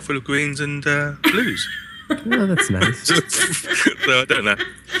a bag full of greens and blues. Oh, that's nice. So I don't know.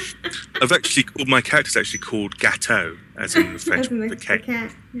 My character's actually called Gâteau, as in the French, the cake.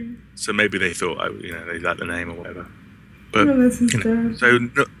 Cat. Yeah. So maybe they thought, they liked the name or whatever. But so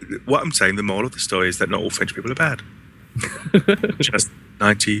what I'm saying, the moral of the story is that not all French people are bad. Just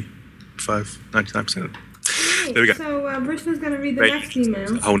 99%. There we go. So Brishna's going to read the next email.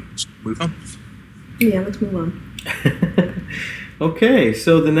 Move on. Yeah, let's move on. Okay,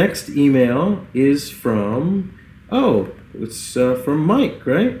 so the next email is from from Mike,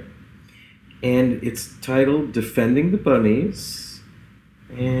 right? And it's titled "Defending the Bunnies,"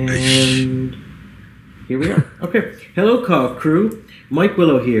 and here we are. Okay, hello, Cog crew. Mike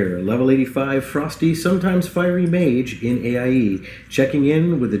Willow here, level 85, frosty, sometimes fiery mage in AIE, checking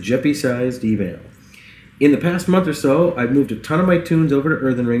in with a Jeppy-sized email. In the past month or so, I've moved a ton of my tunes over to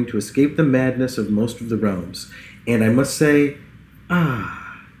Earthen Ring to escape the madness of most of the realms, and I must say,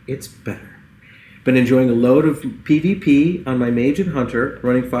 it's better. Been enjoying a load of PvP on my Mage and Hunter,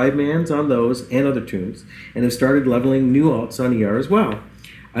 running 5-mans on those and other tunes, and have started leveling new alts on ER as well.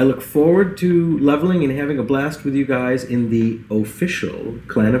 I look forward to leveling and having a blast with you guys in the official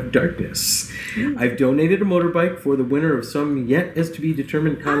Clan of Darkness. I've donated a motorbike for the winner of some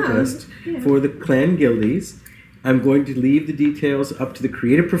yet-as-to-be-determined contest for the Clan Guildies. I'm going to leave the details up to the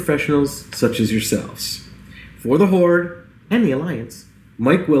creative professionals such as yourselves. For the Horde and the Alliance,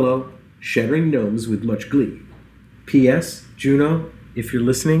 Mike Willow, shattering gnomes with much glee. P.S. Juno, if you're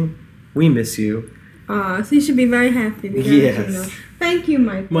listening, we miss you. So you should be very happy. Yes. Thank you,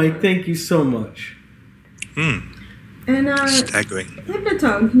 Mike. Mike, thank you so much. And staggering.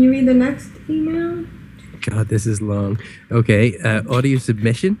 Hypnotone, can you read the next email? God, this is long. Okay, audio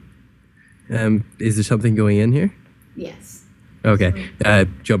submission. Is there something going in here? Yes. Okay. Do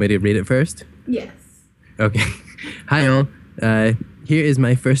you want me to read it first? Yes. Okay. Hi all. Here is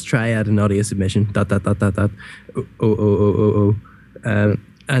my first try at an audio submission. ...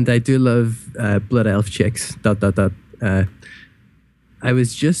 And I do love blood elf chicks. ... I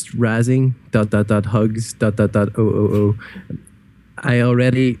was just razzing ... hugs ... oh. I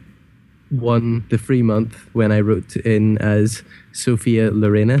already won the free month when I wrote in as Sophia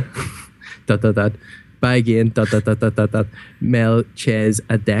Lorena ... Buy again ... Mel Ches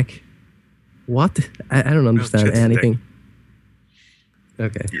a deck. What? I don't understand anything.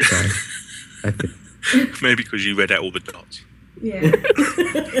 Okay, sorry. I think. Maybe because you read out all the dots. Yeah.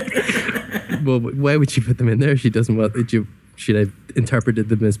 Well, why would she put them in there? She doesn't want. Should I interpreted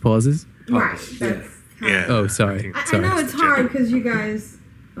them as pauses? Right. That's Yeah. Oh, sorry. I know it's hard because you guys.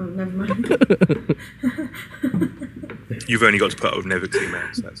 Oh, never mind. You've only got to put up with Neville's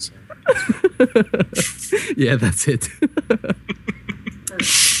emails. That's. Yeah, that's it.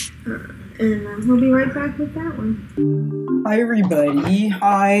 And we'll be right back with that one. Hi, everybody.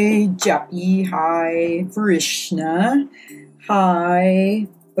 Hi, Jeppy. Hi, Varishna. Hi,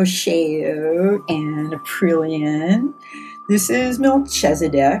 Osheo and Aprillian. This is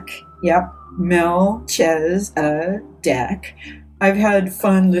Melchizedek. Yep, Melchizedek. I've had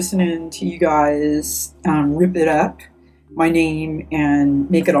fun listening to you guys rip it up, my name,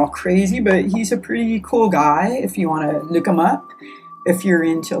 and make it all crazy, but he's a pretty cool guy if you want to look him up. If you're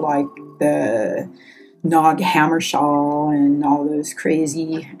into like the Nog Hammershall and all those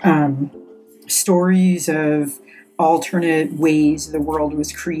crazy stories of alternate ways the world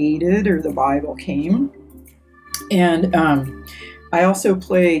was created or the Bible came. And I also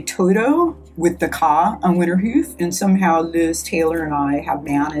play Toto with the Ka on Winterhoof, and somehow Liz Taylor and I have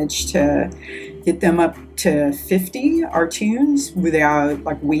managed to get them up to 50, our tunes, without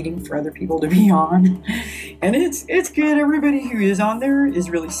like waiting for other people to be on. And it's good. Everybody who is on there is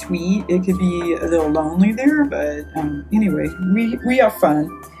really sweet. It could be a little lonely there, but anyway, we have fun.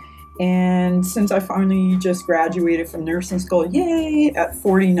 And since I finally just graduated from nursing school, yay, at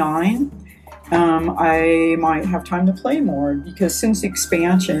 49, I might have time to play more, because since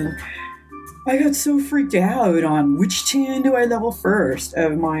expansion, I got so freaked out on which tune do I level first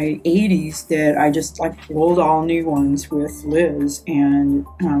of my 80s that I just like rolled all new ones with Liz, and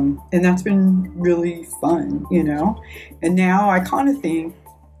that's been really fun, you know. And now I kind of think,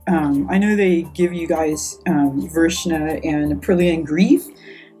 I know they give you guys Vershna and Aprillian grief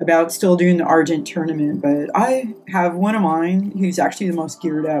about still doing the Argent tournament, but I have one of mine who's actually the most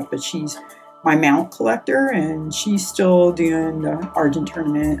geared up, but she's my mount collector, and she's still doing the Argent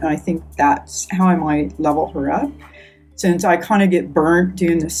tournament, and I think that's how I might level her up, since I kind of get burnt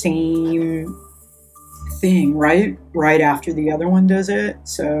doing the same thing right after the other one does it.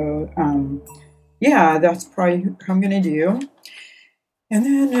 So yeah, that's probably what I'm gonna do. And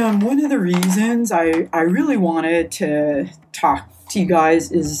then one of the reasons I really wanted to talk to you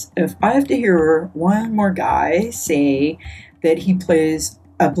guys is if I have to hear one more guy say that he plays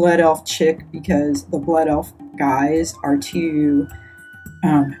a blood elf chick because the blood elf guys are too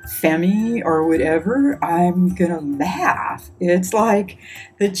femmy or whatever, I'm gonna laugh. It's like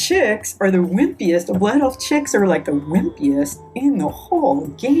the chicks are the wimpiest. The blood elf chicks are like the wimpiest in the whole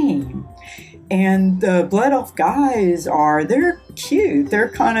game. And the blood elf guys they're cute. They're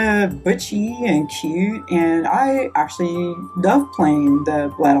kind of butchy and cute. And I actually love playing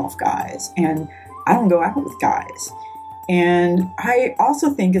the blood elf guys. And I don't go out with guys. And I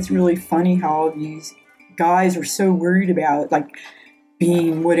also think it's really funny how these guys are so worried about like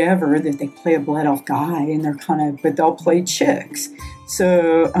being whatever that they play a blood elf guy, and but they'll play chicks.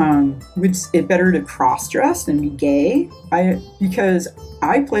 So it's better to cross dress than be gay. Because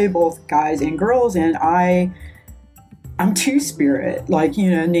I play both guys and girls, and I'm two-spirit, like,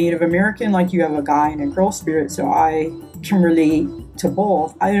 you know, Native American, like you have a guy and a girl spirit, so I can relate to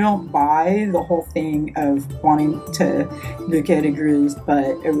both. I don't buy the whole thing of wanting to look at a girl's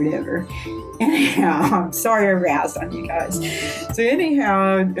butt or whatever. Anyhow, I'm sorry I razzed on you guys. So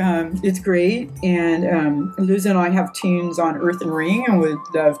anyhow, it's great, and Liz and I have tunes on Earth and Ring and would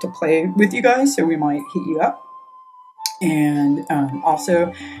love to play with you guys, so we might hit you up. And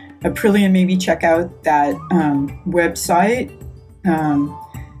also, Aprillian, maybe check out that website,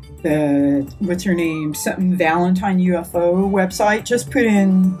 what's her name? Something Valentine UFO website. Just put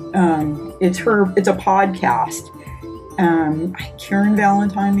in it's a podcast. Karen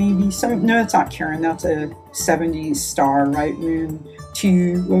Valentine, maybe. No, it's not Karen. That's a 70s star, right? Room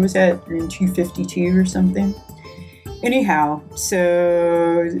 252 or something. Anyhow,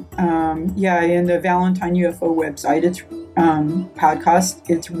 so yeah, in the Valentine UFO website, it's podcast.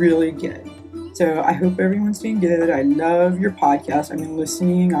 It's really good. So I hope everyone's doing good. I love your podcast. I've been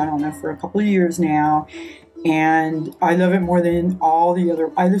listening, I don't know, for a couple of years now. And I love it more than all the other.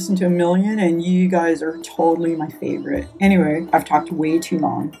 I listen to a million, and you guys are totally my favorite. Anyway, I've talked way too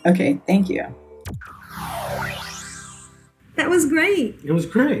long. Okay, thank you. That was great. It was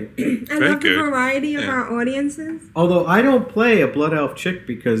great. I love the variety of our audiences. Although I don't play a Blood Elf chick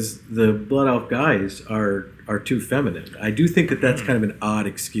because the Blood Elf guys are too feminine. I do think that that's kind of an odd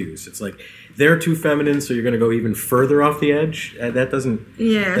excuse. It's like they're too feminine, so you're going to go even further off the edge. That doesn't.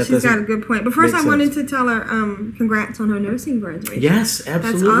 Yeah, that she's got a good point. But first, I wanted to tell her congrats on her nursing graduation. Yes,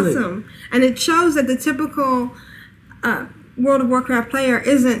 absolutely. That's awesome, and it shows that the typical World of Warcraft player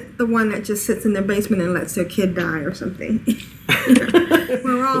isn't the one that just sits in their basement and lets their kid die or something.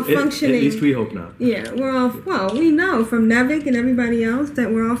 We're all functioning. At least we hope not. Yeah, we're all. Well, we know from Nevik and everybody else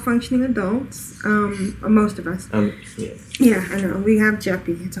that we're all functioning adults. Most of us. Yeah. Yeah, I know. We have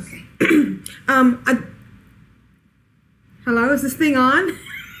Jeppy. It's okay. Hello, is this thing on?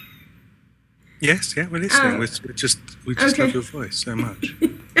 Yes, yeah, we're listening. We just love your voice so much.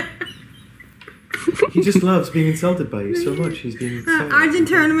 He just loves being insulted by you so much. He's being excited. Argent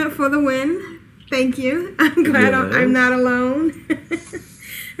tournament for the win. Thank you. I'm glad I'm not alone.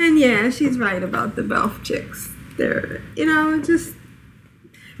 And yeah, she's right about the Belf chicks. They're, just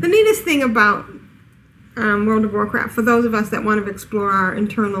the neatest thing about World of Warcraft, for those of us that want to explore our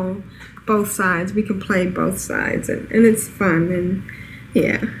internal both sides, we can play both sides, and it's fun, and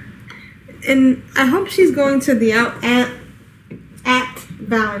yeah. And I hope she's going to the at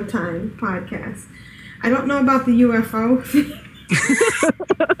Valentine podcast. I don't know about the UFO thing.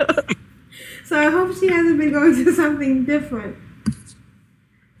 So I hope she hasn't been going to something different.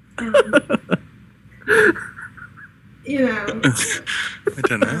 I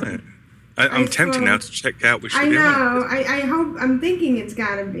don't know. I'm tempted now to check out which. I know. I hope. I'm thinking it's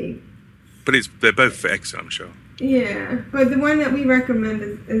gotta be. But they're both excellent, I'm sure. Yeah, but the one that we recommend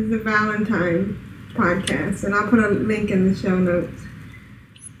is the Valentine podcast, and I'll put a link in the show notes.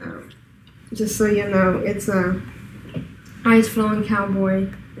 Just so you know, it's a ice flowing cowboy.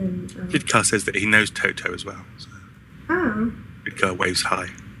 And Vidkar says that he knows Toto as well. So. Oh. Vidkar waves high.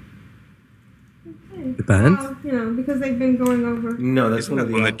 Okay. The band? Well, because they've been going over. No, that's one of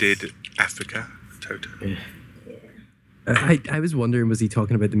the one that did Africa. Toto. Yeah. I was wondering, was he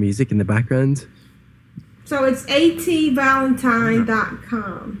talking about the music in the background? So it's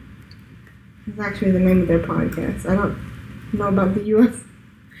atvalentine.com. It's actually the name of their podcast. I don't know about the UFO.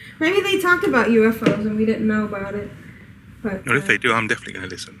 Maybe they talked about UFOs and we didn't know about it. But if they do, I'm definitely going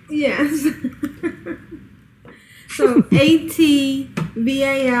to listen. Yes. So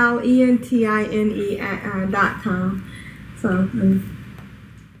atvalentine.com. So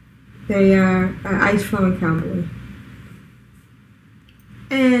they are ice flowing cowboy.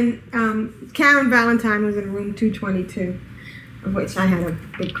 And Karen Valentine was in room 222, of which I had a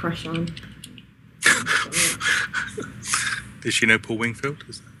big crush on. Did she know Paul Wingfield?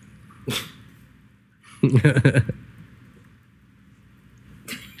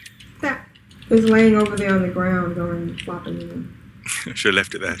 That was laying over there on the ground, going flopping. Should have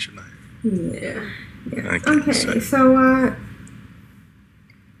left it there, shouldn't I? Yeah. Okay, so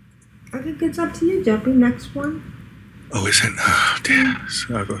I think it's up to you, Jeppy. Next one. Oh, is it? Oh, dear.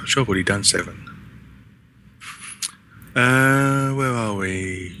 So I'm sure I've already done 7. Where are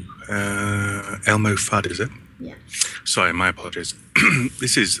we? Elmo Fudd, is it? Yeah. Sorry, my apologies.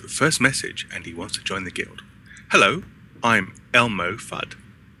 This is first message, and he wants to join the guild. Hello, I'm Elmo Fudd.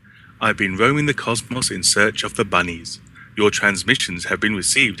 I've been roaming the cosmos in search of the bunnies. Your transmissions have been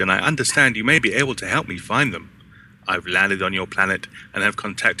received, and I understand you may be able to help me find them. I've landed on your planet and have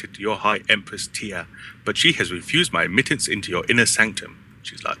contacted your High Empress Tia, but she has refused my admittance into your inner sanctum.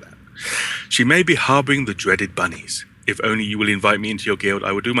 She's like that. She may be harboring the dreaded bunnies. If only you will invite me into your guild,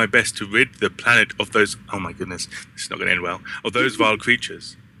 I will do my best to rid the planet of those... Oh my goodness, this is not going to end well. Of those vile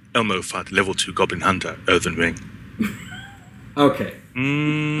creatures. Elmo Fudd, level 2 Goblin Hunter, Earthen Ring. Okay.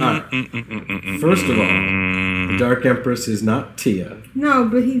 First of all, the Dark Empress is not Tia. No,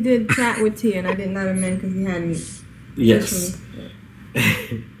 but he did chat with Tia, and I didn't let him in because he hadn't. Yes.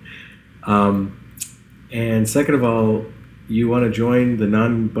 And second of all, you want to join the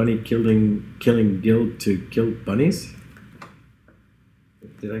non-bunny killing guild to kill bunnies?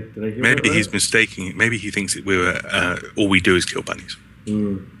 Did I hear Maybe that right? he's mistaking. Maybe he thinks that we're all we do is kill bunnies.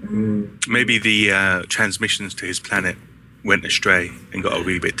 Maybe the transmissions to his planet went astray and got a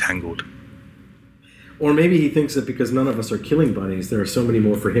wee bit tangled. Or maybe he thinks that because none of us are killing bunnies, there are so many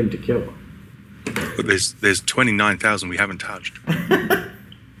more for him to kill. But there's 29,000 we haven't touched.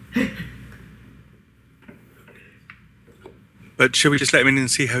 But shall we just let him in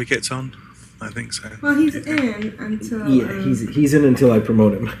and see how he gets on? I think so. Well, he's in until... Yeah, he's in until I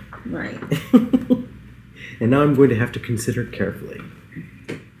promote him. Right. And now I'm going to have to consider carefully.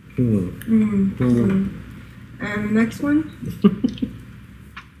 And the next one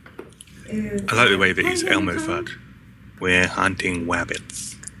is... I like the way that he's Elmo Fudd. We're hunting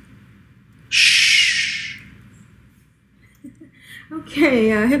wabbits. Shh. Okay,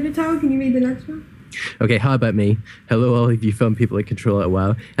 Hypnotoad, can you read the next one? Okay, how about me? Hello, all of you fun people at Ctrl at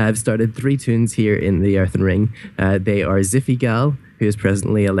WoW. I've started 3 toons here in the Earthen Ring. They are Ziffy Gal, who is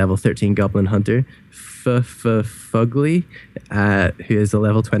presently a level 13 Goblin Hunter, Fugly, who is a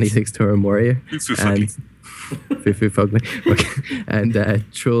level 26 Tauren Warrior, and Fugly, okay. And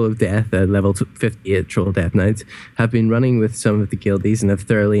Troll of Death, a level 58 Troll of Death Knight, have been running with some of the guildies and have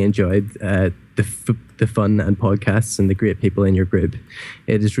thoroughly enjoyed the fun and podcasts and the great people in your group.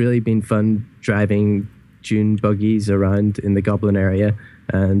 It has really been fun driving dune buggies around in the Goblin area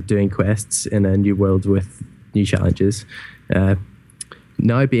and doing quests in a new world with new challenges.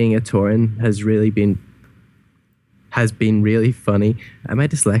 Now being a Tauren has been really funny. Am I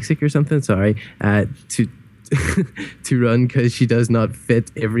dyslexic or something? Sorry. To run because she does not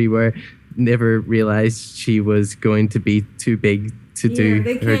fit everywhere. Never realized she was going to be too big to do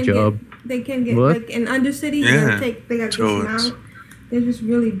her job. They can get What? like in Undercity. Yeah. They got this mount. They're just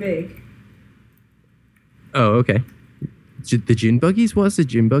really big. Oh, okay. The June buggies? What's a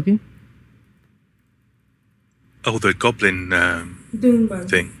June buggy? Oh, the goblin Dune bug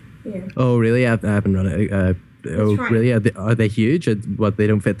thing. Yeah. Oh, really? I haven't run it. Oh, right. really? Are they huge? What, they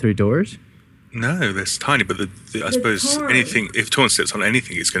don't fit through doors? No, that's tiny, but I suppose Tauren. anything, if Tauren sits on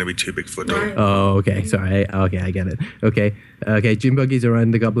anything, it's going to be too big for a door. Right. Oh, okay. Sorry. Okay, I get it. Okay. June buggies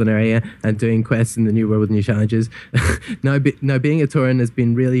around the Goblin area and doing quests in the new world with new challenges. Now being a Tauren has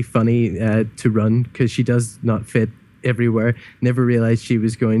been really funny to run because she does not fit everywhere. Never realized she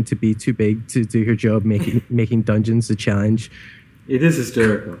was going to be too big to do her job, making dungeons a challenge. It is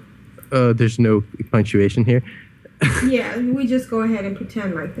hysterical. There's no punctuation here. Yeah, we just go ahead and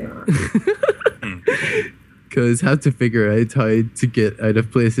pretend like they are. Because have to figure out how to get out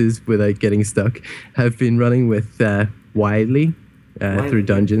of places without getting stuck. Have been running with Wiley through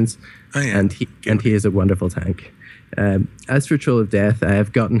dungeons, and he is a wonderful tank. As for Troll of Death, I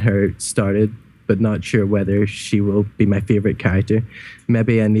have gotten her started, but not sure whether she will be my favorite character.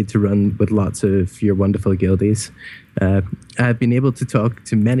 Maybe I need to run with lots of your wonderful guildies. I've been able to talk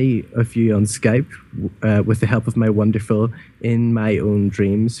to many of you on Skype with the help of my wonderful In My Own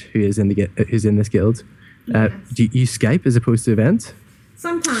Dreams, who's in this guild. Yes. Do you Skype as opposed to event?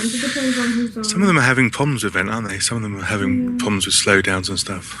 Sometimes it depends on who's on. Some of them are having problems with it, aren't they? Some of them are having problems with slowdowns and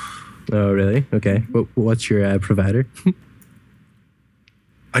stuff. Oh, really? Okay. What's your provider?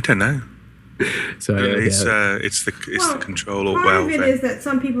 I don't know. Sorry, It's the control or part WoW of it thing. is that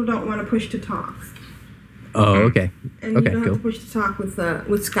some people don't want to push to talk, Oh, okay. and Okay, you don't cool. have to push to talk with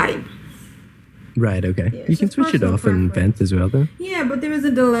Skype. Right, okay. Yeah, You it's can just switch it personal off in preference. vent as well, though. Yeah, but there is a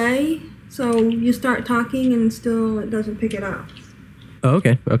delay, so you start talking and still it doesn't pick it up. Oh,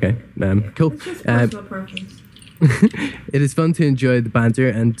 okay. Cool. It's just personal preference. It is fun to enjoy the banter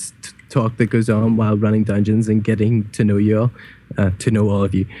and talk that goes on while running dungeons and getting to know you all, to know all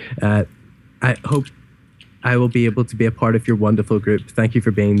of you. I hope I will be able to be a part of your wonderful group. Thank you for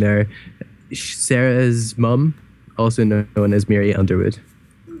being there. Sarah's mum, also known as Mary Underwood.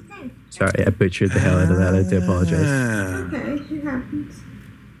 Okay. Sorry, I butchered the hell out of that. I do apologize. Okay, it happens.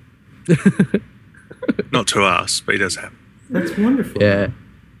 Not to us, but it does happen. That's wonderful. Yeah.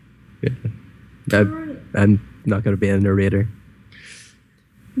 Alright. I'm not going to be a narrator.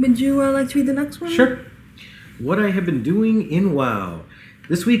 Would you like to read the next one? Sure. What I have been doing in WoW.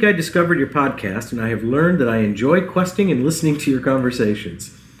 This week I discovered your podcast, and I have learned that I enjoy questing and listening to your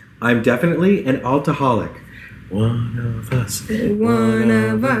conversations. I'm definitely an altaholic. One of us. One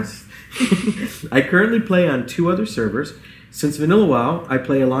of us. I currently play on 2 other servers. Since Vanilla WoW, I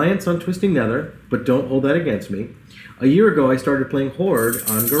play Alliance on Twisting Nether, but don't hold that against me. A year ago, I started playing Horde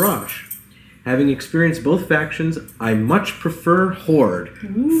on Garage. Having experienced both factions, I much prefer Horde.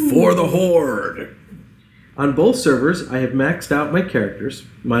 For the Horde! On both servers, I have maxed out my characters.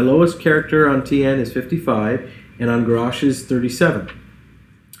 My lowest character on TN is 55, and on Garage is 37.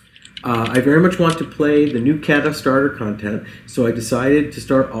 I very much want to play the new Kata starter content, so I decided to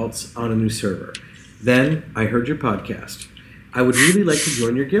start alts on a new server. Then, I heard your podcast. I would really like to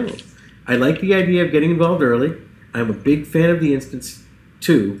join your guild. I like the idea of getting involved early. I'm a big fan of the instance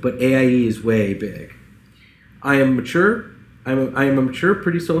too, but AIE is way big. I am mature. I am a mature,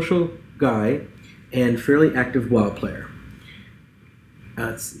 pretty social guy, and fairly active WoW player.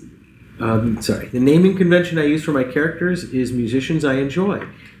 The naming convention I use for my characters is musicians I enjoy.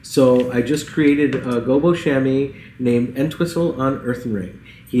 So I just created a Gobo Chamois named Entwistle on Earthen Ring.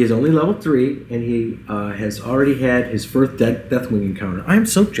 He is only level 3, and he has already had his first Deathwing encounter. I am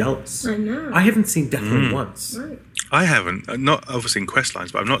so jealous. I know. I haven't seen Deathwing once. Right. I haven't. Not obviously in quest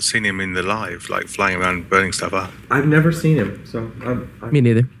lines, but I've not seen him in the live, like flying around burning stuff up. I've never seen him, so I'm Me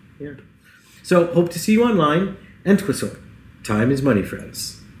neither. yeah. So hope to see you online and Twistle. Time is money,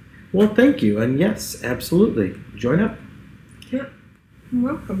 friends. Well, thank you, and yes, absolutely, join up. Yeah.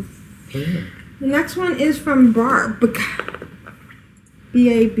 You're welcome. Yeah. The next one is from Barb.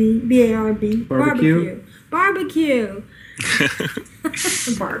 B-A-R-B. Barbecue. Barbecue.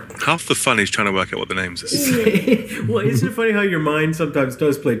 Barb. Half the fun is trying to work out what the names are. Well, isn't it funny how your mind sometimes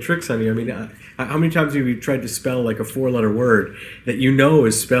does play tricks on you? I mean, how many times have you tried to spell like a 4-letter word that you know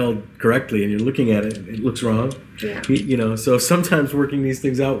is spelled correctly, and you're looking at it and it looks wrong? Yeah. You know, so sometimes working these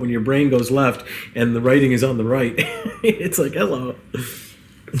things out when your brain goes left and the writing is on the right, it's like, hello.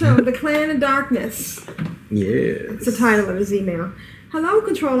 So, the Clan of Darkness. Yes. It's the title of his email. Hello,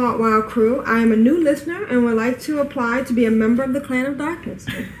 Control Alt WoW crew. I am a new listener and would like to apply to be a member of the Clan of Darkness.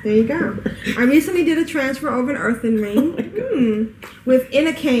 There you go. I recently did a transfer over an Earthen Ring with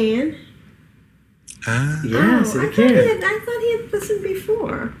Inacan. Yes, I thought he had listened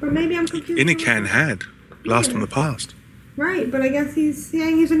before, but maybe I'm confused. Inacan had blast from the past. Right, but I guess he's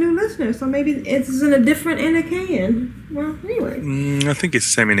saying he's a new listener, so maybe it's in a different Inacan. Well, anyway. I think it's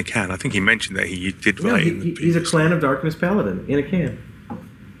the same Inacan. I think he mentioned that he did No, write. he's a Clan of Darkness paladin in a can.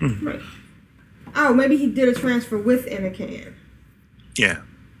 Right. Oh, maybe he did a transfer with Inacan. Yeah.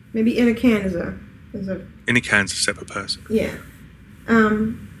 Maybe Inacan is a Inacan's a separate person. yeah.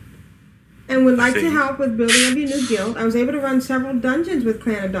 And would like to help with building up your new guild. I was able to run several dungeons with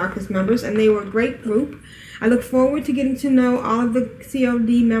Clan of Darkness members, and they were a great group. I look forward to getting to know all of the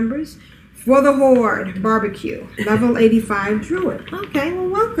COD members. For the Horde, Barbecue, level 85 Druid. Okay, well,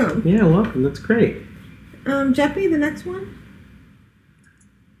 welcome. Yeah, welcome. That's great. Jeppy, the next one?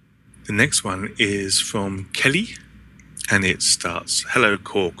 The next one is from Kelly, and it starts, Hello,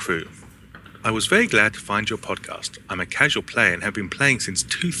 core crew. I was very glad to find your podcast. I'm a casual player and have been playing since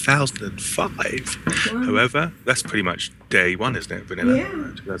 2005. Wow. However, that's pretty much day one, isn't it, Vanilla?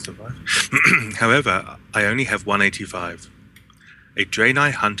 Yeah. 2005. However, I only have 185. A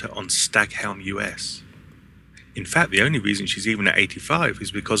Draenei Hunter on Staghelm US. In fact, the only reason she's even at 85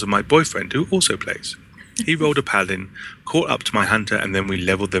 is because of my boyfriend, who also plays. He rolled a paladin, caught up to my hunter, and then we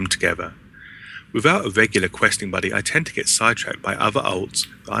leveled them together. Without a regular questing buddy, I tend to get sidetracked by other alts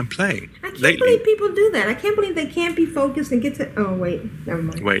that I'm playing. I can't believe people do that. I can't believe they can't be focused and get to... Oh, wait. Never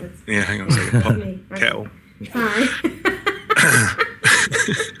mind. Wait, yeah, hang on a second. Pop, kettle. Sorry.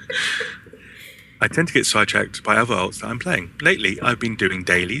 I tend to get sidetracked by other alts that I'm playing. Lately, I've been doing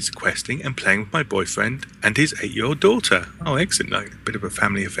dailies, questing, and playing with my boyfriend and his 8-year-old daughter. Oh, excellent. Like, a bit of a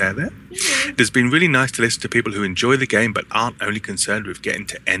family affair there. Yeah. It has been really nice to listen to people who enjoy the game but aren't only concerned with getting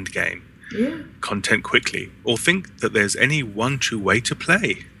to end game. Yeah. Content quickly, or think that there's any one true way to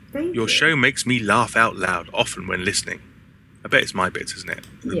play. Thank Your you. show makes me laugh out loud often when listening. I bet it's my bits, isn't it?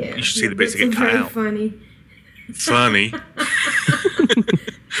 Yeah. You should see the bits that get cut very out. funny. Funny.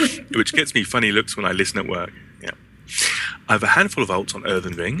 Which gets me funny looks when I listen at work. Yeah. I have a handful of alts on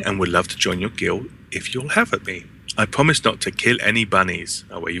Earthen Ring and would love to join your guild if you'll have at me. I promise not to kill any bunnies.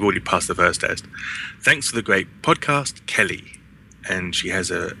 Oh, well, you've already passed the first test. Thanks for the great podcast, Kelly. And she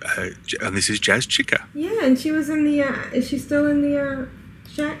has and this is Jazz Chica. Yeah, and she was in the, is she still in the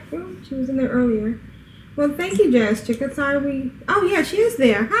chat room? She was in there earlier. Well, thank you, Jazz Chica. Sorry oh, yeah, she is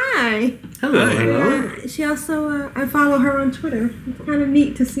there. Hi. Hello. And, she also, I follow her on Twitter. It's kind of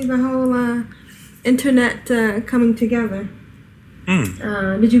neat to see the whole internet coming together.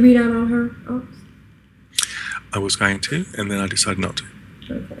 Did you read out all her alts? I was going to, and then I decided not to.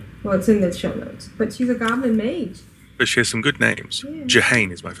 Okay. Well, it's in the show notes. But she's a goblin mage. But she has some good names. Yeah.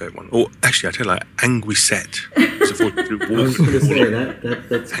 Jahane is my favourite one. Or actually, I tell you, like, Anguisette. It's a I was going to say,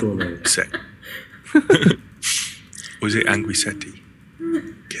 that's cool name. Set. Was it Anguisetti?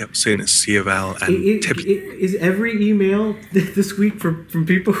 Kept saying it Siaval and Is every email this week from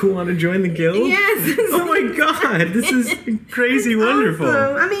people who want to join the guild? Yes. Oh my god, this is crazy wonderful.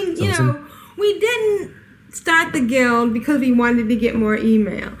 Awesome. I mean, you know, we didn't start the guild because we wanted to get more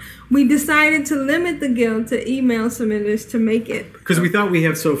email. We decided to limit the guild to email submitters to make it. Because we thought we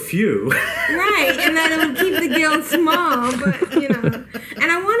have so few. Right, and that it would keep the guild small, but, you know.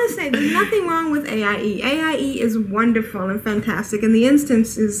 And I want to say there's nothing wrong with AIE. AIE is wonderful and fantastic, and the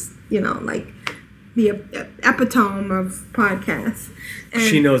instance is, you know, like the epitome of podcasts. And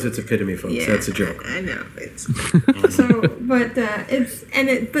she knows it's epitome, folks. yeah, That's a joke. I know. It's so, but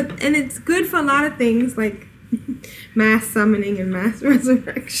it's good for a lot of things like mass summoning and mass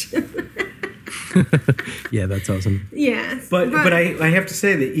resurrection. Yeah, that's awesome. Yes. But I have to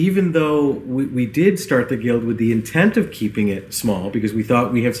say that even though we did start the guild with the intent of keeping it small because we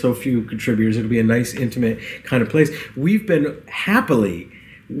thought we have so few contributors, it'll be a nice, intimate kind of place, we've been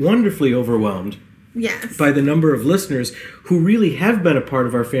wonderfully overwhelmed yes. by the number of listeners who really have been a part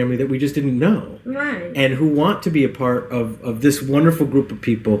of our family that we just didn't know. Right. And who want to be a part of this wonderful group of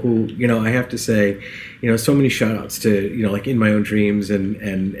people who, I have to say, so many shout outs to, like In My Own Dreams and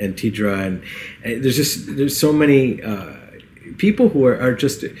Tidra. And there's so many people who are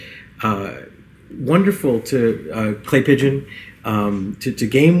just wonderful to Clay Pigeon, to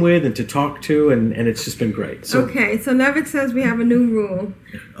game with and to talk to, and it's just been great. So, okay, so Nevik says we have a new rule.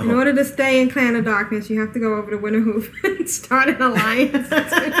 In order to stay in Clan of Darkness, you have to go over to Winterhoof and start an alliance.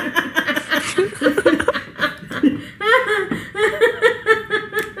 That's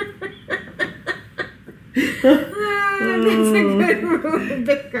a good rule,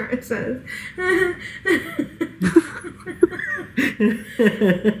 Vicar says.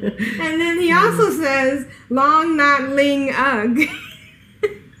 And then he also says, long not ling ugh.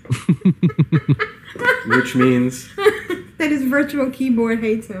 Which means? That his virtual keyboard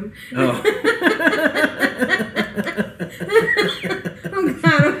hates him. Oh. Oh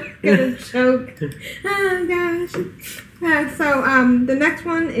God, I'm gonna choke. Oh gosh. So the next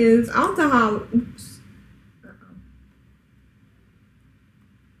one is alcohol. Oops.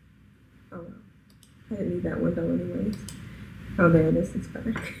 Oh, I didn't need that window anyways. Oh, there it is. It's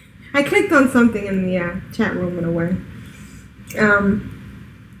back. I clicked on something in the chat room and away.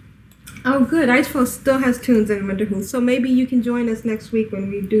 Oh, good. Icefall still has tunes in Winterhoof, so maybe you can join us next week when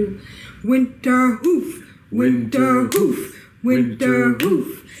we do Winterhoof. Winterhoof.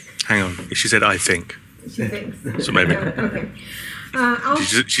 Winterhoof. Hang on. She said, I think. She thinks. So maybe. Okay.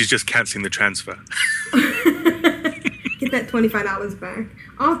 She's just cancelling the transfer. Get that $25 back.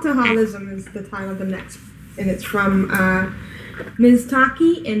 Alcoholism is the title of the next, and it's from Ms.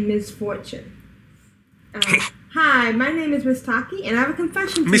 Taki and Ms. Fortune. Hi, my name is Ms. Taki, and I have a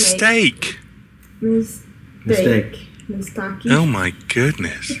confession to Mistake. make. Mistake. Ms. Taki. Oh my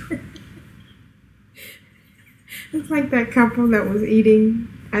goodness. It's like that couple that was eating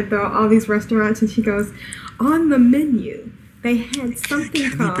at all these restaurants, and she goes, on the menu, they had something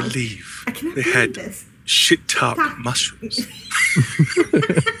called... Can you believe I cannot they believe had this. shit-top mushrooms?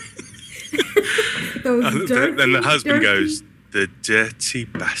 Those dirty, then the husband dirty... goes, the dirty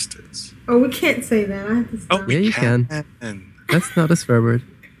bastards. Oh, we can't say that. I have to stop. Oh, Yeah, you can. That's not a swear word.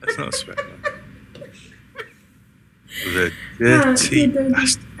 That's not a swear word. The dirty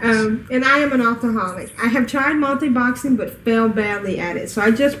bastards. And I am an alcoholic. I have tried multi-boxing but failed badly at it. So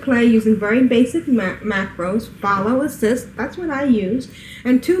I just play using very basic macros, follow, assist, that's what I use,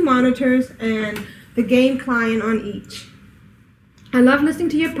 and 2 monitors and the game client on each. I love listening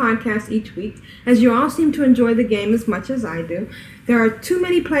to your podcast each week, as you all seem to enjoy the game as much as I do. There are too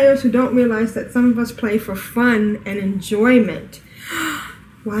many players who don't realize that some of us play for fun and enjoyment.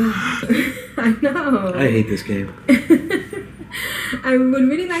 Wow. I know. I hate this game. I would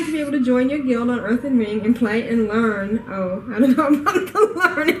really like to be able to join your guild on Earth and Ring and play and learn. Oh, I don't know about the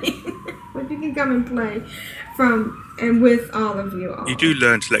learning. But you can come and play from and with all of you all. You do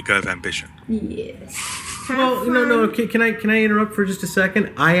learn to let go of ambition. Yes. Well, no. Can I interrupt for just a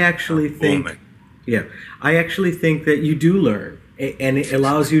second? I actually think that you do learn, and it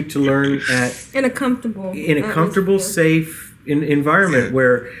allows you to learn in a comfortable, safe environment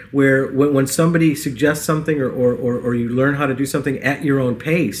where when somebody suggests something or you learn how to do something at your own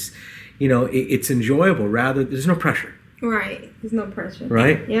pace, it's enjoyable. There's no pressure. Right. There's no pressure.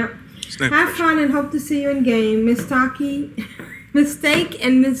 Right. Yep. Have fun and hope to see you in game, Miss Taki. Mistake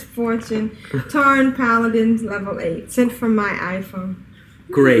and Misfortune, Tarn Paladins, level 8, sent from my iPhone.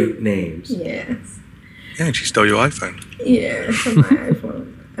 Great names. Yes. Yeah, and she stole your iPhone. Yeah, from my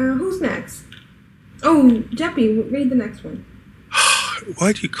iPhone. Who's next? Oh, Jeppy, read the next one.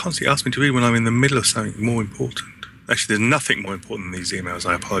 Why do you constantly ask me to read when I'm in the middle of something more important? Actually, there's nothing more important than these emails.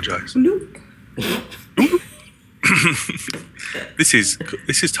 I apologise. Luke. This is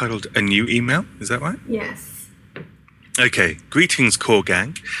titled A New Email. Is that right? Yes. Okay, greetings, core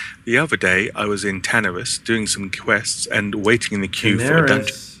gang. The other day, I was in Tanaris doing some quests and waiting in the queue for a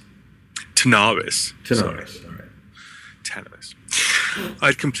dungeon. Tanaris. All right. Tanaris.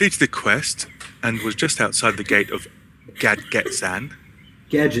 I'd completed the quest and was just outside the gate of Gadgetzan.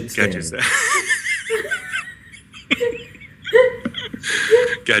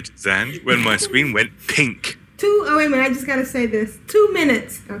 Gadgetzan, when my screen went pink. Oh, wait a minute, I just gotta say this. 2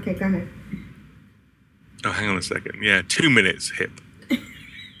 minutes. Okay, go ahead. Oh, hang on a second. Yeah, 2 minutes, hip.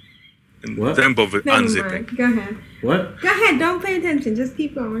 And What? don't bother Never unzipping. mind. Go ahead. What? Go ahead. Don't pay attention. Just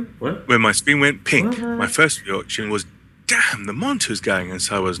keep going. What? When my screen went pink, What? my first reaction was, damn, the monitor's going, and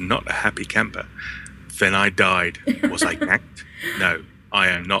so I was not a happy camper. Then I died. Was I ganked? No, I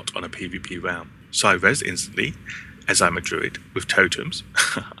am not on a PvP realm. So I rezzed instantly, as I'm a druid, with totems,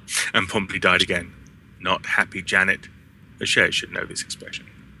 and promptly died again. Not happy, Janet. A share should know this expression.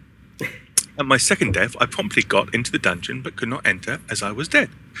 At my second death, I promptly got into the dungeon but could not enter as I was dead.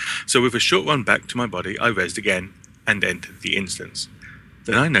 So with a short run back to my body, I rezzed again and entered the instance.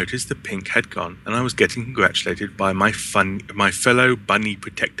 Then I noticed the pink had gone and I was getting congratulated by my fellow bunny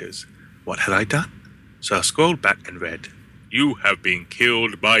protectors. What had I done? So I scrolled back and read, "You have been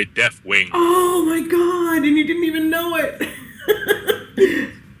killed by Deathwing." Oh my god, and you didn't even know it.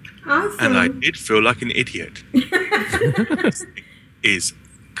 Awesome. And I did feel like an idiot.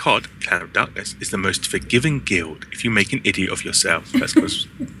 COD, Clan of Darkness, is the most forgiving guild if you make an idiot of yourself. That's because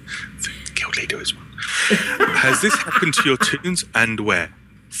the guild leader is one. Has this happened to your tunes, and where?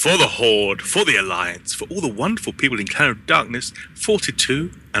 For the Horde, for the Alliance, for all the wonderful people in Clan of Darkness,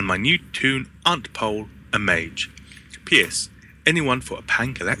 42, and my new tune, Aunt Pole, a mage. P.S. Anyone for a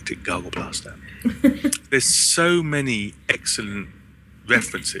pan-galactic gargle blaster? There's so many excellent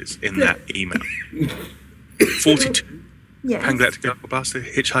references in that email. 42. Yes. Pan-Galactic Gargle Blaster,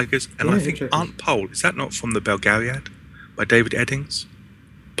 Hitchhikers, and I think Aunt Pole, is that not from the Belgariad by David Eddings?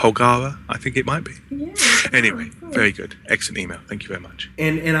 Polgara, I think it might be. Yeah. Anyway, very good. Excellent email. Thank you very much.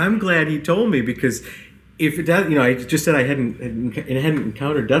 And I'm glad he told me, because if it does, I just said I hadn't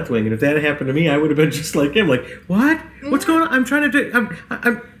encountered Deathwing, and if that had happened to me, I would have been just like him, like, what? What's going on? I'm trying to do.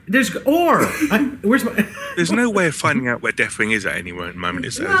 Where's my? There's no way of finding out where Deathwing is at any moment,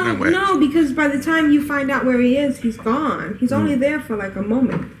 is there? There's no way. No, because by the time you find out where he is, he's gone. He's only there for like a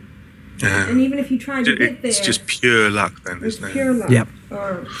moment. And even if you try to get there, it's just pure luck then, isn't it? Pure luck. Yep.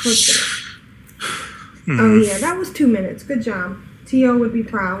 Or Oh yeah, that was 2 minutes. Good job. T.O. would be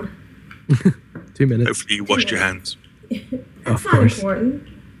proud. 2 minutes. Hopefully you washed your hands. That's not course. important.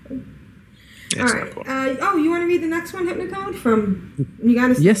 Yeah, All it's right. not important. You want to read the next one, Hypnocode? From you got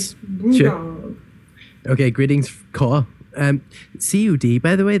to say Yes, Brewdog. sure. Okay, greetings, Caw. COD,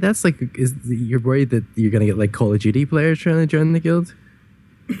 by the way, that's like, you're worried that you're gonna get like Call of Duty players trying to join the guild?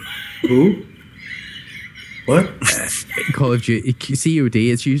 Who? What? Call of Duty, COD,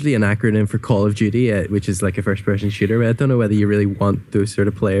 it's usually an acronym for Call of Duty, which is like a first-person shooter. I don't know whether you really want those sort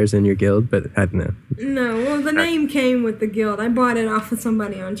of players in your guild, but I don't know. No, well, the name came with the guild. I bought it off of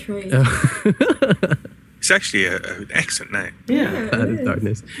somebody on trade. It's actually an excellent name. Yeah. Out of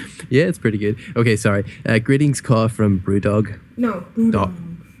Darkness. Yeah, it's pretty good. Okay, sorry. Greetings, Caw from Brewdog. No,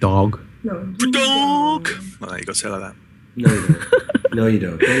 Brewdog. Dog. No, Dog! Well, you got to say it like that. No, you don't. No, you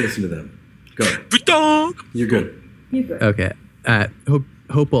don't. Don't listen to them. Go. Dog! You're good. You're good. Okay.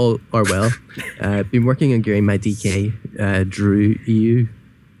 Hope all are well. Been working on gearing my DK. Drew EU.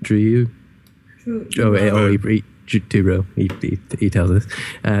 He tells us.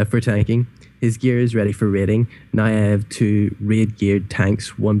 For tanking. His gear is ready for raiding. Now I have 2 raid geared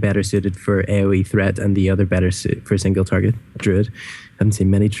tanks, one better suited for AoE threat and the other better suited for single target. Druid. Haven't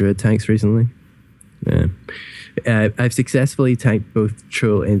seen many Druid tanks recently. I've successfully tanked both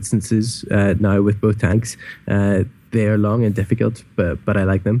troll instances now with both tanks. They are long and difficult, but I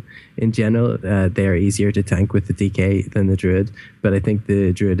like them. In general, they are easier to tank with the DK than the Druid, but I think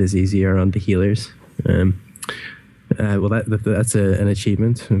the Druid is easier on the healers. Well, that's an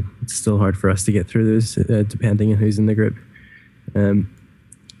achievement. It's still hard for us to get through those, depending on who's in the group.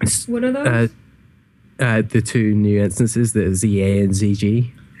 What are those? The 2 new instances, the ZA and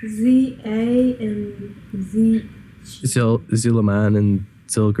ZG. ZA and Z. Zulaman and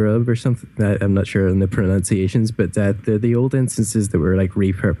Zilgrub or something. I'm not sure on the pronunciations, but they're the old instances that were like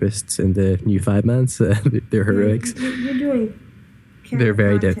repurposed in the new 5-mans. They're heroics. You're doing. They're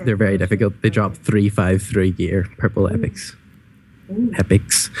very difficult. They drop 3-5-3 gear, purple epics. Ooh.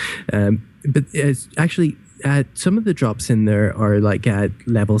 Epics. But it's actually, some of the drops in there are like at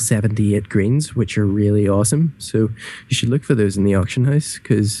level 78 greens, which are really awesome. So you should look for those in the auction house,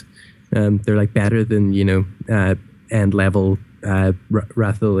 because they're like better than, end level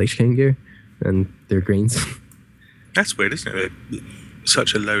Wrath of the Lich King gear, and they're greens. That's weird, isn't it? They're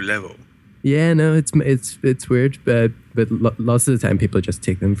such a low level. Yeah, no, it's weird, but lots of the time people just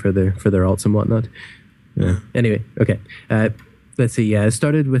take them for their alts and whatnot. Anyway, okay. Let's see. Yeah, I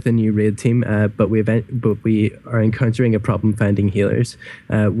started with a new raid team, but we are encountering a problem finding healers.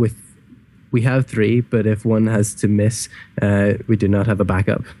 We have 3, but if one has to miss, we do not have a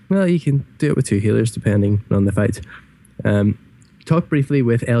backup. Well, you can do it with 2 healers depending on the fight. Talk briefly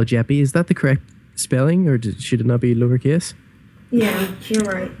with El Jeppy. Is that the correct spelling, or should it not be lowercase? Yeah, you're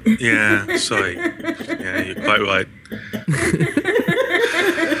right. Yeah, sorry. Yeah, you're quite right.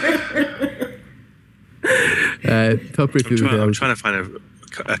 Top briefly with I'm trying to find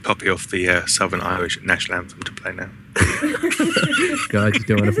a copy of the Southern Irish national anthem to play now. God, you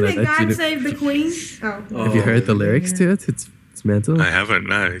don't want to Isn't play it that. God Save the Queen? Oh. Have you heard the lyrics to it? It's mental. I haven't.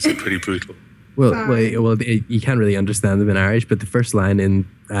 No, it's pretty brutal. Well, you can't really understand them in Irish, but the first line in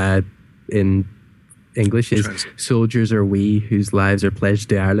English is "Soldiers are we whose lives are pledged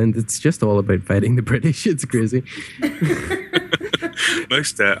to Ireland." It's just all about fighting the British. It's crazy. I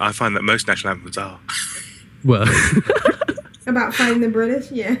find that most national anthems are. Well, about fighting the British,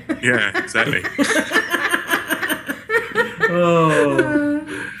 yeah. Yeah, exactly.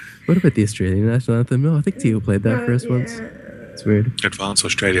 What about the Australian national anthem? No, I think Tio played that for us once. It's weird. Advance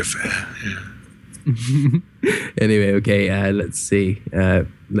Australia Fair. Yeah. Anyway, okay, let's see.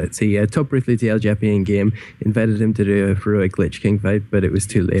 Top briefly TL Jeppy in game invited him to do a heroic Lich King fight, but it was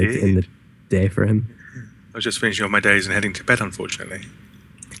too late in the day for him. I was just finishing off my days and heading to bed, unfortunately.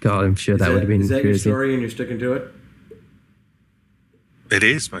 God, I'm sure that would have been crazy. Is that crazy. your story and you're sticking to it? It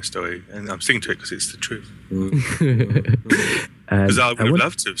is my story, and I'm sticking to it because it's the truth. Because I would have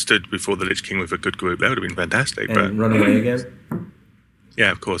loved to have stood before the Lich King with a good group. That would have been fantastic. And but run away again?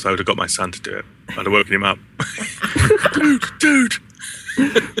 Yeah, of course. I would have got my son to do it. I'd have woken him up. Dude!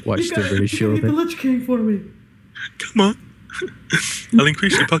 Watch the very show. Get the Lich King for me. Come on. I'll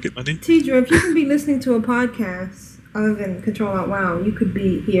increase your pocket money. Tidra, if you can be listening to a podcast other than Control Out WoW, you could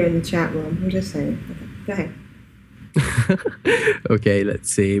be here in the chat room. I'm just saying. Okay, go ahead. Okay, let's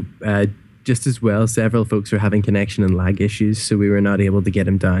see. Just as well, several folks were having connection and lag issues, so we were not able to get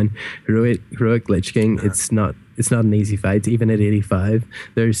him down. Heroic Lich King, it's not an easy fight. Even at 85,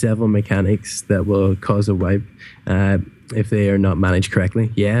 there are several mechanics that will cause a wipe if they are not managed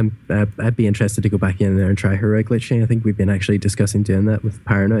correctly. Yeah, I'd be interested to go back in there and try Heroic Lich King. I think we've been actually discussing doing that with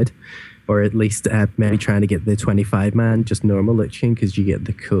Paranoid, or at least maybe trying to get the 25-man, just normal Lich King, because you get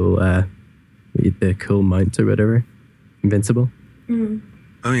the cool mount or whatever, Invincible. Mm-hmm.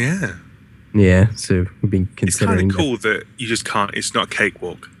 Oh yeah. Yeah, so we've been considering. It's kind of cool that you just can't. It's not a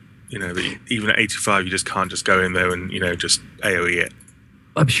cakewalk. You know, that even at 85, you just can't just go in there and just AOE it.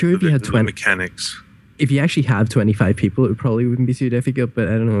 I'm sure if you had 20 mechanics. If you actually have 25 people, it probably wouldn't be too difficult. But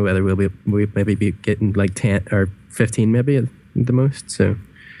I don't know whether we'll maybe be getting like 10 or 15 maybe at the most. So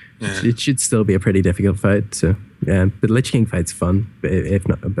it should still be a pretty difficult fight. So yeah, but Lich King fight's fun, if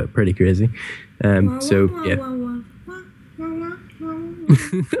not, but pretty crazy. So yeah.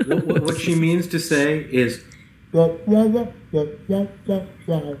 What she means to say is Sorry.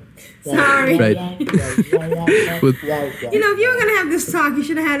 Right. You know, if you were going to have this talk, you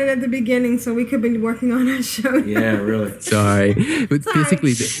should have had it at the beginning so we could be working on our show. Yeah, really. Sorry. But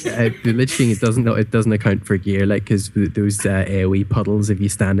basically, the Lich King, it doesn't account for gear, like, because those AoE puddles, if you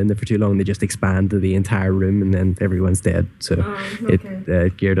stand in there for too long, they just expand to the entire room and then everyone's dead. So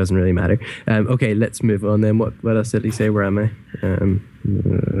gear doesn't really matter. Okay, let's move on then. What else did he say? Where am I?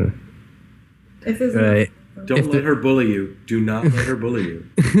 Don't let her bully you. Do not let her bully you.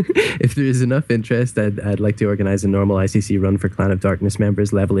 If there is enough interest, I'd like to organize a normal ICC run for Clan of Darkness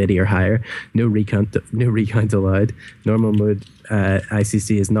members, level 80 or higher. No recount allowed. Normal mode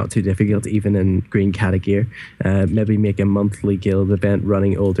ICC is not too difficult, even in green cata gear. Maybe make a monthly guild event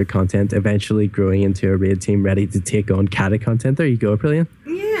running older content, eventually growing into a raid team ready to take on cata content. There you go, Brilliant.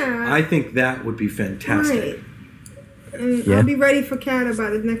 Yeah. I think that would be fantastic. Right. I'll be ready for cata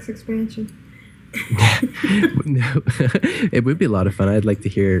by the next expansion. No, it would be a lot of fun. I'd like to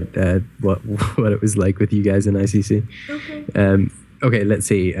hear what it was like with you guys in ICC. Okay. Okay, let's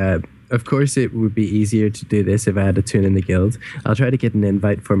see. Of course, it would be easier to do this if I had a tune in the guild. I'll try to get an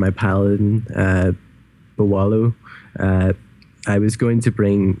invite for my paladin, Bawalo. I was going to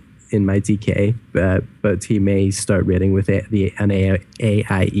bring in my DK, but he may start raiding with an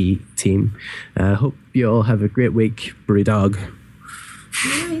AIE team. Hope you all have a great week, Brewdog.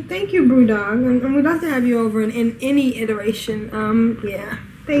 Right, thank you, Brewdog, and we'd love to have you over in any iteration. Yeah,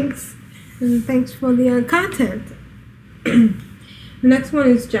 thanks, and thanks for the content. The next one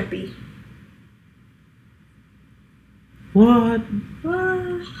is Jeppy. What?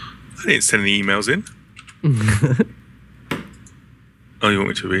 I didn't send any emails in. Oh, you want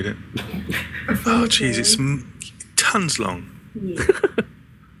me to read it? Oh, jeez, it's tons long. Yeah.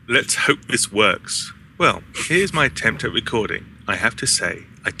 Let's hope this works. Well, here's my attempt at recording. I have to say,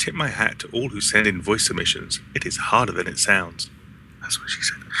 I tip my hat to all who send in voice submissions. It is harder than it sounds. That's what she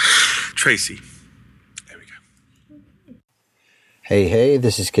said. Tracy. There we go. Hey,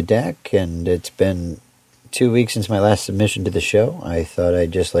 this is Kadak, and it's been 2 weeks since my last submission to the show. I thought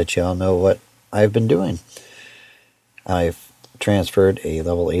I'd just let y'all know what I've been doing. I've transferred a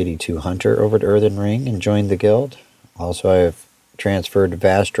level 82 hunter over to Earthen Ring and joined the guild. Also, I've transferred to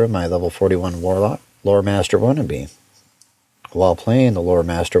Vastra, my level 41 warlock, Lore Master Wannabe. While playing the Lore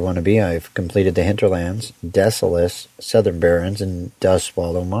Master Wannabe, I've completed the Hinterlands, Desolace, Southern Barrens, and Dust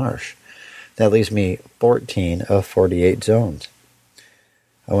Swallow Marsh. That leaves me 14 of 48 zones.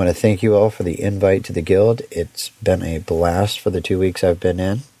 I want to thank you all for the invite to the guild. It's been a blast for the 2 weeks I've been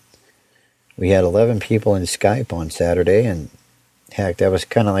in. We had 11 people in Skype on Saturday, and heck, that was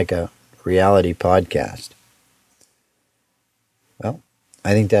kind of like a reality podcast. Well,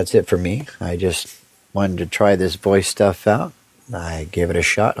 I think that's it for me. I just wanted to try this voice stuff out. I gave it a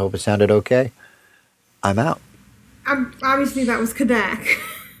shot. Hope it sounded okay. I'm out. Obviously, that was Kadak.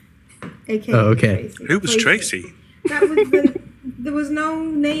 AKA okay. Tracy. Who was Tracy? That was there was no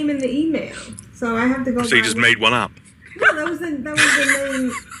name in the email, so I have to go. So you just made one up? No, that was the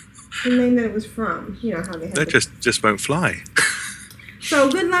name that it was from. You know how they have That just won't fly.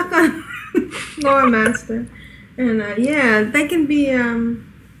 So good luck on Lore Master, and yeah, they can be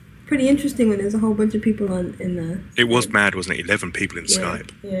pretty interesting when there's a whole bunch of people in the. It was mad, wasn't it? 11 people in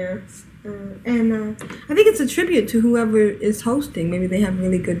Skype. Yeah. And I think it's a tribute to whoever is hosting. Maybe they have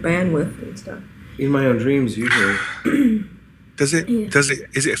really good bandwidth and stuff. In my own dreams, usually. Is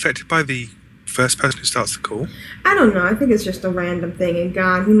it affected by the first person who starts the call? I don't know. I think it's just a random thing. And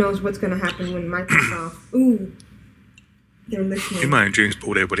God, who knows what's going to happen when Microsoft... Ooh. They're listening. In my own dreams,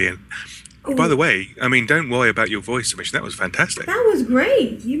 pulled everybody in. Ooh. By the way, I mean, don't worry about your voice submission. That was fantastic. That was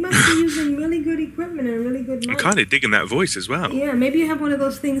great. You must be using really good equipment and really good mic. I'm kind of digging that voice as well. Yeah, maybe you have one of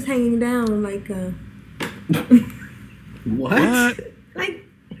those things hanging down, like... What?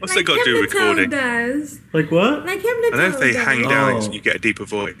 What's that got to do with recording? Does. Like what? Like Hypnotoad I know if they does. hang down, you get a deeper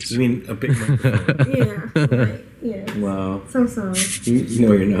voice. You mean a big microphone? Yeah, right. Yeah. Wow. So sorry.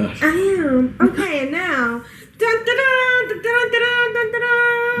 No, you're not. I am. Okay, and now... Dun, dun, dun, dun, dun, dun, dun,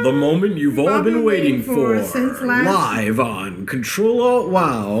 dun. The moment you've all been waiting for. Since last... Live on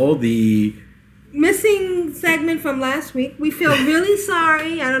Ctrl-Alt-WoW, the... missing segment from last week. We feel really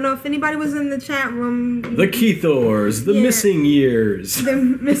sorry. I don't know if anybody was in the chat room. The Keithors, the missing years. The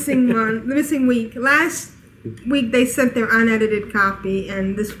missing one, the missing week. Last week they sent their unedited copy,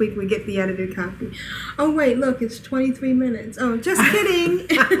 and this week we get the edited copy. Oh wait, look, it's 23 minutes. Oh, just kidding.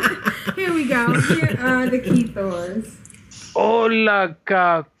 Here we go. Here are the Keithors. Hola,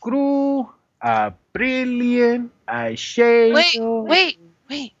 crew. Brilliant. Wait.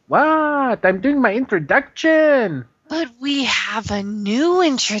 What? I'm doing my introduction. But we have a new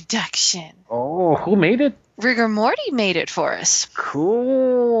introduction. Oh, who made it? Rigor Morty made it for us.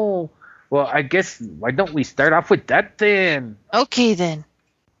 Cool. Well, I guess, why don't we start off with that then? Okay, then.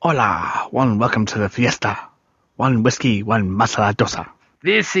 Hola, welcome to the fiesta. One whiskey, one masala dosa.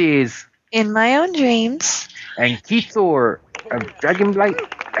 This is... In My Own Dreams. And Keithor of Dragonblight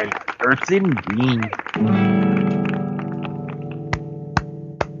and Earthen Ring.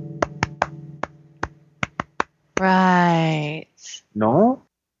 Right. No?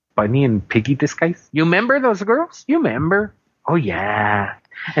 Bunny and Piggy disguise? You remember those girls? You remember? Oh, yeah.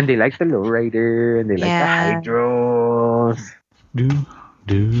 And they like the lowrider, and they like the hydros.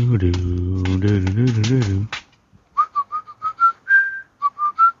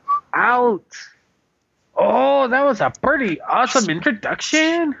 Out! Oh, that was a pretty awesome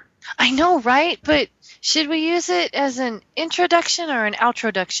introduction. I know, right? But should we use it as an introduction or an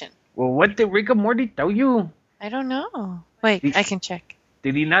outroduction? Well, what did Rick and Morty tell you? I don't know. Wait, I can check.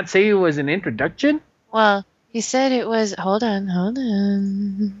 Did he not say it was an introduction? Well, he said it was... Hold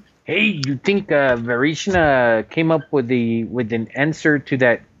on. Hey, you think Varishna came up with an answer to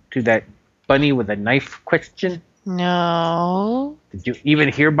that bunny with a knife question? No. Did you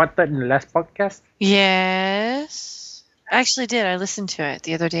even hear about that in the last podcast? Yes. I actually did. I listened to it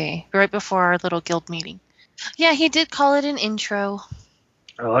the other day, right before our little guild meeting. Yeah, he did call it an intro.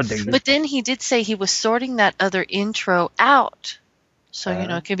 Oh, but then he did say he was sorting that other intro out. So,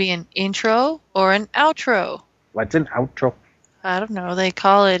 it could be an intro or an outro. What's an outro? I don't know. They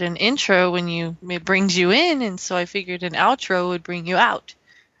call it an intro when it brings you in, and so I figured an outro would bring you out.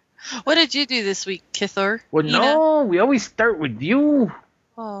 What did you do this week, Kithor? Well, no, we always start with you.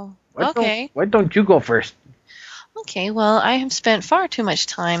 Oh, okay. Why don't you go first? Okay, well, I have spent far too much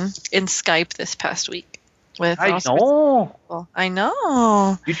time in Skype this past week. I know. Well, I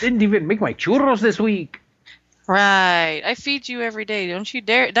know. You didn't even make my churros this week. Right. I feed you every day. Don't you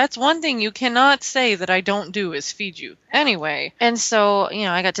dare. That's one thing you cannot say that I don't do is feed you. Anyway. And so,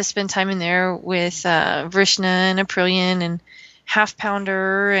 I got to spend time in there with Vrishna and Aprillian Half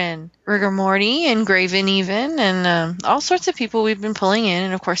Pounder and Rigor Morty and Graven even, and all sorts of people we've been pulling in,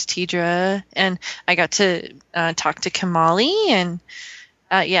 and of course Tidra, and I got to talk to Kamali, and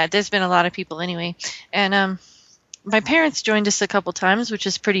there's been a lot of people anyway, and my parents joined us a couple times, which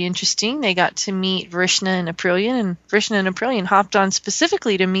is pretty interesting. They got to meet Vrishna and Aprillian, and Vrishna and Aprillian hopped on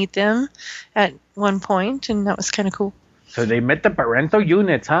specifically to meet them at one point, and that was kind of cool. So they met the parental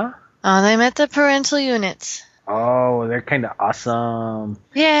units, huh? Oh, they met the parental units. Oh, they're kind of awesome.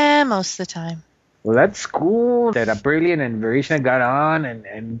 Yeah, most of the time. Well, that's cool that Aprillian and Verishna got on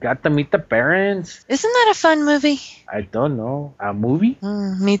and got to meet the parents. Isn't that a fun movie? I don't know. A movie?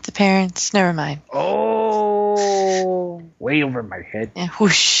 Meet the Parents. Never mind. Oh, way over my head. Yeah,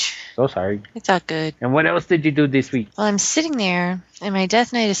 whoosh. So sorry. It's all good. And what else did you do this week? Well, I'm sitting there, and my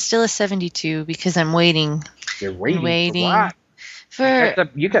death knight is still a 72 because I'm waiting. You're waiting. Waiting. For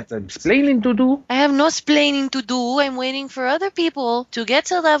what? You got some explaining to do. I have no explaining to do. I'm waiting for other people to get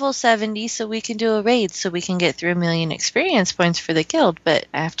to level 70 so we can do a raid, so we can get through 1 million experience points for the guild, but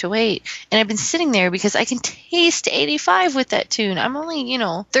I have to wait. And I've been sitting there because I can taste 85 with that tune. I'm only,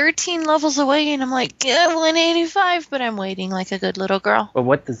 13 levels away, and I'm like, I want 85, but I'm waiting like a good little girl. But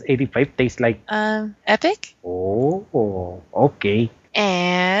what does 85 taste like? Epic. Oh, okay.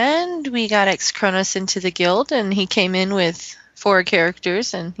 And we got X Kronos into the guild, and he came in with 4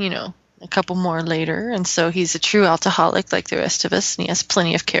 characters and, a couple more later. And so he's a true alcoholic like the rest of us, and he has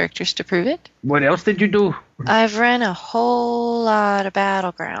plenty of characters to prove it. What else did you do? I've ran a whole lot of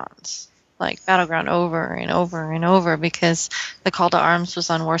Battlegrounds. Like Battleground over and over and over because the call to arms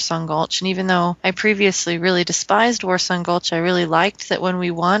was on Warsong Gulch. And even though I previously really despised Warsong Gulch, I really liked that when we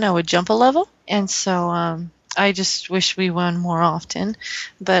won, I would jump a level. And so I just wish we won more often.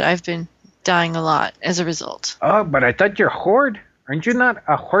 But I've been dying a lot as a result. Oh, but I thought you're Horde. Aren't you not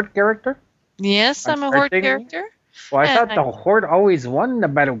a Horde character? Yes, I'm a Horde character. Well, I thought the Horde always won the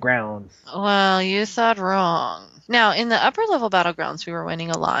Battlegrounds. Well, you thought wrong. Now, in the upper level Battlegrounds, we were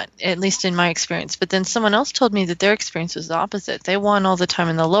winning a lot, at least in my experience. But then someone else told me that their experience was the opposite. They won all the time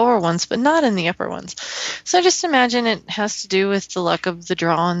in the lower ones, but not in the upper ones. So I just imagine it has to do with the luck of the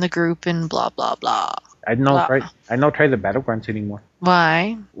draw in the group and blah, blah, blah. I don't try the Battlegrounds anymore.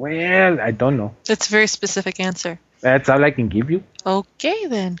 Why? Well, I don't know. That's a very specific answer. That's all I can give you. Okay,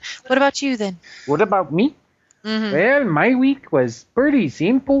 then. What about you, then? What about me? Mm-hmm. Well, my week was pretty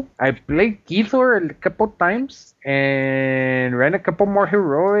simple. I played Keythor a couple times and ran a couple more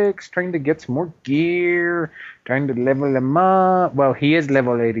heroics, trying to get some more gear, trying to level him up. Well, he is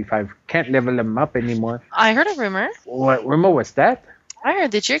level 85. Can't level him up anymore. I heard a rumor. What rumor was that? I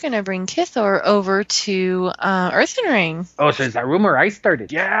heard that you're going to bring Kithor over to Earthen Ring. Oh, so it's a rumor I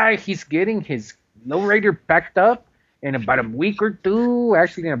started. Yeah, he's getting his lowrider packed up in about a week or two.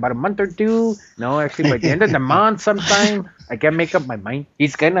 Actually, in about a month or two. No, actually, by the end of the month sometime. I can't make up my mind.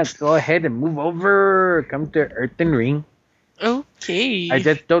 He's going to go ahead and move over, come to Earthen Ring. Okay. I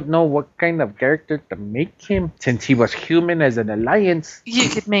just don't know what kind of character to make him, since he was human as an alliance. You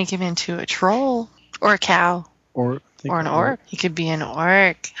could make him into a troll or a cow. Or an orc. He could be an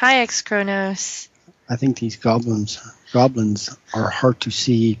orc. Hi, X Kronos. I think these goblins are hard to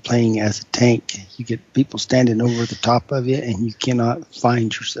see playing as a tank. You get people standing over the top of you, and you cannot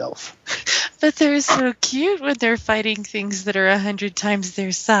find yourself. But they're so cute when they're fighting things that are 100 times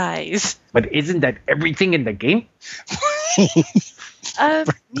their size. But isn't that everything in the game?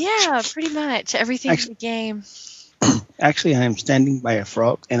 Yeah, pretty much. Everything in the game. Actually, I am standing by a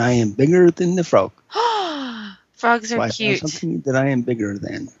frog, and I am bigger than the frog. Frogs are so I cute. found something that I am bigger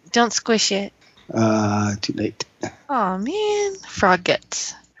than. Don't squish it. Too late. Aw, man. Frog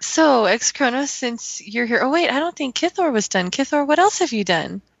guts. So, X Kronos, since you're here... Oh, wait, I don't think Kithor was done. Kithor, what else have you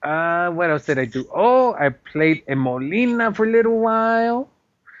done? What else did I do? Oh, I played Emolina for a little while.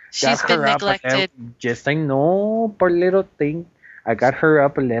 She's been neglected. Yes, I know. Poor little thing. I got her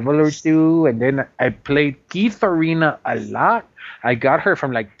up a level or two, and then I played Keithorina a lot. I got her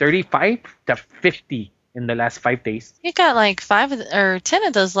from like 35 to 50 in the last 5 days. You got like 10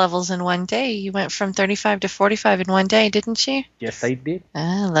 of those levels in one day. You went from 35 to 45 in one day, didn't you? Yes, I did.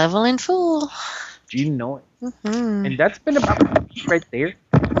 Leveling fool. You know it. Mm-hmm. And that's been about a week right there.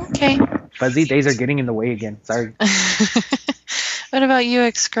 Okay. Fuzzy days are getting in the way again. Sorry. What about you,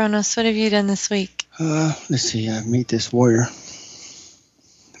 X Kronos? What have you done this week? Let's see. I made this warrior.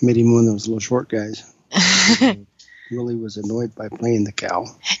 Made him one of those little short guys. Really was annoyed by playing the cow.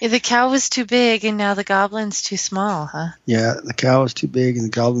 Yeah, the cow was too big, and now the goblin's too small, huh? Yeah, the cow is too big and the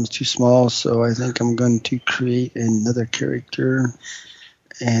goblin's too small, so I think I'm going to create another character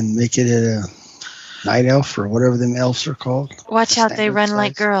and make it a night elf or whatever them elves are called. Watch out, they run size.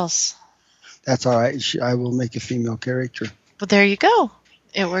 like girls. That's all right. I will make a female character. Well, there you go.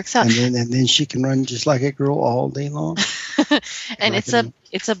 It works out. And then she can run just like a girl all day long. And it's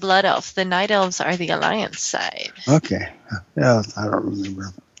a blood elf. The night elves are the alliance side. Okay. Yeah, I don't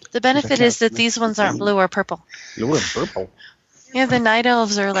remember. The benefit is that these ones aren't blue or purple. Blue and purple. Yeah, the night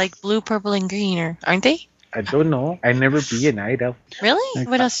elves are like blue, purple, and green, aren't they? I don't know. I never be a night elf. Really?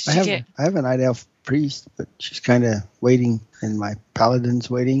 What else did you get? I have a night elf priest, but she's kind of waiting, and my paladin's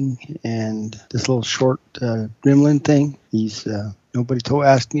waiting, and this little short gremlin thing, he's nobody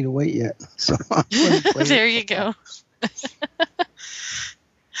asked me to wait yet. So there you go.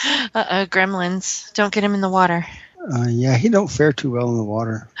 Gremlins. Don't get him in the water. Yeah, he don't fare too well in the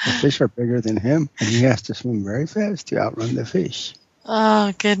water. The fish are bigger than him, and he has to swim very fast to outrun the fish.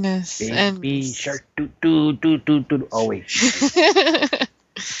 Oh, goodness. Baby shark, do. Oh, wait.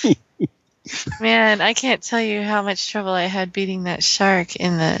 Man, I can't tell you how much trouble I had beating that shark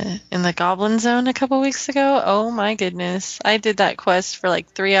in the Goblin Zone a couple weeks ago. Oh, my goodness. I did that quest for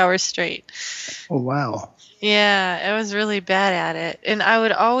like 3 hours straight. Oh, wow. Yeah, I was really bad at it. And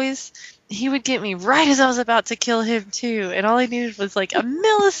he would get me right as I was about to kill him too, and all I needed was like a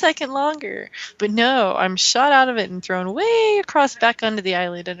millisecond longer. But no, I'm shot out of it and thrown way across back onto the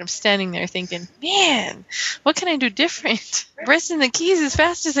island, and I'm standing there thinking, man, what can I do different? Pressing the keys as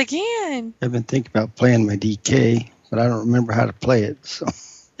fast as I can. I've been thinking about playing my DK, but I don't remember how to play it, so...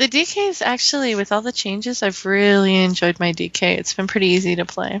 The DK is actually, with all the changes, I've really enjoyed my DK. It's been pretty easy to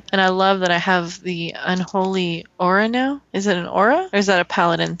play. And I love that I have the Unholy Aura now. Is it an aura? Or is that a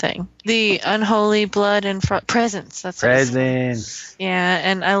paladin thing? The Unholy Blood and Presence. That's Presence. Yeah,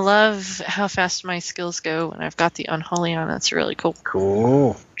 and I love how fast my skills go when I've got the Unholy on. That's really cool.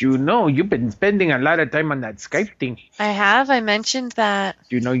 Cool. You know, you've been spending a lot of time on that Skype thing. I have. I mentioned that.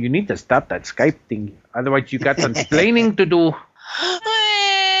 You know, you need to stop that Skype thing. Otherwise, you got some explaining to do.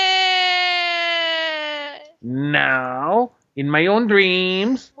 Now, in my own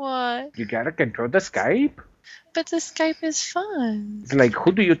dreams, what? You gotta control the Skype. But the Skype is fun. It's like,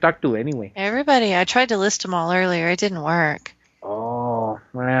 who do you talk to anyway? Everybody. I tried to list them all earlier. It didn't work. Oh,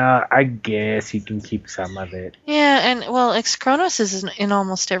 well, I guess you can keep some of it. Yeah, and, well, Xcronos is in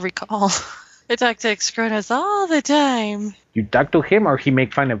almost every call. I talk to Xcronos all the time. You talk to him or he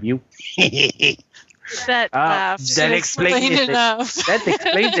make fun of you? That laugh. That explains it. That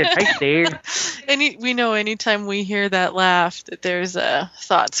explains it right there. We know anytime we hear that laugh that there's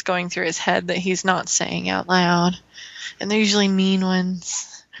thoughts going through his head that he's not saying out loud. And they're usually mean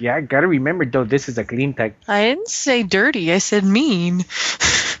ones. Yeah, I gotta remember though, this is a clean tech. I didn't say dirty, I said mean.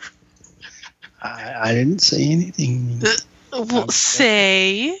 I didn't say anything. Well,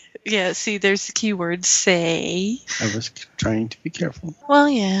 say. Yeah, see, there's the keyword, say. I was trying to be careful. Well,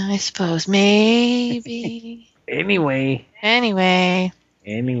 yeah, I suppose. Maybe. Anyway,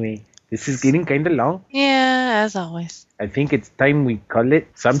 this is getting kind of long. Yeah, as always. I think it's time we call it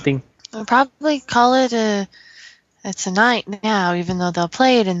something. We'll probably call it it's a night now, even though they'll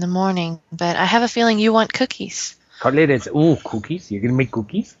play it in the morning. But I have a feeling you want cookies. Call it as, cookies? You're gonna make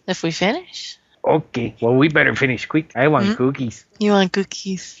cookies? If we finish. Okay, well, we better finish quick. I want cookies. You want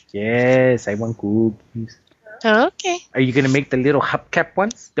cookies? Yes, I want cookies. Okay. Are you going to make the little hubcap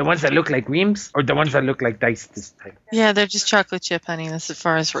ones? The ones that look like rims? Or the ones that look like dice this time? Yeah, they're just chocolate chip, honey. That's as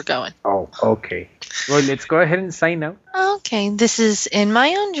far as we're going. Oh, okay. Well, let's go ahead and sign out. Okay, this is In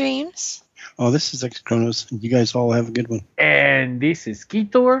My Own Dreams. Oh, this is Xcronos. You guys all have a good one. And this is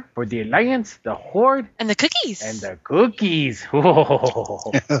Kitor for the Alliance, the Horde. And the cookies. And the cookies.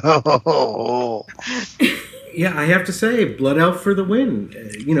 Yeah, I have to say, Blood Elf for the win.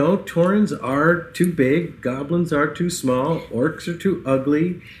 You know, Taurens are too big, Goblins are too small, Orcs are too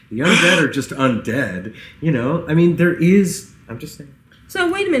ugly, the Undead are just undead. You know, I mean, there is... I'm just saying. So,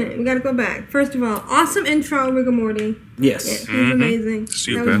 wait a minute. We got to go back. First of all, awesome intro, Rigor Morty. Yes. Yeah, he was amazing.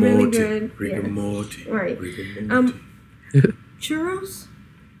 Super. That was really good. Rigor Yeah. Morty. Right. Rigor Morty. Churros?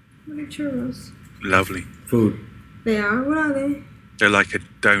 What are churros? Lovely. Food. They are? What are they? They're like a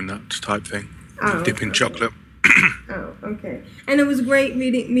donut type thing. Oh, Dip in okay. chocolate. Oh, okay. And it was great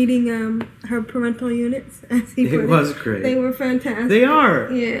meeting her parental units, as he put it. It was great. They were fantastic. They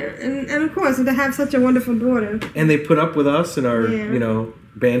are. Yeah, and of course, to have such a wonderful daughter. And they put up with us and our, Yeah. you know,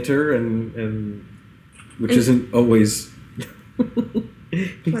 banter and which isn't always...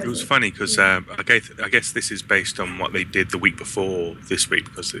 It was funny because I guess this is based on what they did the week before this week,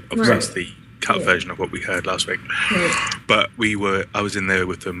 because obviously it's the cut version of what we heard last week. Right. But I was in there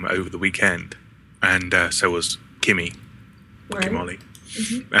with them over the weekend, and so was Kimmy, Kimolly,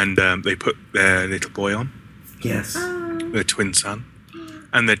 and they put their little boy on. Yes. Their twin son,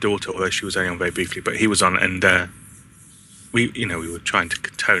 and their daughter, although she was only on very briefly, but he was on, and we were trying to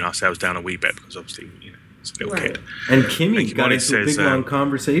tone ourselves down a wee bit because obviously as a little kid. And Kimmy And got Kimani into a big says, long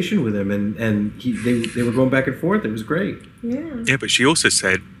conversation with him, and they were going back and forth. It was great. Yeah, but she also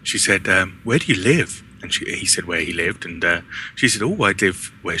said, where do you live? And he said where he lived, and she said, oh, I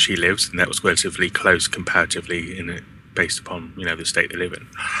live where she lives, and that was relatively close comparatively based upon, the state they live in.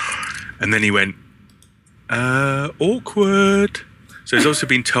 And then he went, awkward. So he's also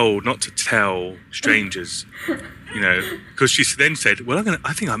been told not to tell strangers, because she then said, well,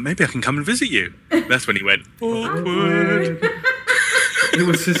 maybe I can come and visit you. That's when he went, awkward. It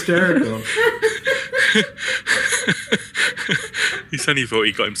was hysterical. He suddenly thought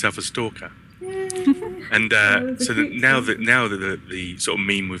he got himself a stalker. And so now that the sort of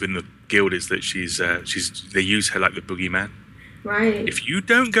meme within the guild is that they use her like the boogeyman. Right. If you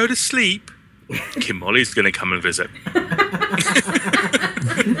don't go to sleep, Kim Molly's going to come and visit.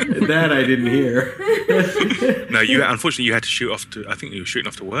 That I didn't hear. No, unfortunately you had to shoot off to. I think you were shooting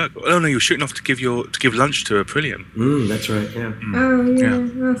off to work. Oh no, you were shooting off to give lunch to Aprillian. That's right. Yeah. Oh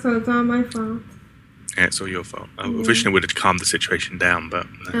yeah. So it's all my fault. Yeah, it's all your fault. Vishnu would have calmed the situation down, but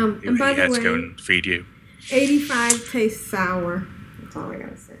he had to go and feed you. 85 tastes sour. That's all I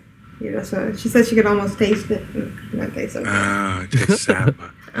gotta say. Yeah, that's what she said. She could almost taste it. That tastes okay. It tastes sour.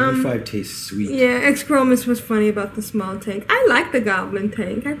 85 tastes sweet. Yeah, X-Chromus was funny about the small tank. I like the Goblin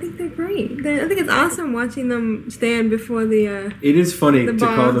tank. I think they're great. I think it's awesome watching them stand before the. It is funny to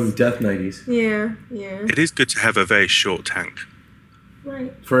boss. call them Death Knighties. Yeah. It is good to have a very short tank.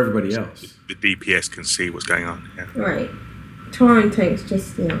 Right. For everybody else. The DPS can see what's going on. Yeah. Right. Tauren tanks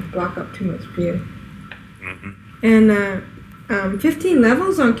just block up too much view. Mm-hmm. And 15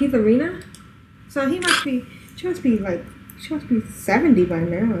 levels on Keith Arena, so she must be 70 by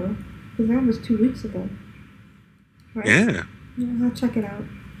now, because that was 2 weeks ago. Right? Yeah. I'll check it out.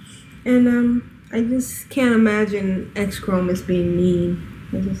 And I just can't imagine X-Chromus being mean.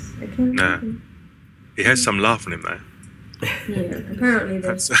 I can't imagine. He has some laugh on him though. Yeah, apparently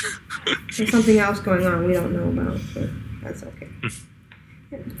there's something else going on we don't know about, but that's okay.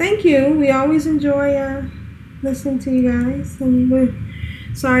 Thank you. We always enjoy listening to you guys, and we're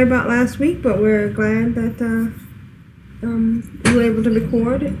sorry about last week, but we're glad that we were able to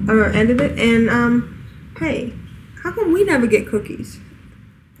record or edit it. And hey, how come we never get cookies?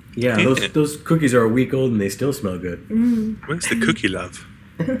 Yeah, those cookies are a week old and they still smell good. Where's the cookie love?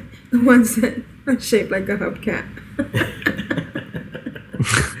 The ones that are shaped like a hubcap.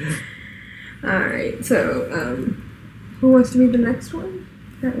 All right, so who wants to read the next one?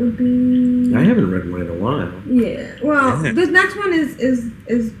 That would be. I haven't read one in a while. Yeah. Well, the next one is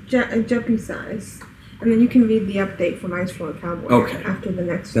Jeppy size, and then you can read the update from Ice Floor Cowboy after the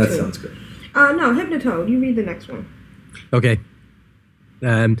next. That two. Sounds good. No, Hypnotoad. You read the next one. Okay.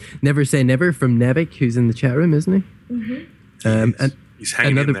 Never Say Never from Nevik, who's in the chat room, isn't he? Mm-hmm. And he's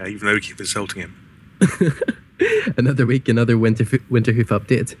hanging in there, even though we keep insulting him. Another week, another Winterhoof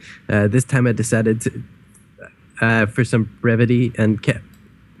update. This time I decided for some brevity and kept.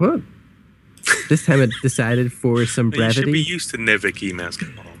 What? This time I decided for some brevity. You should be used to Nevik emails.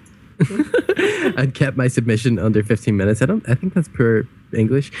 Come on. I kept my submission under 15 minutes. I think that's poor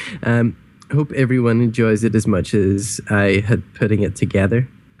English. Hope everyone enjoys it as much as I had putting it together.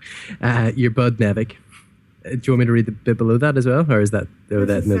 Your bud Nevik. Do you want me to read the bit below that as well, or is that? Oh,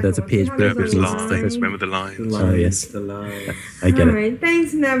 that's a page break. Remember the lines. Oh yes, the lines. I get it. All right,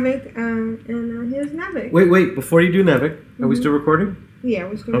 thanks Nevik. And here's Nevik. Wait! Before you do Nevik, are we still recording? Yeah,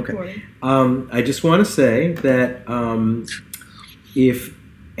 we're still recording. I just want to say that if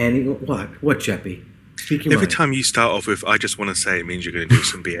any what Jeppy? Every time you start off with "I just want to say," it means you're going to do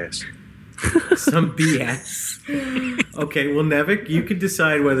some BS. Some BS. Okay, well, Nevik, you can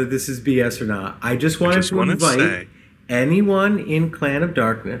decide whether this is BS or not. I just wanted to invite anyone in Clan of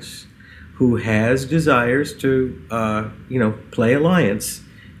Darkness who has desires to, play Alliance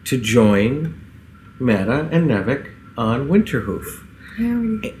to join Meta and Nevik on Winterhoof.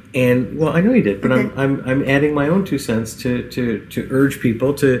 And well, I know you did, but I'm adding my own 2 cents to urge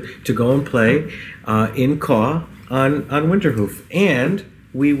people to go and play in Caw on Winterhoof, and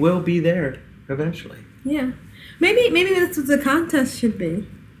we will be there eventually. Yeah, maybe that's what the contest should be.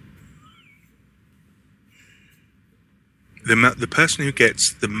 The person who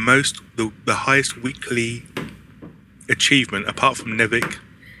gets the highest weekly achievement, apart from Nevik.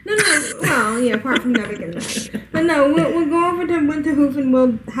 No. Well, yeah, apart from Nevik and Nevik. But no, we'll go over to Winterhoof and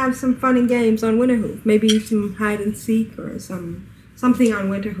we'll have some fun and games on Winterhoof. Maybe some hide and seek or something on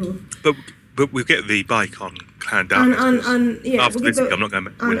Winterhoof. But we'll get the bike on Clan on After we'll this, I'm not going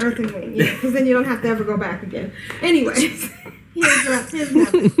on Earth and Wing, yeah, because then you don't have to ever go back again. Anyways, here's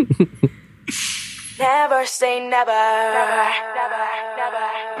Nevik. Never say never.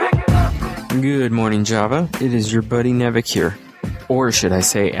 Never. Good morning, Java. It is your buddy Nevik here. Or should I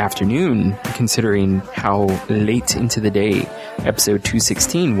say afternoon, considering how late into the day episode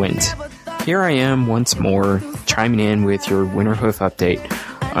 216 went. Here I am once more, chiming in with your Winterhoof update.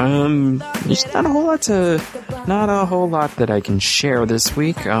 There's not a whole lot that I can share this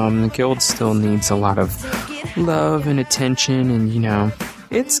week. The guild still needs a lot of love and attention, and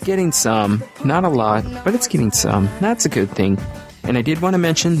it's getting some. Not a lot, but it's getting some. That's a good thing. And I did want to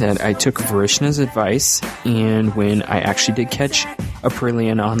mention that I took Varishna's advice, and when I actually did catch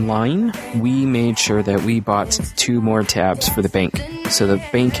Aprillian online, we made sure that we bought 2 more tabs for the bank. So the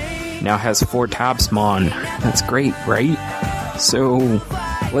bank now has 4 tabs, Mon. That's great, right? So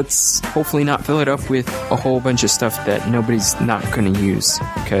let's hopefully not fill it up with a whole bunch of stuff that nobody's not going to use,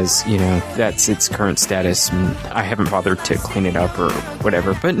 because, that's its current status, and I haven't bothered to clean it up or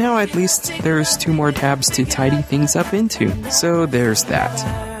whatever. But now at least there's 2 more tabs to tidy things up into. So there's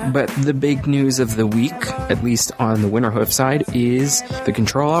that. But the big news of the week, at least on the Winterhoof side, is the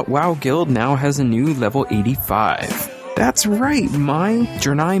Control Out WoW guild now has a new level 85. That's right, my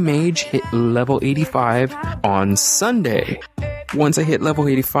Draenei Mage hit level 85 on Sunday. Once I hit level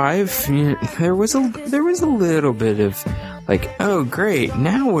 85, there was a little bit of like, oh great,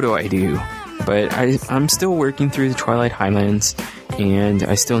 now what do I do? But I'm still working through the Twilight Highlands, and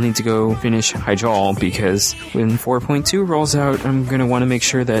I still need to go finish Hyjal, because when 4.2 rolls out, I'm going to want to make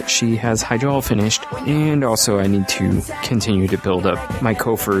sure that she has Hyjal finished, and also I need to continue to build up my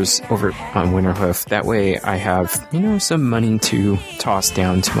Kophers over on Winterhoof. That way I have, some money to toss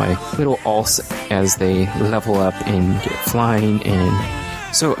down to my little alts as they level up and get flying.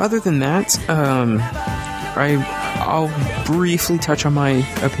 And so other than that, I'll briefly touch on my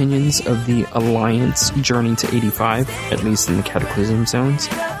opinions of the Alliance journey to 85, at least in the Cataclysm zones.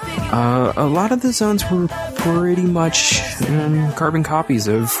 A lot of the zones were pretty much carbon copies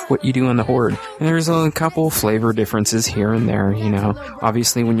of what you do on the Horde. And there's a couple flavor differences here and there,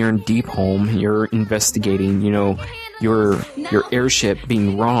 Obviously, when you're in Deep Home, you're investigating, your airship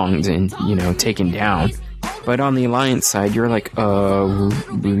being wronged and, taken down. But on the Alliance side, you're like,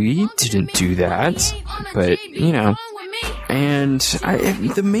 we didn't do that. But, And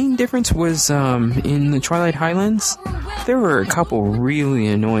the main difference was in the Twilight Highlands, there were a couple really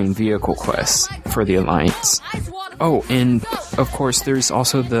annoying vehicle quests for the Alliance. Oh, and of course, there's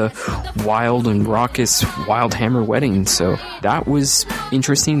also the wild and raucous Wildhammer Wedding, so that was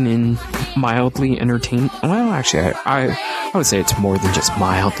interesting and mildly entertaining. Well, actually, I would say it's more than just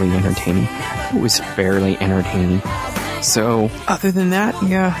mildly entertaining. It was fairly entertaining. So, other than that,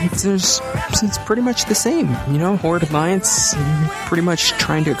 yeah, it's pretty much the same. Horde Alliance, pretty much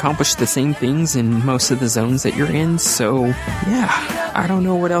trying to accomplish the same things in most of the zones that you're in. So, yeah, I don't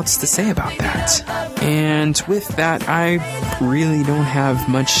know what else to say about that. And with that, I really don't have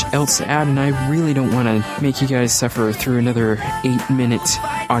much else to add, and I really don't want to make you guys suffer through another 8-minute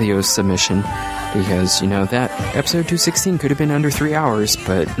audio submission. Because, that episode 216 could have been under 3 hours,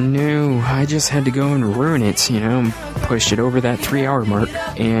 but no, I just had to go and ruin it, pushed it over that 3-hour mark,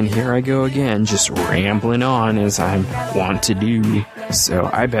 and here I go again, just rambling on as I want to do. So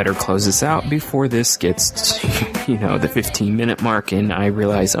I better close this out before this gets to, the 15-minute mark, and I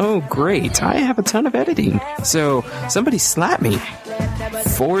realize, oh great, I have a ton of editing. So somebody slap me.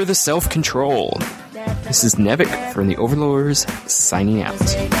 For the self-control. This is Nevik from the Overlords, signing out.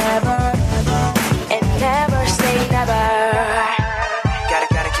 Never say never. Gotta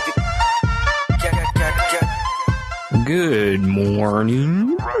keep it. Good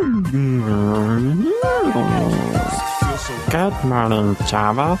morning. Good morning,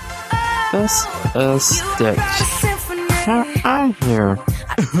 Java. This is Stitch. How are you?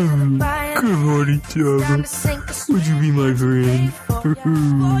 Good morning, Java. Would you be my friend?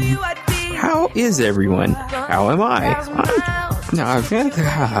 How is everyone? How am I?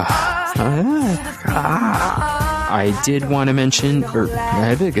 I did want to mention,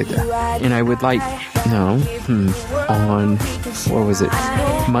 and I would like, on, what was it,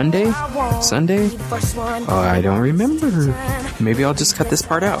 Monday? Sunday? I don't remember. Maybe I'll just cut this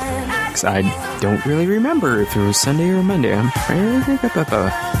part out, because I don't really remember if it was Sunday or Monday.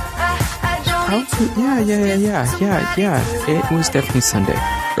 Yeah, it was definitely Sunday.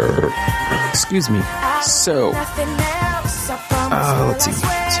 Excuse me. So, let's see. Is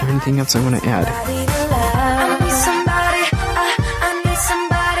there anything else I want to add?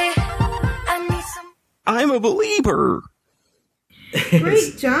 I'm a believer.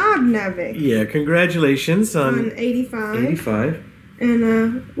 Great job, Nevik. Yeah, congratulations on 85. 85.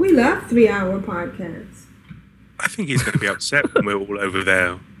 And we love 3-hour podcasts. I think he's going to be upset when we're all over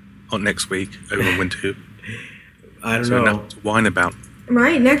there on next week over Winterhoof. I don't know. To whine about.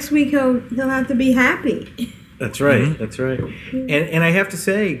 Right. Next week he'll have to be happy. That's right. That's right. And I have to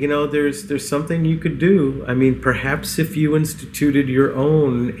say, there's something you could do. I mean, perhaps if you instituted your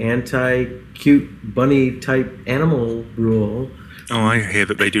own anti-cute bunny type animal rule. Oh, I hear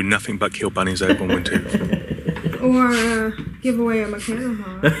that they do nothing but kill bunnies over on Winterhoof. Or give away a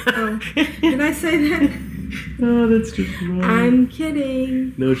mechanohog. Oh, did I say that? Oh, that's just wrong. I'm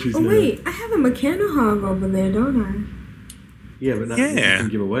kidding. No, she's not. Oh, wait. I have a mechanohog over there, don't I? Yeah, but not you can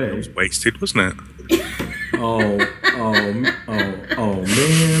give away. It was wasted, wasn't it? Oh, man. Oh,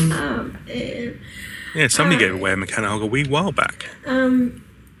 man. Yeah, somebody gave away a mechanohog a wee while back. Don't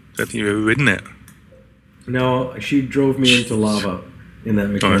think you've ever ridden it. No, she drove me into lava in that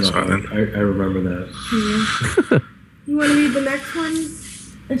mechanohog. Oh, that's right, then. I remember that. Yeah. You want to read the next one?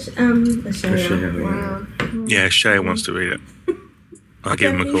 Shea, wow. Yeah, Shay wants to read it. I'll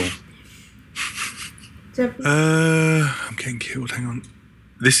give him a call. I'm getting killed. Hang on.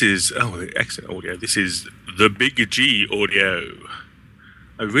 This is excellent audio. This is the Big G audio.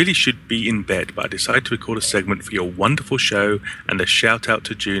 I really should be in bed, but I decided to record a segment for your wonderful show and a shout out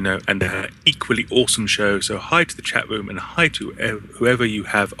to Juno and her equally awesome show. So hi to the chat room and hi to whoever you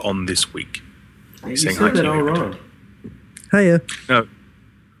have on this week. You said that all wrong. Hiya. No.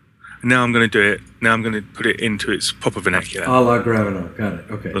 Now I'm going to do it. Now I'm going to put it into its proper vernacular. A la Gravino. Got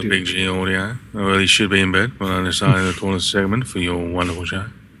it. Okay. The Big G audio. I really should be in bed, but I decided to record a segment for your wonderful show.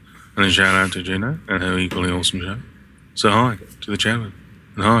 And a shout out to Juno and her equally awesome show. So hi to the chairman.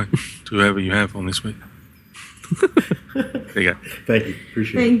 And hi to whoever you have on this week. There you go. Thank you.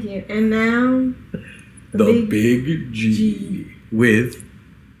 Appreciate it. Thank you. And now the Big G with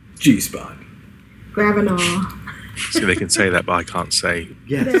G-Spot. Gravino. So they can say that, but I can't say.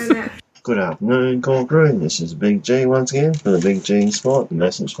 Yes. Good afternoon, Core Crew. This is Big G once again for the Big G spot, the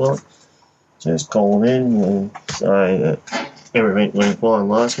message spot. Just calling in and saying that everything went fine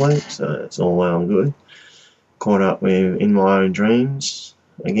last week, so it's all well and good. Caught up with In My Own Dreams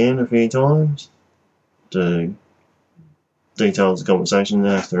again a few times. The details of the conversation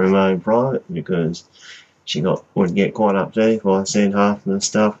have to remain private because she would get quite upset if I said half of the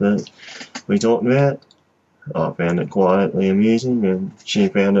stuff that we talked about. I found it quietly amusing and she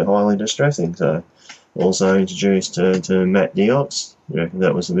found it highly distressing. So also introduced her to Matt Diox. I reckon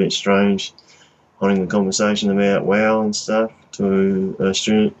that was a bit strange, holding a conversation about WoW and stuff to a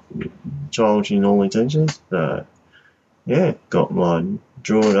student, child she normally teaches. So yeah, got my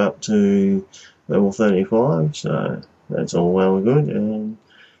druid up to level 35, so that's all well and good. And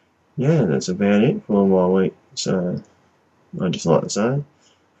yeah, that's about it for my week. So I'd just like to say,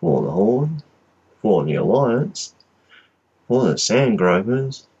 for the Horde, for the Alliance, for the Sand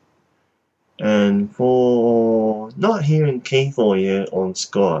Gropers, and for not hearing Keithor yet on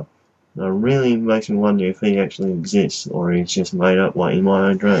Skype. It really makes me wonder if he actually exists or he's just made up like In My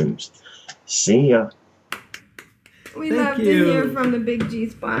Own Dreams. See ya. We love to hear from the Big G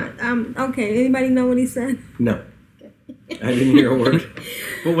spot. Okay, anybody know what he said? No. I didn't hear a word.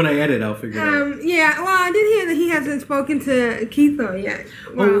 But when I edit, I'll figure it out. Yeah, well, I did hear that he hasn't spoken to Keithor yet.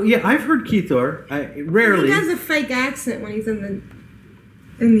 Well, oh, yeah, I've heard Keithor. Rarely. He has a fake accent when he's in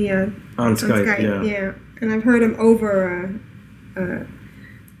the on Skype, yeah. And I've heard him over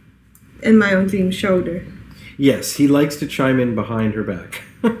In My Own Dream's shoulder. Yes, he likes to chime in behind her back.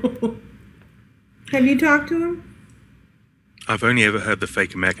 Have you talked to him? I've only ever heard the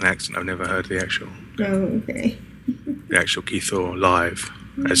fake American accent. I've never heard the actual. Oh, okay. The actual Keithor live,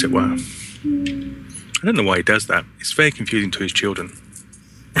 as it were. I don't know why he does that. It's very confusing to his children.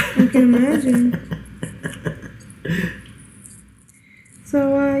 I can imagine.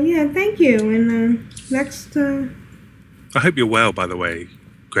 So, yeah, thank you. And next... I hope you're well, by the way,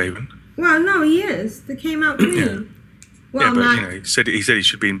 Graven. Well, no, he is. They came out clean. Yeah. Well, yeah, but not... he said he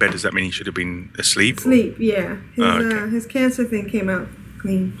should be in bed. Does that mean he should have been asleep? Sleep, yeah. Okay. His cancer thing came out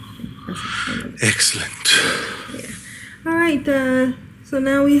clean. Excellent. Yeah. All right, so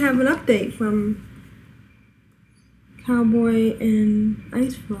now we have an update from Cowboy and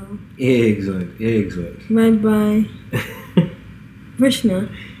Iceflow. Excellent. Read by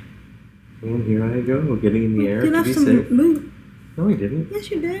Vrishna. And here I go, getting in the air. You to left be some safe. loot. No, he didn't.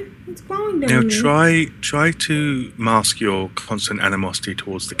 Yes, you did. It's glowing down Now there. try to mask your constant animosity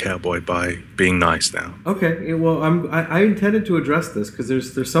towards the cowboy by being nice now. Okay, well, I intended to address this because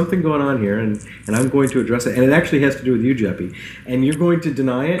there's something going on here, and I'm going to address it, and it actually has to do with you, Jeppy, and you're going to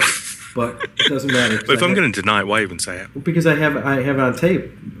deny it, but it doesn't matter. But if I'm going to deny it, why even say it? Because I have it on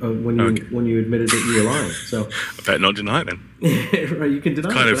tape when you admitted that you were lying. So I better not deny it then. Right, you can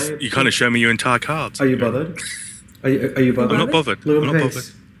deny it. You kind of show me your entire cards. Are you bothered? Are you bothered? I'm not bothered. I'm not bothered.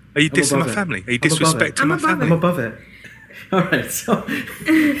 Are you dissing my family? Are you disrespecting my family? I'm above it. All right, so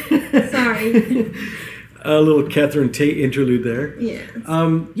Sorry. a little Catherine Tate interlude there. Yes.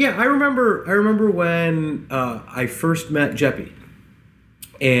 Yeah, I remember when I first met Jeppy.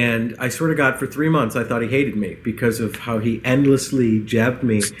 And I swear to God, for 3 months, I thought he hated me because of how he endlessly jabbed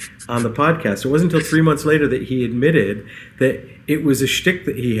me on the podcast. It wasn't until 3 months later that he admitted that it was a shtick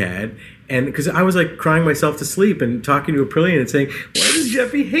that he had. And because I was like crying myself to sleep and talking to Aprillian and saying, why does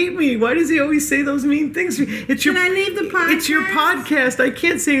Jeppy hate me? Why does he always say those mean things? Can I leave the podcast? It's your podcast. I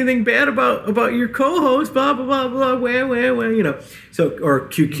can't say anything bad about your co-host, blah, blah, blah, blah, wah, you know. So, or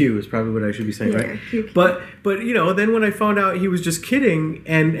QQ is probably what I should be saying, right? QQ. But you know, then when I found out he was just kidding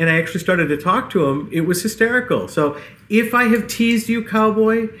and I actually started to talk to him, it was hysterical. So if I have teased you,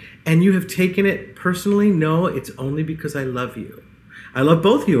 Cowboy, and you have taken it personally, no, it's only because I love you. I love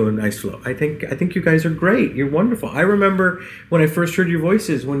both you and Ice Flow. I think you guys are great. You're wonderful. I remember when I first heard your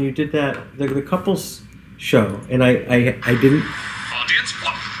voices when you did that the couples show, and I didn't. Audience,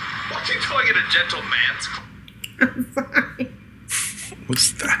 what are you calling it, a gentleman's club? I'm sorry.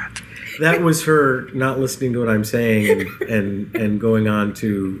 What's that? That was her not listening to what I'm saying and going on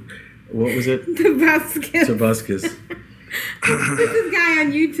to, what was it? Tobuscus. This is guy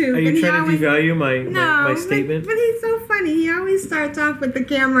on YouTube. Are you trying to devalue my statement? But he's so funny. He always starts off with the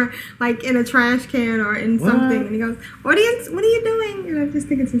camera like in a trash can or in something, and he goes, "Audience, what are you doing?" And I just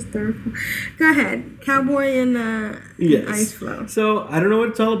think it's hysterical. Go ahead, Cowboy and Yes. Ice Flow. So I don't know what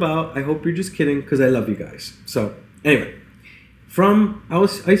it's all about. I hope you're just kidding because I love you guys. So anyway, from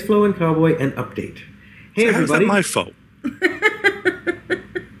Ice Flow and Cowboy, an update. Hey So how's everybody. that my fault?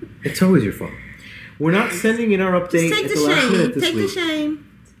 It's always your fault. We're not sending in our update Just take at the the last shame. minute this Take week. the shame.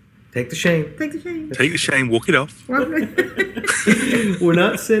 Take the shame. Take the shame. Take the shame, walk it off. We're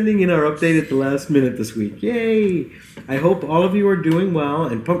not sending in our update at the last minute this week. Yay! I hope all of you are doing well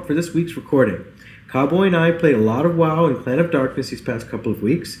and pumped for this week's recording. Cowboy and I played a lot of WoW and Clan of Darkness these past couple of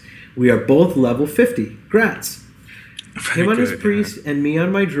weeks. We are both level 50. Grats! Him on his priest and me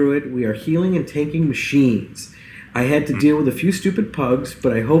on my druid, we are healing and tanking machines. I had to deal with a few stupid pugs,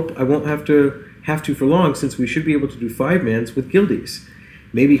 but I hope I won't have to for long since we should be able to do 5-mans with guildies.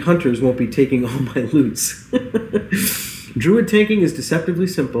 Maybe hunters won't be taking all my loots. Druid tanking is deceptively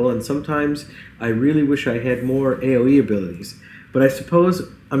simple, and sometimes I really wish I had more AoE abilities, but I suppose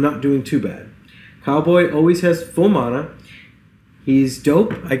I'm not doing too bad. Cowboy always has full mana. He's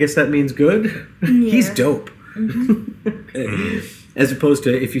dope. I guess that means good. He's dope. As opposed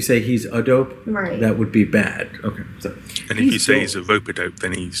to if you say he's a dope, Right. that would be bad. Okay. So, And if you say he's a rope-a-dope,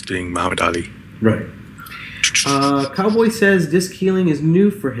 then he's doing Muhammad Ali. Right. Cowboy says disc healing is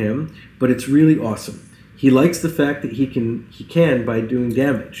new for him, but it's really awesome. He likes the fact that he can by doing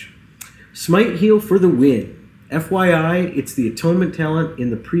damage. Smite heal for the win. FYI, it's the atonement talent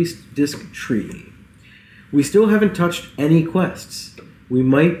in the priest disc tree. We still haven't touched any quests. We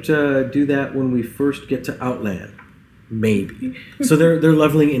might do that when we first get to Outland. Maybe. So they're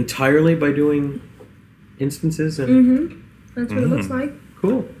leveling entirely by doing instances and That's what it looks like.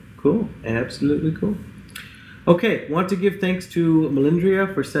 Cool. Absolutely cool. Okay, want to give thanks to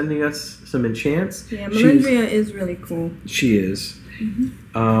Melindria for sending us some enchants. Yeah, Melindria is really cool. She is.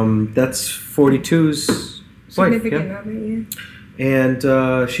 That's 42's wife. Significant Yeah? of it, yeah. And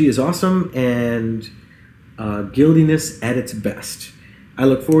she is awesome and guildiness at its best. I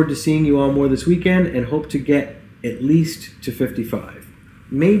look forward to seeing you all more this weekend and hope to get at least to 55.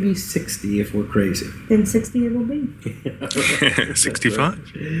 Maybe 60 if we're crazy. Then 60 it will be. 65.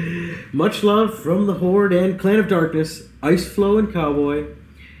 Much love from the Horde and Clan of Darkness, Ice Flow and Cowboy.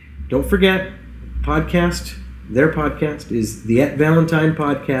 Don't forget, their podcast is the At Valentine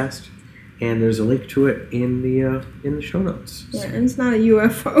podcast, and there's a link to it in the show notes. Yeah, and it's not a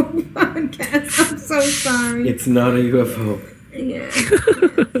UFO podcast. I'm so sorry. It's not a UFO. Yeah.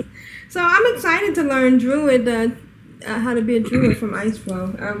 So I'm excited to learn Druid, how to be a Druid from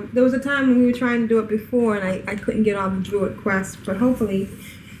Iceflow. There was a time when we were trying to do it before, and I couldn't get all the Druid quests, but hopefully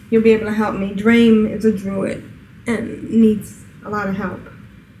you'll be able to help me. Drame is a Druid and needs a lot of help.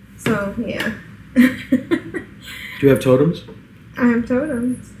 So, yeah. Do you have totems? I have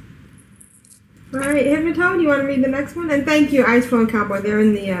totems. All right, have you told? You want to read the next one? And thank you, Iceflow and Cowboy. They're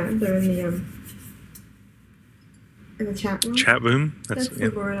in the chat room. Chat room? That's the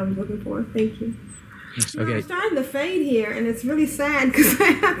word I was looking for. Thank you. Okay. I'm starting to fade here, and it's really sad because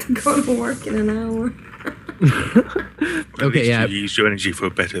I have to go to work in an hour. Okay, yeah. You use your energy for a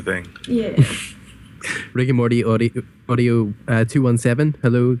better thing. Yeah. Rick and Morty audio 217.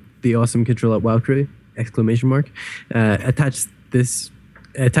 Hello, the awesome Ctrl at WoW crew! ! Attached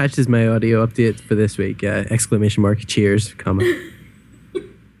is my audio update for this week! ! Cheers, comma.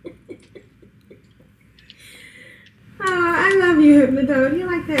 I love you, Hypnotoad.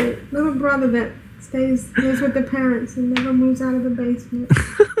 You're like that little brother that lives with the parents and never moves out of the basement.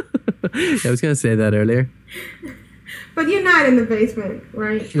 I was going to say that earlier. But you're not in the basement,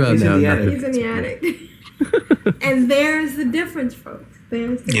 right? Well, He's no, in the not attic. He's in the attic. And there's the difference, folks.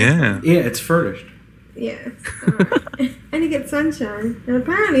 There's the Yeah. Yeah, it's furnished. Yes. Right. And you get sunshine. And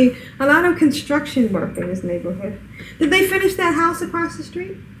apparently, a lot of construction work in this neighborhood. Did they finish that house across the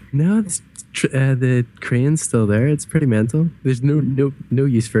street? No, the crane's still there. It's pretty mental. There's no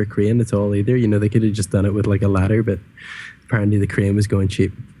use for a crane at all either. You know, they could have just done it with like a ladder, but apparently the crane was going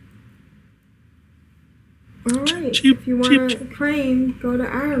cheap. All right. If you want a crane, go to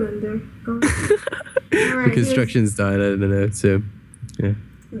Ireland. Or go. All right, The construction's done. I don't know. So, yeah,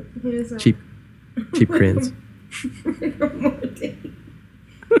 here's cheap cranes.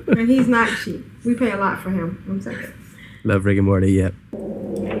 And he's not cheap. We pay a lot for him. 1 second. Love Rick and Morty. Yep.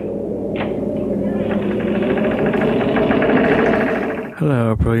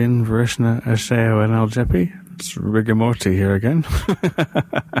 Hello, Brian, Varishna, Asheo, and Aljepi. It's Rigor Morty here again.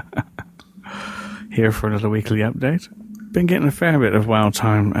 Here for another weekly update. Been getting a fair bit of WoW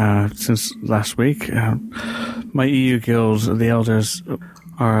time since last week. My EU guild, the Elders,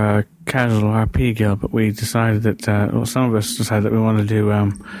 are a casual RP guild, but we decided that, some of us decided that we want to do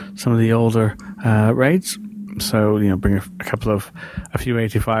some of the older raids. So, bring a few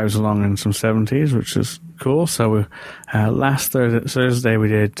 85s along and some 70s, which is cool. So, last Thursday we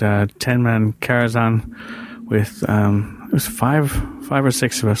did 10-man Karazhan with, it was five or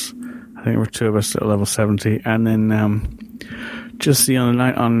six of us. I think there were 2 of us at level 70. And then, just the other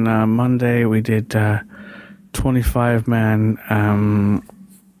night on Monday, we did 25-man,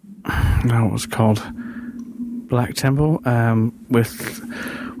 what was it called? Black Temple, with...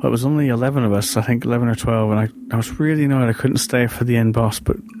 Well, it was only 11 of us, I think 11 or 12, and I was really annoyed I couldn't stay for the end boss,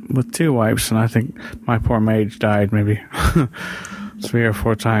 but with 2 wipes, and I think my poor mage died maybe 3 or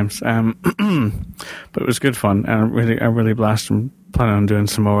 4 times. But it was good fun, and I really blasted. I'm planning on doing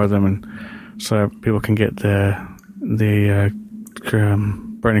some more of them, and so people can get the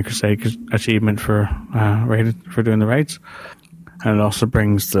Burning Crusade achievement for doing the raids, and it also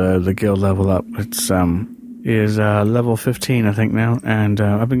brings the guild level up. It's is level 15, I think, now, and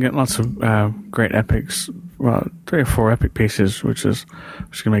I've been getting lots of great epics, well, 3 or 4 epic pieces, which is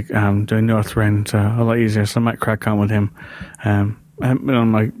going to make doing Northrend a lot easier, so I might crack on with him. I haven't been on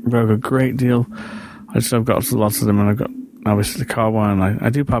my rogue a great deal. I've got lots of them, and I've got, obviously, the car one.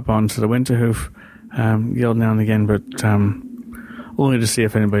 I do pop on to the Winterhoof guild now and again, but only to see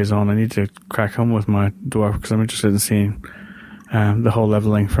if anybody's on. I need to crack on with my dwarf, because I'm interested in seeing the whole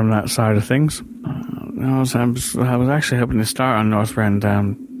leveling from that side of things. I was actually hoping to start on Northrend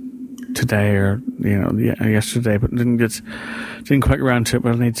today or yesterday, but didn't quite get around to it.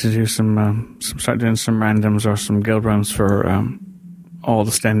 But I need to do start doing some randoms or some guild runs for all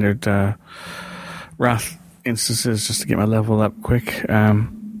the standard Wrath instances, just to get my level up quick,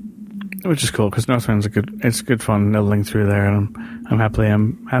 which is cool because Northrend's it's good fun leveling through there, and I'm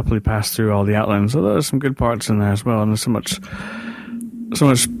happily passed through all the Outlands. Although there's some good parts in there as well, and there's so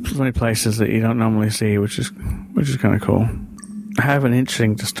many places that you don't normally see, which is kind of cool. I have an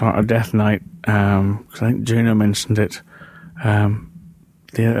itching to start a Death Knight, because I think Juno mentioned it on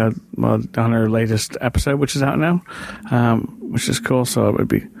her latest episode, which is out now, which is cool. So it would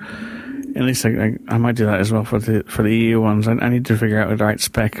be, at least I might do that as well for the EU ones. I need to figure out the right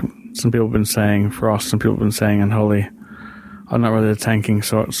spec. Some people have been saying Frost, some people have been saying Unholy. I'm not really the tanking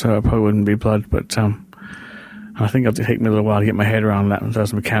sort, so I probably wouldn't be Blood, but I think it'll take me a little while to get my head around that and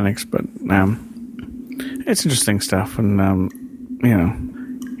those mechanics, but it's interesting stuff, and you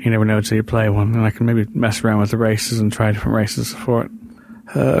never know until you play one, and I can maybe mess around with the races and try different races for it.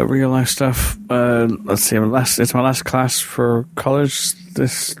 Real life stuff. Let's see, it's my last class for college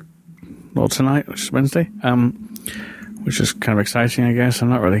tonight, which is Wednesday, which is kind of exciting, I guess. I'm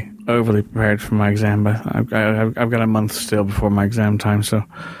not really overly prepared for my exam, but I've got a month still before my exam time, so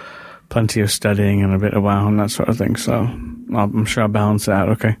plenty of studying and a bit of WoW and that sort of thing, so I'm sure I'll balance it out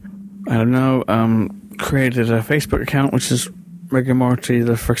okay. I don't know, created a Facebook account, which is Rigor Morty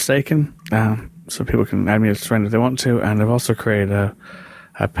the Forsaken, so people can add me as a friend if they want to, and I've also created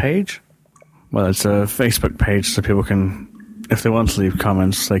a page. Well, it's a Facebook page, so people can, if they want to leave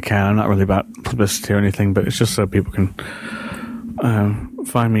comments, they can. I'm not really about publicity or anything, but it's just so people can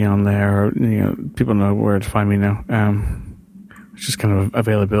find me on there, or people know where to find me now. It's just kind of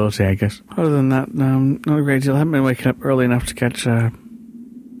availability, I guess. Other than that, not a great deal. I haven't been waking up early enough to catch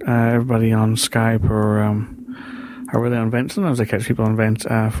everybody on Skype or really on Vent. Sometimes I catch people on Vent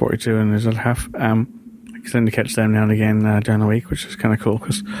 42 and there's a half. I tend to catch them now and again during the week, which is kind of cool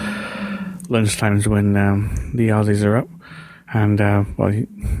because lunchtimes when the Aussies are up. And, well,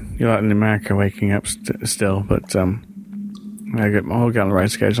 you're out in America waking up still, but I get on the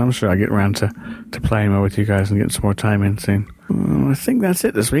right schedule. I'm sure I'll get around to playing more with you guys and getting some more time in soon. I think that's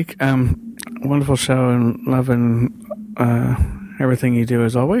it this week. Wonderful show and loving everything you do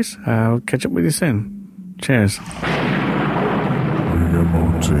as always. I'll catch up with you soon. Cheers.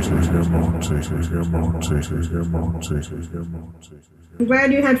 I'm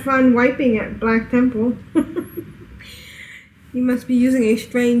glad you had fun wiping at Black Temple. You must be using a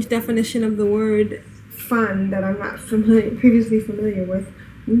strange definition of the word fun that I'm not previously familiar with.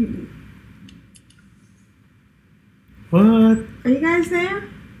 Ooh. What? Are you guys there?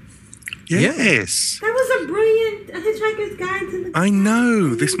 Yes. That was a brilliant Hitchhiker's Guide to the... I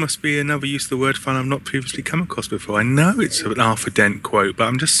know. This must be another use of the word fun I've not previously come across before. I know it's an Arthur Dent quote, but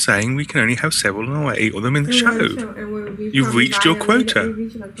I'm just saying we can only have several or 8 of them in the show. You've reached your quota.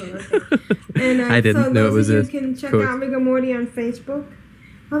 And, I didn't know it was You can check out Rigor Morty on Facebook.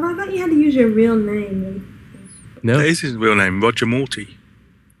 Although I thought you had to use your real name. No. That is his real name, Roger Morty.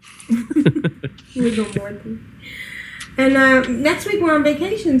 Rigor Morty. And next week we're on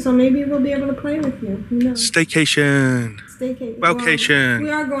vacation, so maybe we'll be able to play with you. Who knows? Staycation. Wellcation. Well, we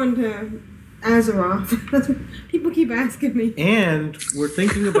are going to Azeroth. That's what people keep asking me. And we're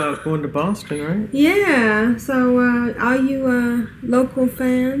thinking about going to Boston, right? Yeah. So all you local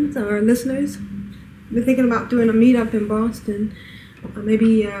fans or listeners, we're thinking about doing a meetup in Boston.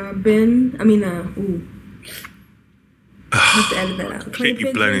 Maybe I have to edit that out.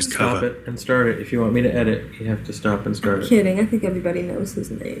 Completely blown his cover. Stop it and start it. If you want me to edit, you have to stop and start I'm it. kidding. I think everybody knows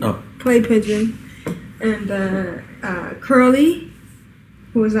his name. Oh. Clay Pigeon. And Curly,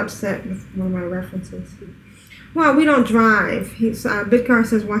 who was upset with one of my references. Well, we don't drive. Bitcar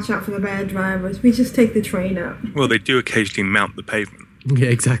says, watch out for the bad drivers. We just take the train up. Well, they do occasionally mount the pavement. Yeah,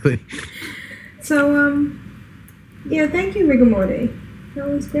 exactly. So, yeah, thank you, Rigor Morty. That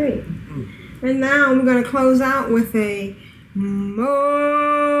was great. And now we're going to close out with a moment.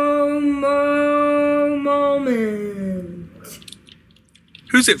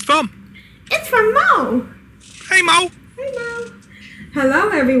 Who's it from? It's from Mo. Hey, Mo. Hey, Mo. Hello,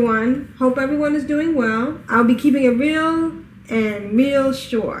 everyone. Hope everyone is doing well. I'll be keeping it real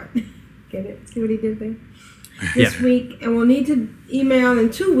short. Get it? See what he did there? This week, and we'll need to email in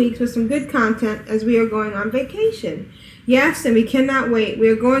 2 weeks with some good content as we are going on vacation. Yes, and we cannot wait. We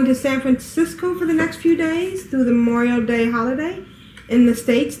are going to San Francisco for the next few days through the Memorial Day holiday in the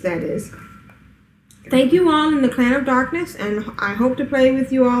States, that is. Thank you all in the Clan of Darkness, and I hope to play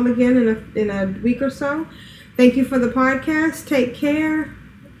with you all again in a week or so. Thank you for the podcast. Take care.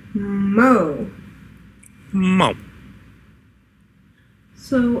 Mo. Mo.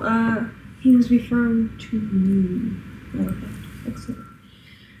 So, he was referring to me. Okay, excellent.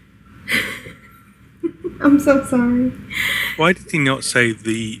 I'm so sorry. Why did he not say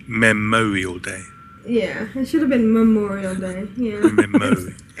the Memorial Day? Yeah, it should have been Memorial Day. Yeah.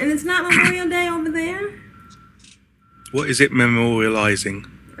 Memorial. And it's not Memorial Day over there? What is it memorializing?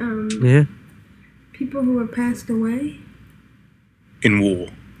 Yeah. People who have passed away? In war.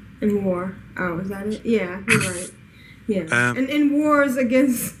 In war. Oh, is that it? Yeah, you're right. Yeah. And in wars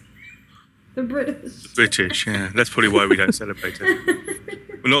against the British. British, yeah. That's probably why we don't celebrate it.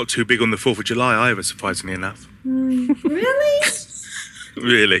 We're not too big on the 4th of July either, surprisingly enough. Really?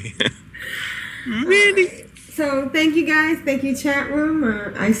 Really? Really? So thank you guys. Thank you, chat room.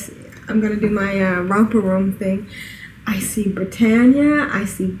 I'm going to do my romper room thing. I see Britannia. I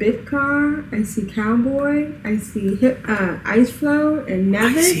see Bitcar. I see Cowboy. I see Ice Flow and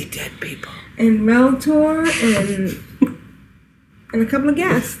Nevik. I see dead people. And Meltor and a couple of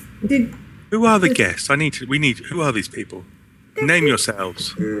guests. Who are the guests? Who are these people? Name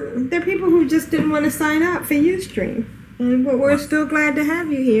yourselves. They're people who just didn't want to sign up for Ustream. But we're still glad to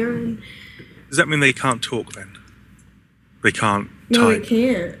have you here. Does that mean they can't talk then? They can't No, type? they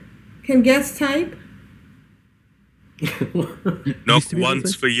can't. Can guests type? Knock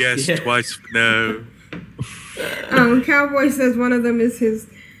once for yes, twice for no. Cowboy says one of them is his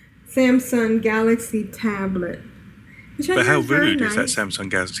Samsung Galaxy tablet. But how rude is that Samsung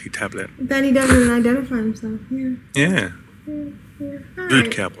Galaxy tablet? That he doesn't identify himself. Yeah.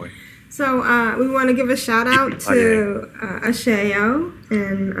 Rude Cowboy. So we want to give a shout out to Asheo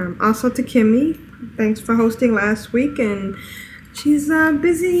and also to Kimmy. Thanks for hosting last week, and she's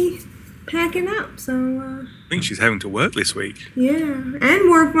busy packing up. So I think she's having to work this week. yeah, and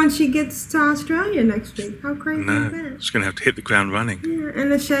work when she gets to Australia next week. How crazy is that? She's going to have to hit the ground running. Yeah,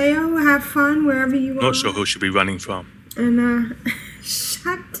 and Asheo, have fun wherever you are. Not sure who she'll be running from. And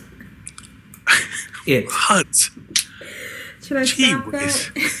shut. It. What? Should I stop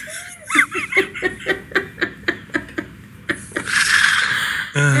that?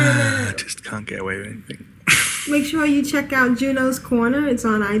 I just can't get away with anything. Make sure you check out Juno's Corner. It's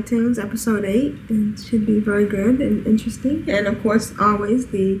on iTunes, episode 8. It should be very good and interesting. And of course, always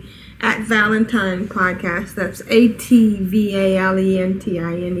the At Valentine podcast. That's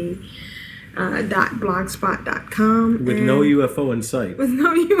ATVALENTINE .blogspot.com. With no UFO in sight. With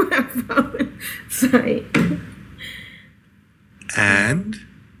no UFO in sight. And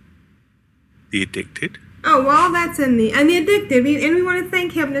The Addicted. Oh, well, that's in the Addicted. And we want to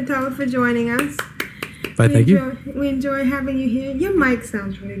thank Hypnotoad for joining us. Thank you. We enjoy having you here. Your mic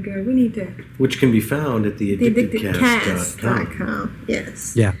sounds really good. We need to. Which can be found at theaddictedcast.com.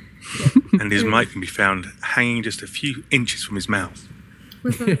 Yes. Yeah. And his mic can be found hanging just a few inches from his mouth.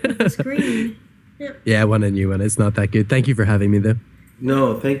 With the screen. Yep. Yeah, I want a new one. It's not that good. Thank you for having me, though.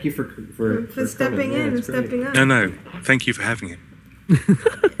 No, thank you for stepping in and stepping up. No. Thank you for having him.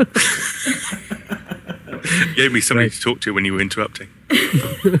 You gave me somebody to talk to when you were interrupting.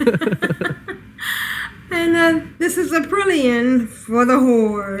 And this is a Brilliant for the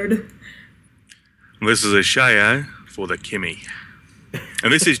Horde. This is a Shia for the Kimmy.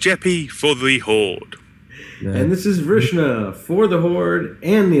 And this is Jeppy for the Horde. And this is Vrishna for the Horde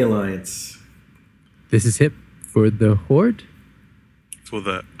and the Alliance. This is Hip for the Horde? For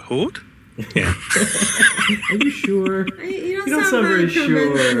the Horde? Yeah. Are you sure? You don't sound very sure. Have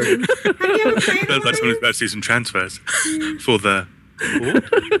you ever played Sounds like someone's about to do some transfers. For the Horde?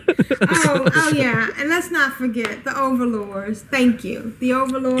 Oh yeah, and let's not forget the Overlords. Thank you, the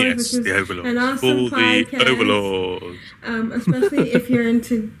Overlords. Yes, which is the Overlords. An awesome For podcast. the Overlords. Especially if you're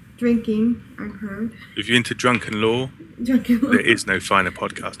into drinking, I've heard. If you're into drunken law, there is no finer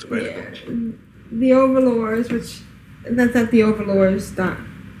podcast available. Yeah. The Overlords, which that's at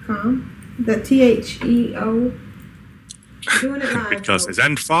theoverlords.com. The THEO. Doing it live. Because there's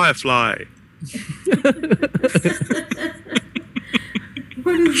and Firefly.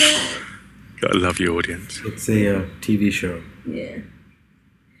 What is that? Gotta love your audience. It's a TV show. Yeah.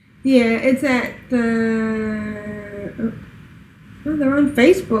 Yeah, it's at the. Oh, they're on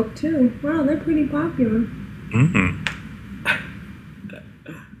Facebook too. Wow, they're pretty popular. Mm-hmm.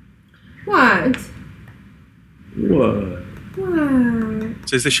 What? What?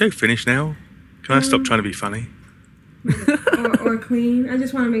 So is the show finished now? Can I stop trying to be funny? or clean? I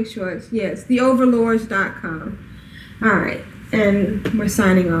just want to make sure it's theoverlords.com. All right, and we're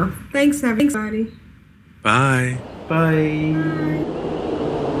signing off. Thanks, everybody. Bye. Bye.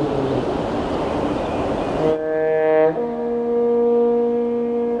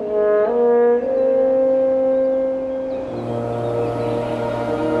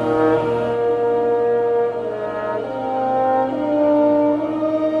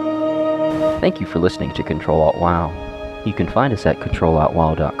 Thank you for listening to Control-Alt-WoW. You can find us at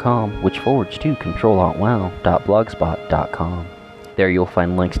control-alt-wow.com, which forwards to control-alt-wow.blogspot.com. There you'll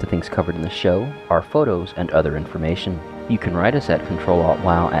find links to things covered in the show, our photos, and other information. You can write us at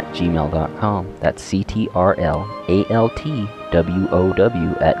control-alt-wow@gmail.com. That's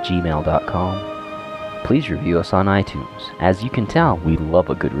CTRLALTWOW@gmail.com. Please review us on iTunes. As you can tell, we love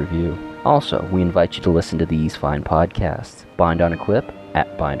a good review. Also, we invite you to listen to these fine podcasts. Bind on Equip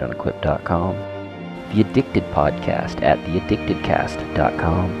at bindonequip.com. The Addicted Podcast at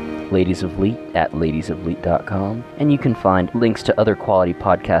theaddictedcast.com. Ladies of Leet at ladiesofleet.com. And you can find links to other quality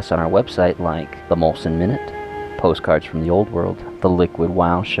podcasts on our website like The Molson Minute, Postcards from the Old World, The Liquid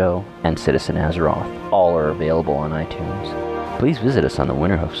WoW Show, and Citizen Azeroth. All are available on iTunes. Please visit us on the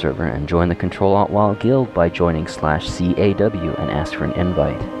Winterhoof server and join the Control-Alt-WoW Guild by joining /CAW and ask for an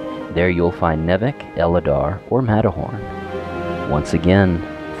invite. There you'll find Nevik, Eladar, or Matterhorn. Once again,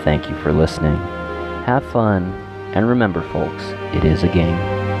 thank you for listening. Have fun, and remember folks, it is a game.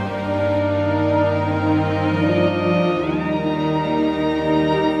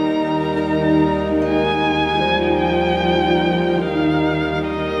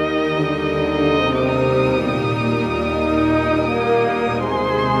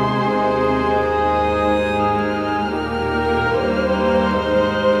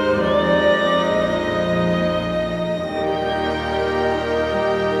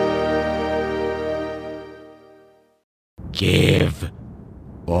 Give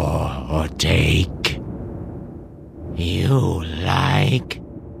or take. You like,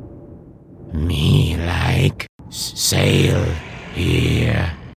 me like, sail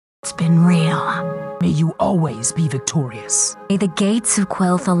here. It's been real. May you always be victorious. May the gates of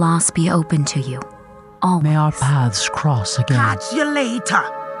Quel'Thalas be open to you. May our paths cross again. Catch you later.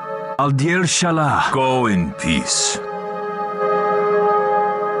 Aldir Shalah. Go in peace.